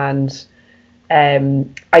when.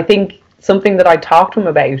 And I think something that I talked to him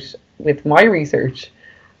about with my research,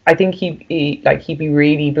 I think he'd be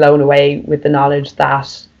really blown away with the knowledge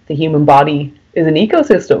that the human body is an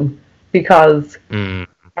ecosystem. Because I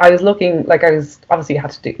was looking, like, I was obviously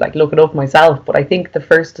had to look it up myself, but I think the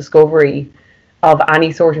first discovery of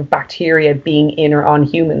any sort of bacteria being in or on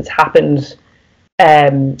humans happened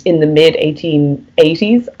in the mid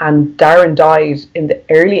 1880s, and Darwin died in the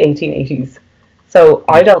early 1880s. So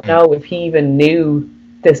I don't know if he even knew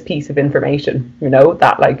this piece of information,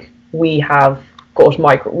 that, like, we have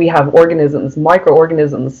microorganisms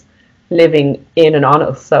living in and on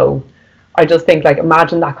us. So I just think, like,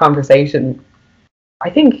 imagine that conversation. I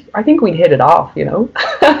think we'd hit it off,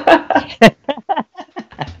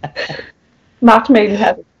 Match made in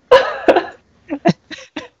heaven.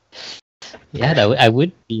 Yeah, I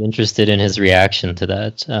would be interested in his reaction to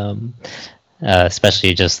that,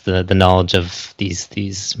 especially just the knowledge of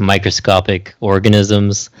these microscopic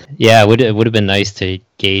organisms. Yeah, it would have been nice to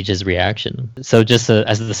gauge his reaction. So just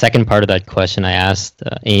as the second part of that question, I asked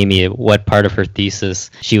Amy what part of her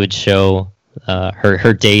thesis she would show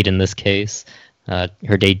her date in this case,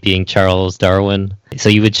 her date being Charles Darwin. So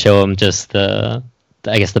you would show him just the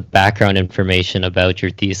background information about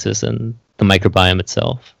your thesis and the microbiome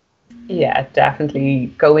itself. Yeah, definitely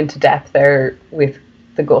go into depth there with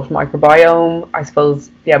the gut microbiome. I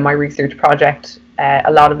suppose, yeah, my research project,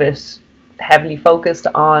 a lot of it heavily focused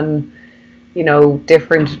on,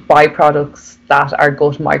 different byproducts that our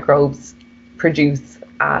gut microbes produce.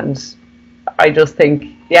 And I just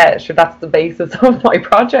think, yeah, sure, that's the basis of my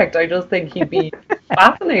project. I just think he'd be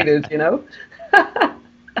fascinated, Do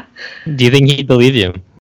you think he'd believe you?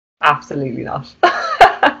 Absolutely not.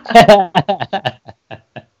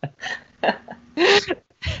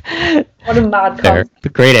 What a mad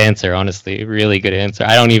concept. Great answer, honestly. Really good answer.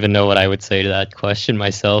 I don't even know what I would say to that question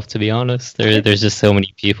myself, to be honest. There's just so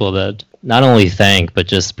many people that not only thank, but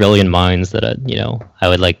just brilliant minds that I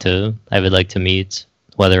would like to meet,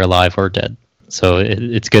 whether alive or dead. So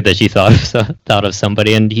it's good that you thought of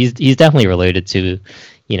somebody, and he's definitely related to,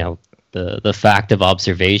 the fact of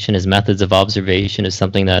observation. His methods of observation is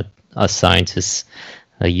something that us scientists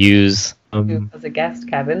use. As a guest,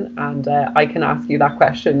 Kevin, and I can ask you that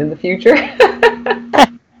question in the future.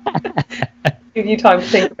 Give you time to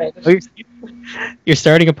think about it. You're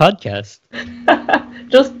starting a podcast.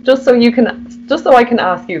 just so I can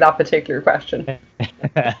ask you that particular question.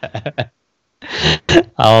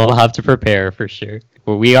 I'll have to prepare for sure.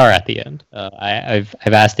 Well, we are at the end. I've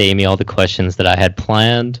asked Amy all the questions that I had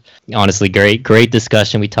planned. Honestly, great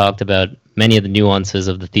discussion. We talked about many of the nuances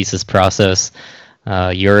of the thesis process.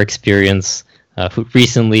 Your experience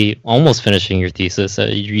recently almost finishing your thesis.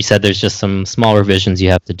 You said there's just some small revisions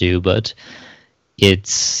you have to do, but it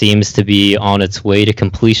seems to be on its way to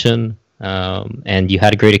completion. And you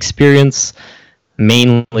had a great experience,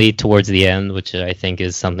 mainly towards the end, which I think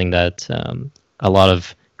is something that a lot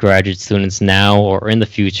of graduate students now or in the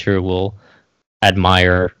future will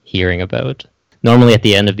admire hearing about. Normally at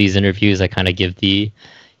the end of these interviews, I kind of give the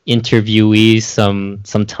interviewees some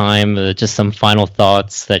time, just some final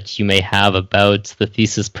thoughts that you may have about the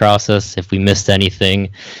thesis process. If we missed anything,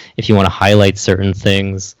 if you want to highlight certain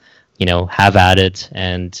things, have at it.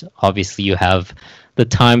 And obviously you have the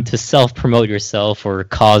time to self-promote yourself or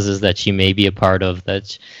causes that you may be a part of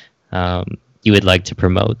that you would like to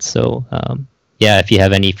promote. So if you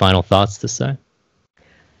have any final thoughts to say.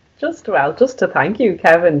 Just to thank you,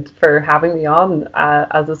 Kevin, for having me on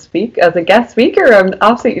as a guest speaker. I'm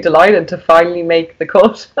absolutely delighted to finally make the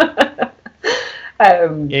cut.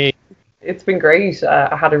 It's been great.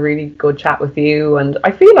 I had a really good chat with you, and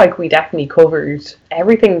I feel like we definitely covered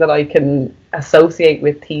everything that I can associate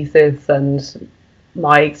with thesis and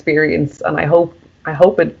my experience. And I hope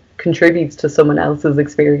it contributes to someone else's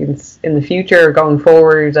experience in the future going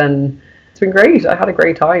forward. And it's been great. I had a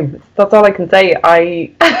great time. That's all I can say.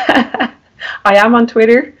 I am on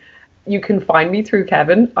Twitter. You can find me through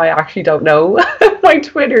Kevin. I actually don't know my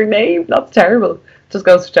Twitter name. That's terrible. Just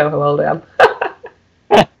goes to show how old I am.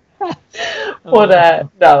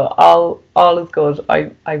 But no, all is good.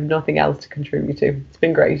 I have nothing else to contribute to. It's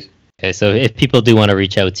been great. Okay, so if people do want to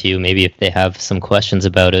reach out to you, maybe if they have some questions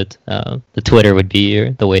about it, the Twitter would be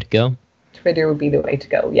the way to go. Twitter would be the way to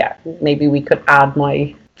go, yeah. Maybe we could add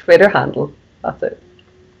my Twitter handle. That's it.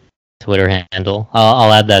 Twitter handle.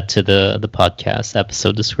 I'll add that to the podcast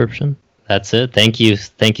episode description. That's it. Thank you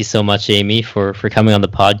so much, Amy, for coming on the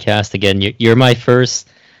podcast. Again, you're my first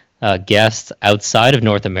guest outside of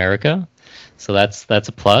North America, so that's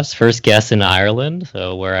a plus. First guest in Ireland,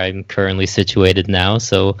 so where I'm currently situated now.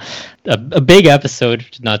 So a big episode,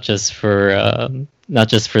 not just for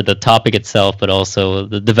the topic itself, but also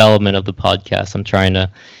the development of the podcast. I'm trying to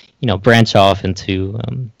branch off into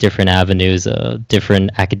different avenues,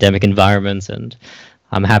 different academic environments, and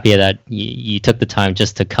I'm happy that you took the time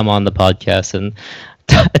just to come on the podcast and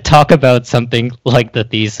talk about something like the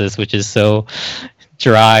thesis, which is so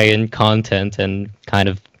dry in content and kind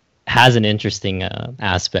of has an interesting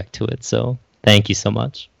aspect to it. So thank you so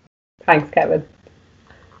much. Thanks, Kevin.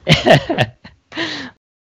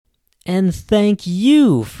 And thank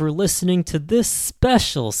you for listening to this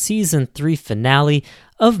special Season 3 finale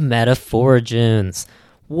of Metaphorogens.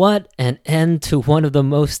 What an end to one of the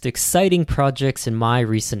most exciting projects in my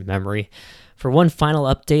recent memory. For one final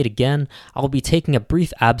update again, I'll be taking a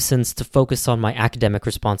brief absence to focus on my academic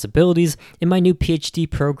responsibilities in my new PhD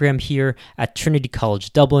program here at Trinity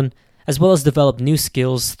College Dublin, as well as develop new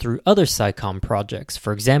skills through other SciComm projects.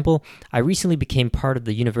 For example, I recently became part of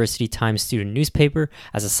the University Times student newspaper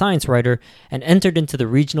as a science writer and entered into the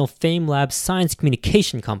regional FameLab Science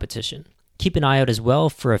Communication Competition. Keep an eye out as well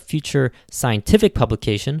for a future scientific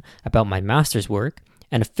publication about my master's work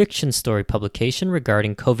and a fiction story publication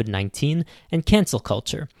regarding COVID-19 and cancel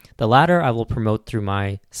culture. The latter I will promote through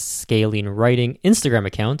my Scalene Writing Instagram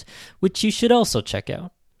account, which you should also check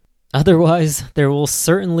out. Otherwise, there will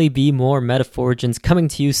certainly be more Metaphorogens coming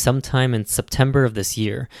to you sometime in September of this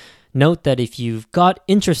year. Note that if you've got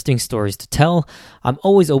interesting stories to tell, I'm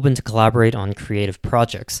always open to collaborate on creative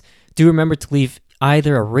projects. Do remember to leave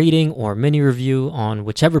either a rating or mini review on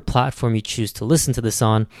whichever platform you choose to listen to this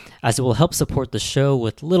on, as it will help support the show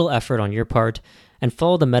with little effort on your part, and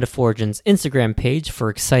follow the Metaphorigins Instagram page for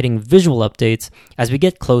exciting visual updates as we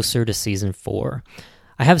get closer to Season 4.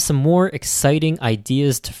 I have some more exciting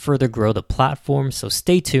ideas to further grow the platform, so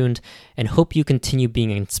stay tuned and hope you continue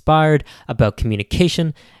being inspired about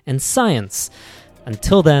communication and science.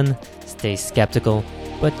 Until then, stay skeptical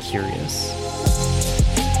but curious.